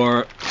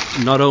 for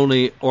not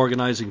only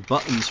organizing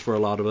buttons for a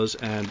lot of us,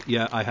 and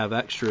I have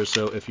extras,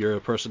 so if you're a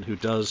person who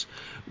does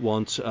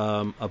want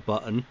a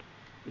button,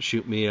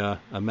 shoot me a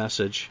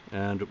message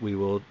and we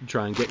will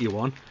try and get you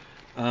one.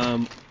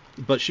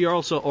 But she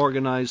also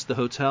organized the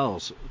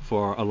hotels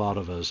for a lot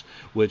of us,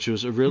 which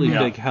was a really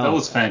big help. That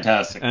was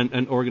fantastic.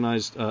 And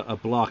organized a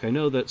block. I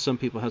know that some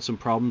people had some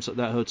problems at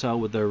that hotel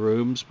with their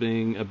rooms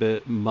being a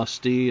bit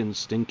musty and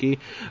stinky.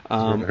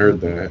 I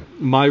heard that.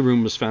 My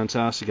room was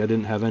fantastic. I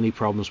didn't have any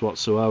problems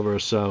whatsoever.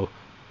 So,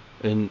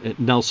 in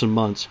Nelson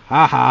Muntz,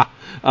 but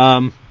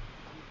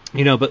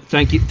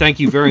thank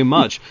you very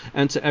much,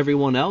 and to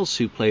everyone else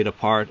who played a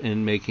part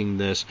in making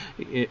this,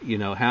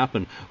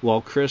 happen. While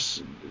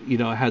Chris,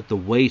 had the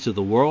weight of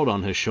the world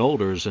on his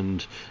shoulders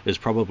and is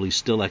probably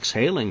still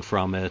exhaling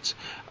from it,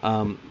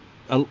 a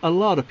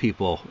lot of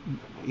people,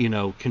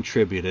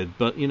 contributed.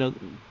 But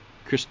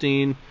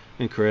Christine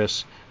and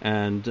Chris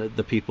and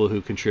the people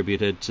who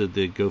contributed to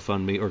the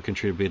GoFundMe or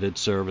contributed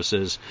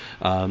services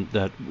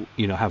that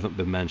haven't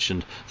been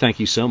mentioned. Thank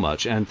you so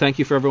much, and thank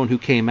you for everyone who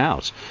came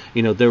out.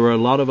 There were a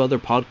lot of other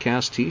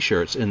podcast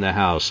T-shirts in the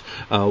house.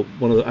 I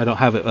don't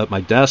have it at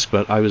my desk,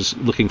 but I was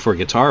looking for a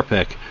guitar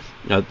pick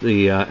at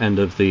the end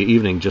of the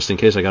evening just in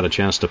case I got a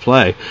chance to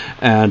play,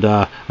 and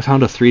I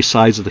found a 3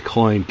 sides of the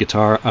coin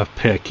guitar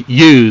pick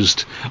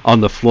used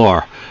on the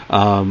floor,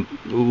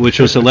 which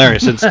was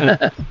hilarious.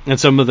 And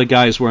some of the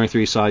guys wearing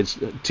 3 sides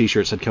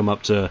T-shirts had come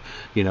up to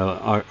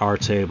our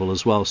table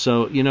as well.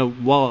 So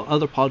while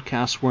other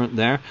podcasts weren't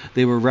there,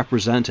 they were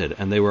represented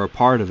and they were a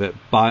part of it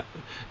by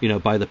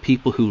the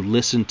people who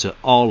listened to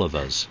all of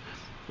us.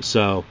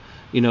 So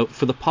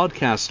for the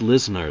podcast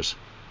listeners,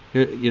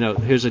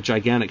 here's a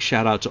gigantic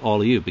shout out to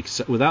all of you, because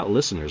without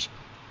listeners,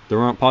 there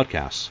aren't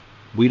podcasts.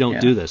 We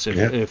don't do this.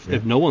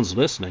 If no one's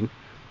listening,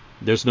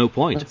 there's no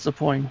point. That's the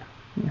point.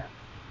 Yeah.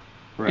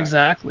 Correct.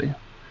 Exactly.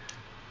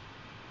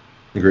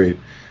 Agreed.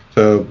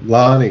 So,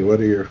 Lonnie, what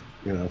are your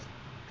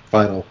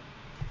final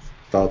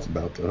thoughts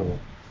about the whole?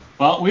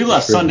 Well, we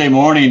left experience? Sunday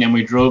morning and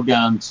we drove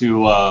down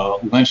to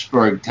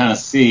Lynchburg,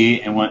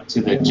 Tennessee, and went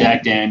to the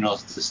Jack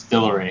Daniel's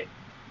distillery,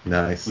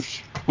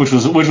 Nice. which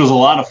was a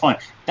lot of fun.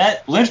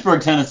 That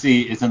Lynchburg,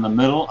 Tennessee, is in the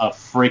middle of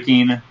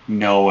freaking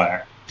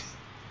nowhere.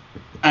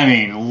 I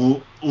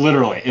mean,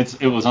 literally,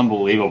 it was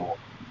unbelievable.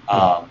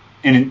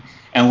 And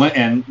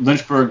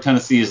Lynchburg,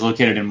 Tennessee, is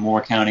located in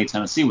Moore County,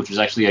 Tennessee, which is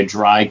actually a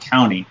dry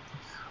county.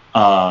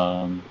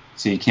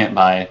 So you can't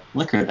buy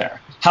liquor there.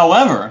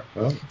 However,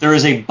 there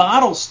is a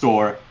bottle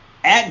store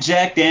at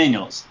Jack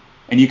Daniel's,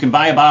 and you can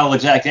buy a bottle of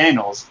Jack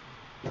Daniel's,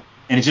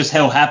 and it just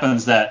so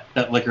happens that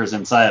liquor is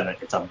inside of it.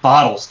 It's a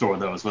bottle store,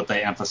 though, is what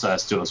they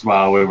emphasized to us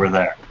while we were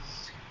there.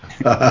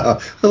 A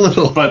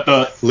little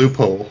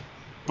loophole.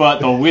 But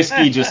the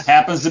whiskey just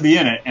happens to be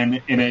in it,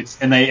 and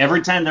they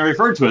every time they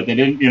referred to it, they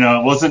didn't,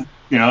 it wasn't,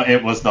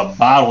 it was the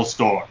bottle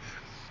store.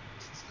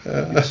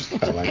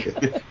 I like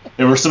it.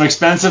 There were some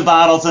expensive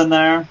bottles in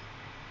there,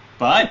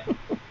 but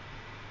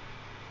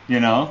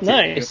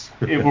nice.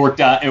 It worked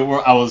out.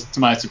 To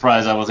my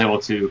surprise, I was able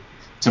to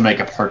make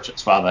a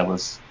purchase while I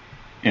was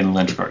in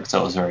Lynchburg,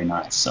 so it was very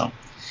nice. So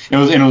it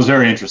was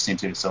very interesting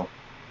too.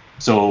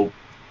 So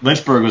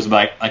Lynchburg was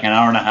about like an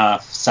hour and a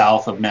half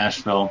south of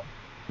Nashville.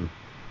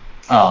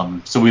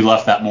 So we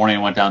left that morning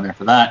and went down there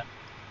for that,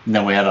 and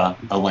then we had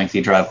a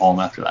lengthy drive home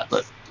after that.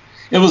 But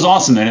it was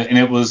awesome, and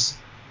it was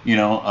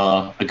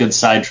a good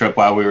side trip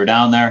while we were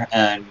down there.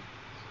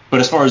 But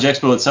as far as the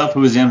expo itself,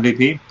 who was the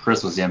MVP?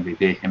 Chris was the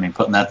MVP. I mean,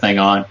 putting that thing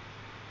on,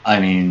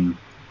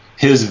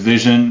 his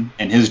vision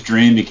and his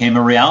dream became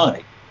a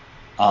reality.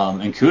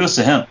 And kudos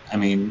to him. I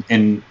mean,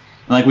 and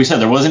like we said,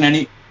 there wasn't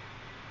any,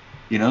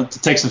 to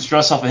take some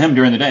stress off of him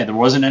during the day. There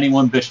wasn't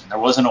anyone bitching. There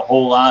wasn't a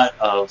whole lot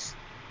of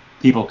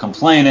people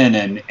complaining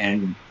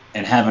and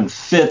having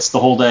fits the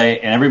whole day.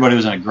 And everybody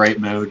was in a great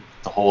mood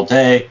the whole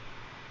day.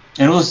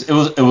 And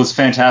it was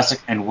fantastic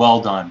and well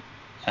done.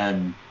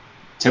 And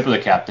tip of the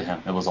cap to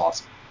him. It was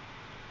awesome.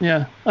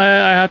 Yeah, I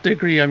have to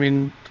agree. I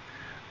mean,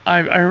 I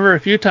remember a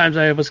few times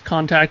I was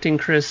contacting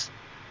Chris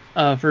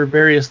for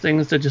various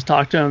things to just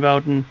talk to him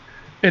about, and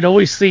it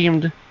always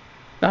seemed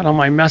that on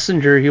my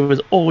messenger he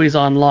was always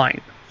online.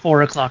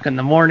 4 o'clock in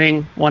the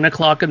morning, 1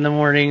 o'clock in the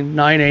morning,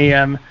 9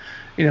 a.m.,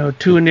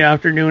 2 in the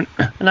afternoon.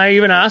 And I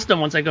even asked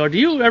him once, I go, do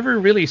you ever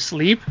really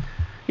sleep?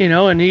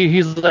 And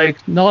he's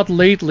like, not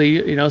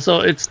lately, so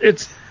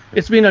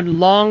it's been a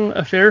long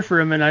affair for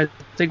him, and I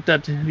think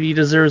that he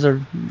deserves a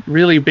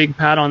really big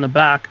pat on the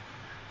back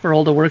for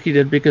all the work he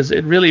did, because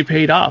it really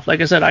paid off.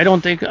 Like I said, I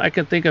don't think I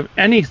could think of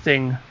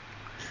anything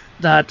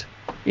that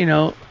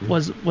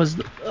was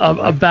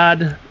a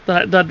bad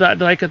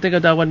that I could think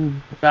of that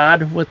went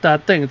bad with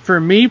that thing. For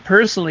me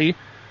personally,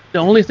 the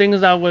only thing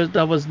that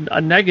was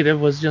a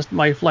negative was just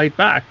my flight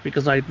back,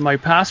 because my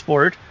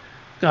passport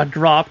got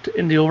dropped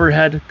in the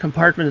overhead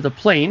compartment of the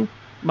plane.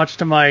 Much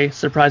to my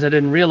surprise, I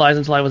didn't realize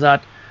until I was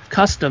at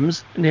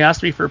customs, and they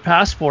asked me for a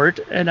passport,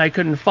 and I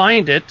couldn't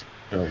find it.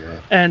 Oh, wow.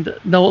 And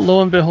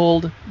lo and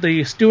behold,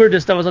 the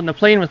stewardess that was on the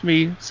plane with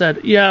me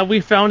said, yeah,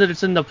 we found it,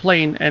 it's in the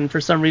plane, and for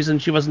some reason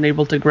she wasn't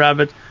able to grab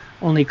it.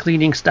 Only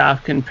cleaning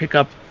staff can pick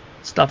up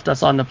stuff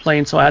that's on the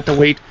plane, so I had to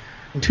wait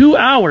 2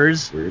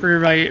 hours for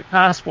my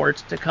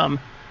passport to come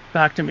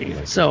back to me.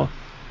 So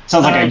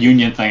sounds like a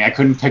union thing. I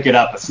couldn't pick it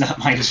up. It's not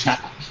my job.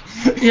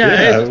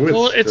 Yeah,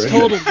 it's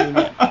total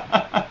union.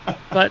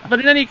 But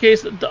in any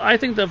case, I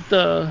think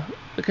the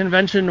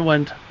convention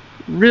went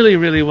really,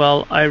 really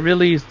well. I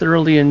really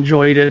thoroughly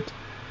enjoyed it,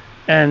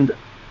 and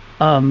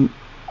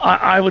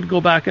I would go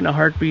back in a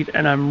heartbeat,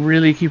 and I'm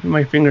really keeping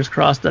my fingers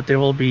crossed that there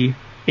will be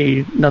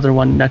another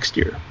one next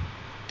year.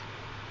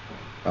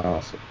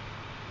 Awesome.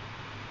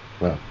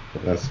 Well,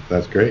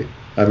 that's great.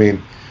 I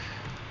mean,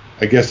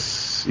 I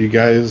guess you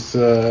guys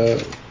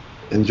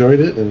enjoyed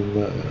it, and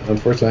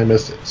unfortunately I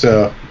missed it.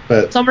 So,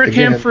 but summer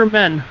camp for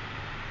men.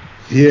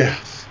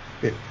 Yes.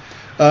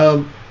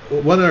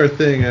 One other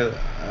thing,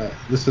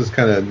 this is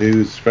kind of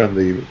news from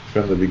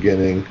the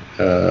beginning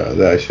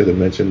that I should have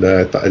mentioned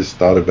that I just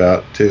thought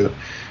about too,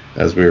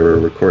 as we were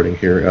recording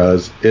here,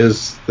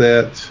 is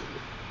that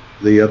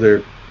the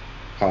other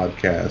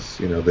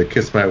podcast, the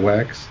Kiss My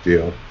Wax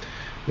deal,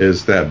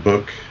 is that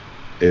book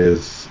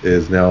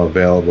is now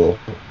available,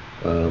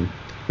 the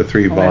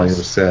 3-volume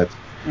set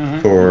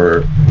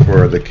for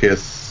the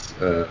Kiss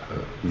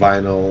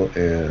vinyl,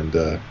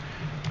 and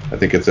I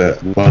think it's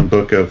one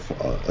book of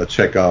a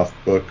check-off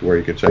book where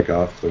you can check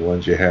off the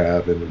ones you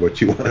have and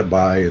what you want to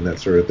buy and that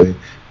sort of thing.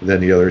 And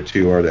then the other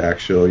two are the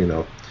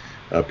actual,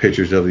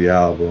 pictures of the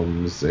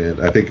albums.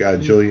 And I think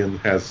Julian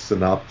has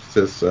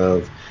synopsis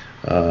of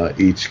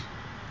each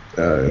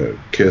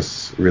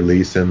Kiss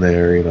release in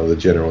there, the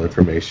general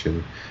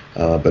information.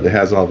 But it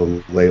has all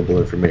the label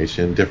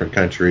information, different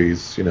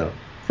countries,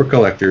 for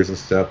collectors and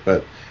stuff.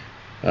 But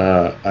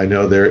I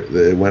know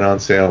it went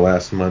on sale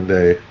last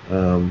Monday.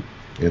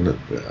 And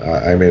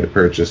I made a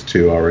purchase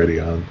too already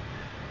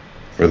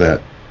for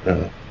that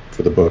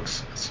for the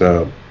books.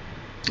 So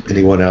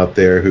anyone out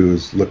there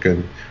who's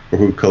looking or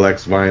who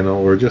collects vinyl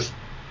or just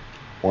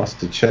wants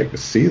to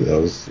see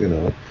those,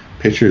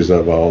 pictures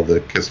of all the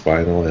Kiss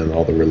vinyl and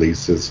all the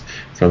releases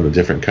from the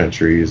different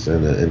countries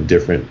and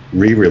different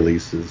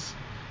re-releases,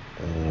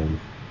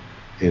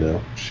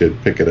 should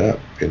pick it up.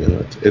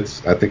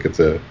 I think it's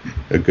a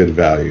good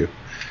value.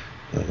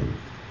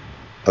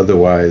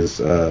 Otherwise,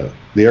 the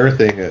other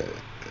thing,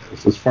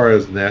 as far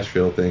as the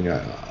Nashville thing,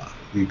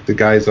 the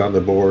guys on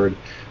the board,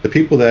 the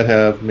people that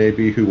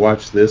who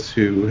watch this,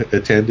 who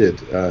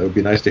attended, it would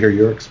be nice to hear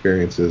your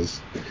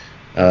experiences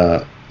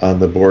on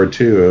the board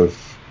too.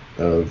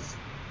 Of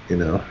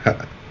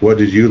what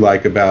did you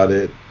like about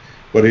it?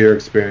 What are your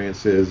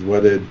experiences?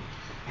 What did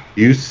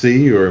you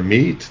see or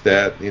meet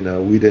that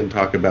we didn't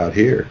talk about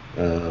here?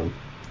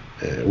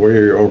 What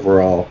are your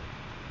overall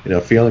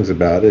feelings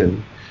about it?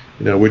 And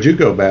would you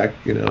go back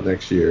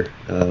next year?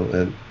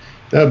 And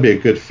that would be a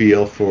good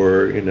feel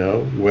for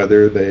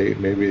whether they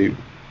maybe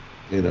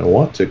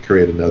want to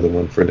create another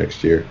one for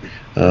next year.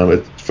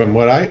 From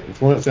what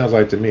it sounds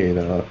like to me,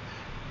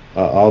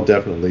 I'll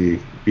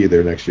definitely be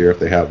there next year if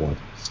they have one.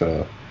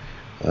 So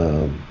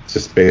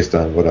just based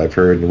on what I've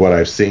heard and what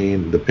I've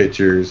seen, the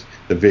pictures,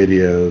 the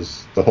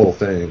videos, the whole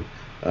thing,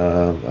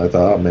 I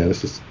thought, oh man,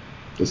 this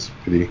is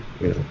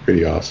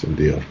pretty awesome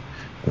deal.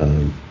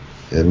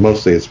 And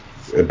mostly it's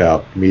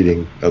about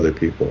meeting other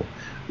people.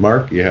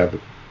 Mark, you have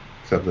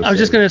something to say? I was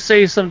just going to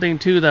say something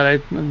too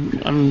that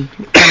I'm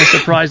kind of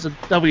surprised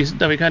that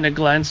we kind of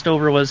glanced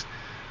over was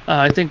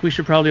I think we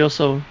should probably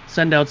also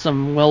send out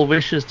some well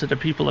wishes to the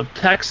people of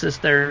Texas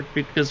there,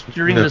 because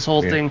during this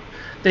whole thing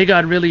they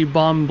got really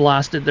bomb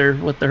blasted there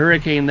with the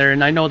hurricane there,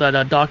 and I know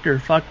that Dr.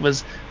 Fuck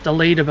was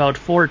delayed about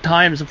 4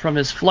 times from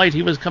his flight.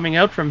 He was coming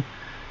out from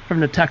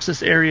the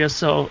Texas area,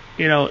 so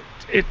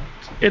it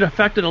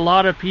affected a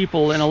lot of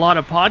people and a lot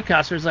of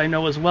podcasters I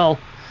know as well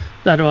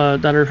that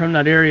are from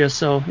that area.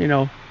 So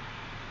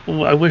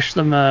I wish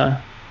them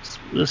a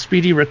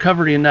speedy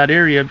recovery in that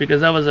area, because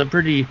that was a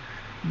pretty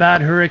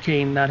bad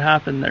hurricane that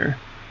happened there.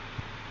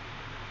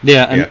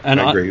 Yeah,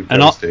 I agree.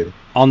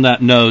 On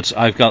that note,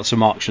 I've got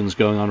some auctions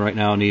going on right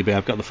now on eBay.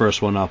 I've got the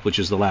first one up, which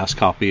is the last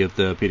copy of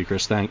the Peter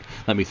Criss Let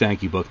Me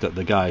Thank You book that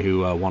the guy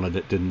who wanted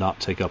it did not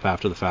take up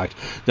after the fact.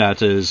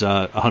 That is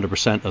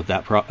 100%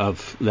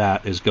 of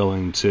that is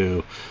going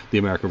to the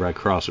American Red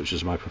Cross, which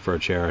is my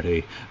preferred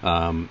charity.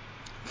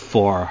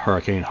 For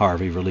Hurricane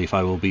Harvey relief,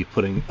 I will be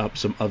putting up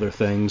some other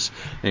things,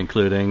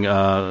 including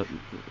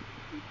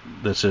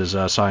this is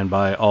signed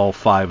by all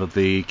 5 of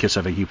the Kiss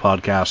FAQ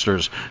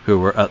podcasters who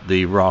were at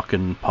the Rock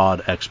and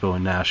Pod Expo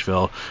in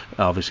Nashville.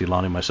 Obviously,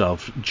 Lonnie,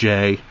 myself,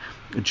 Jay,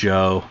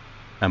 Joe,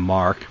 and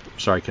Mark.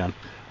 Sorry, Ken.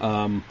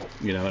 And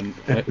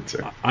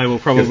I will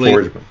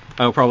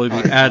probably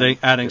be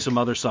adding some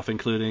other stuff,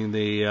 including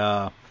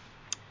the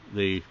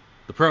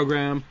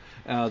program,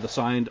 the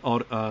signed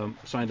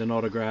and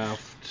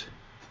autographed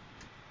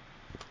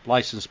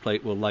license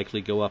plate will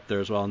likely go up there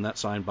as well, and that's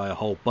signed by a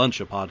whole bunch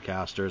of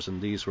podcasters, and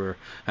these were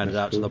handed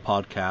out to the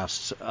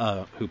podcasts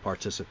who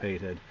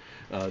participated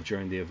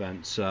during the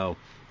event. So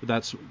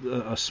that's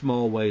a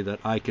small way that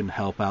I can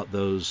help out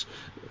those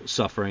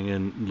suffering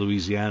in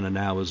Louisiana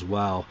now, as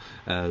well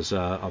as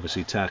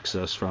obviously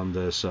Texas from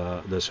this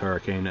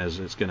hurricane, as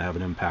it's going to have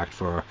an impact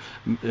for,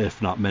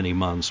 if not many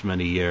months,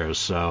 many years.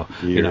 So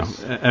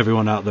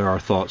everyone out there, our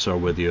thoughts are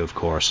with you, of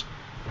course.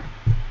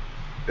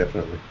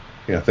 Definitely.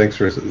 Yeah, thanks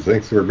for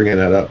bringing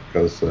that up,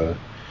 because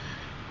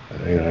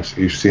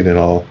you've seen it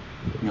all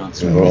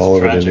all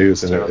over the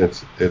news, and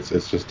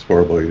it's just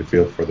horrible. You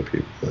feel for the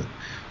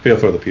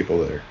people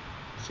there.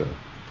 So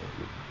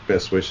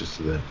best wishes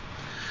to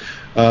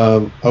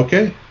them.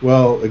 Okay,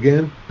 well,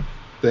 again,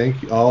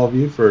 thank all of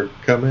you for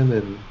coming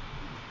and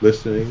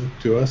listening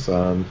to us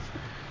on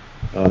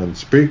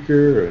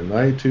Spreaker and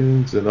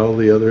iTunes and all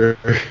the other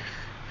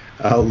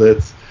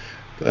outlets,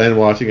 and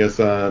watching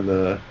us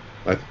on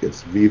I think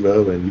it's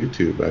Vivo and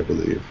YouTube, I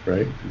believe,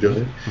 right,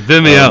 Julian?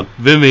 Vimeo.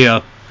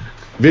 Vimeo.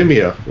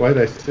 What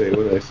did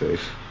I say?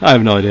 I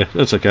have no idea.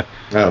 That's okay.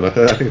 I don't know.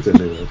 I think it's a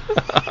new one.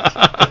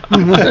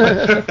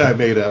 I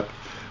made up.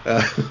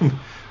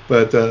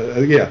 But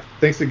yeah,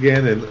 thanks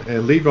again,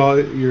 and leave all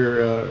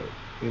your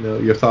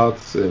your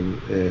thoughts and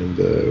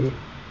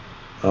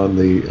on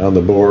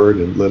the board,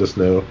 and let us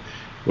know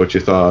what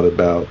you thought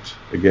about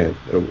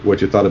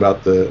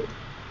the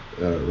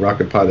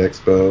Rock and Pod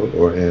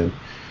Expo,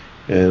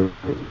 and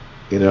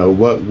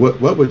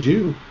what would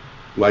you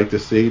like to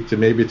see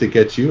to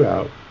get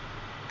you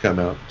come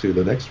out to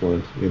the next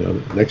one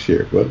next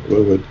year? What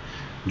would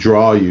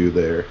draw you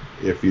there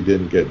if you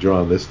didn't get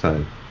drawn this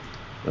time?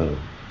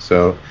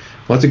 So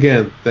once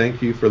again,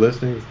 thank you for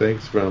listening.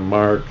 Thanks from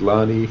Mark,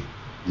 Lonnie,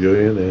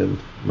 Julian, and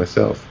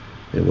myself,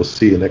 and we'll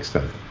see you next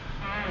time.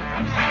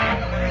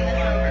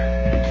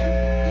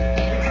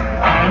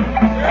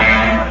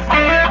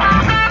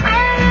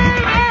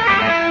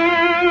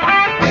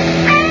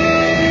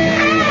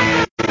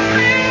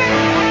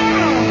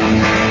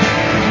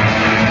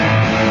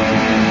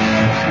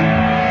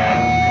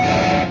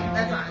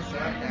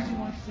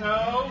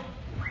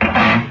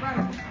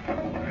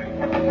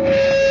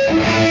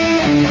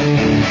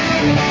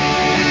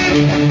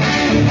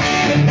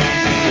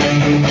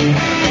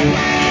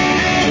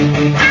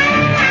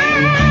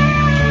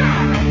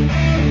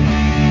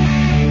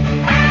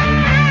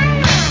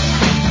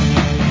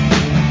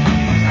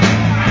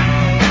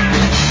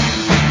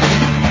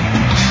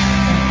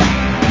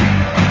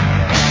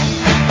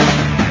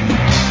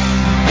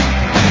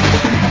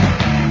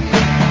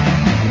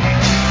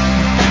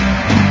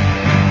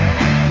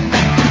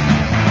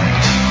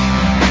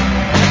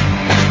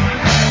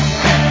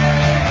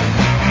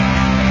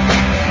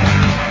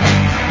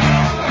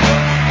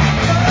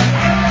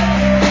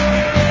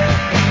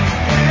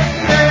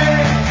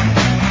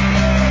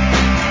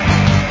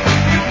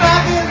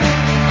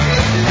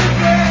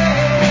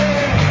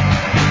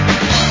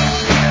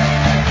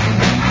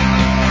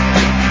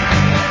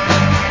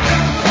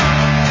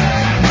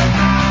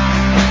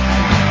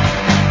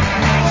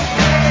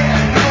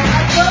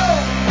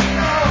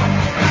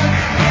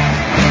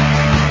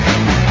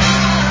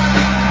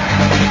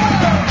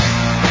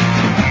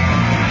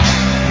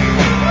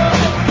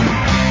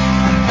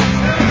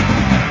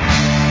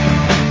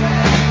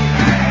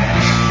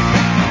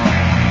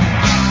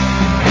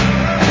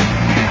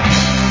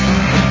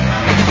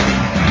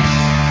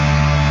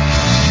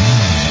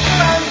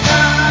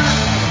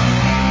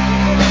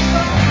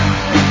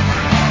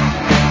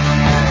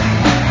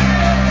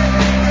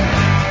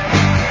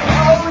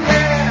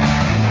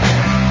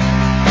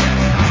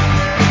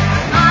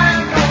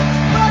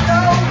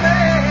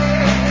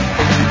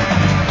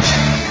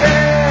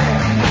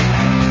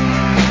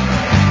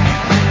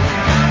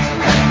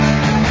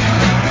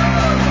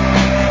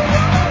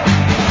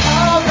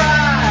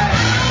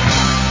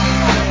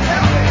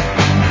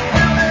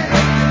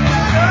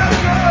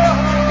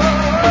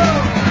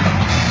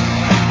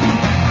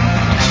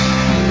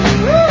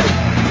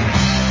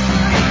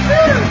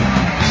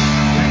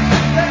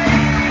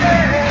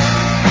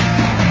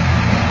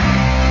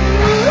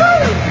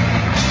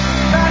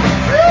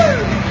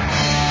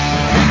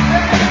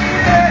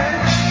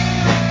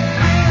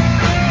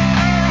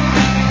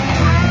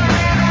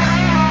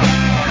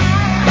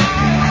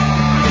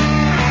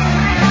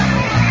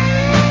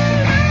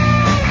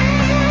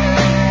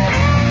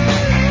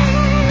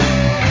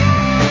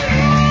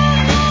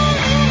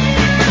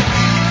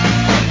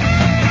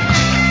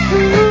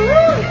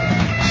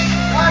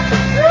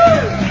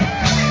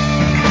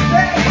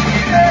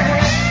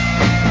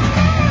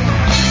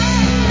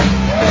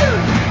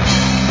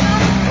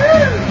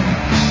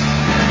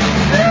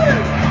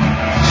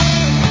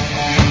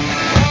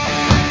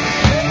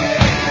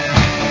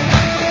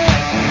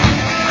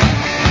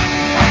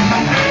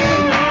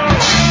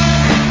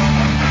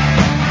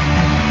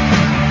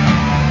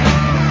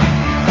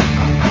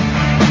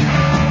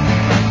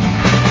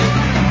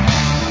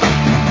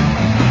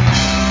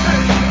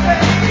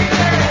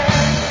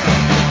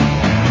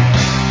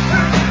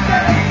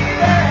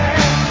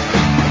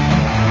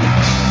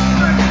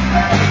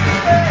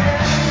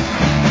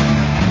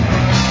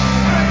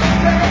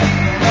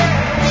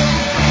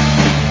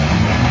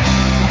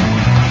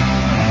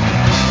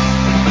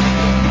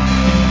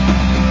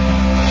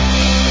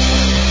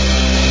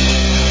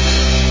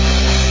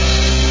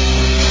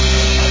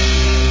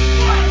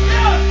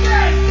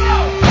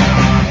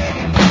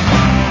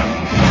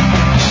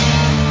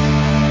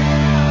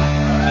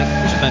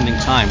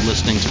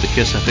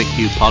 KISS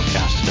FAQ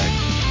podcast today.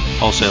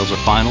 All sales are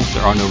final,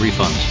 there are no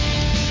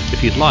refunds.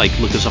 If you'd like,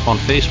 look us up on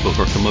Facebook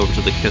or come over to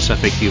the KISS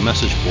FAQ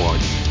message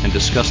board and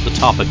discuss the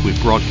topic we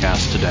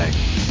broadcast today.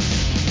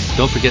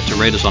 Don't forget to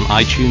rate us on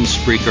iTunes,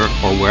 Spreaker,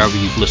 or wherever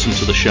you've listened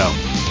to the show.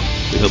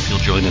 We hope you'll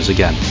join us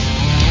again.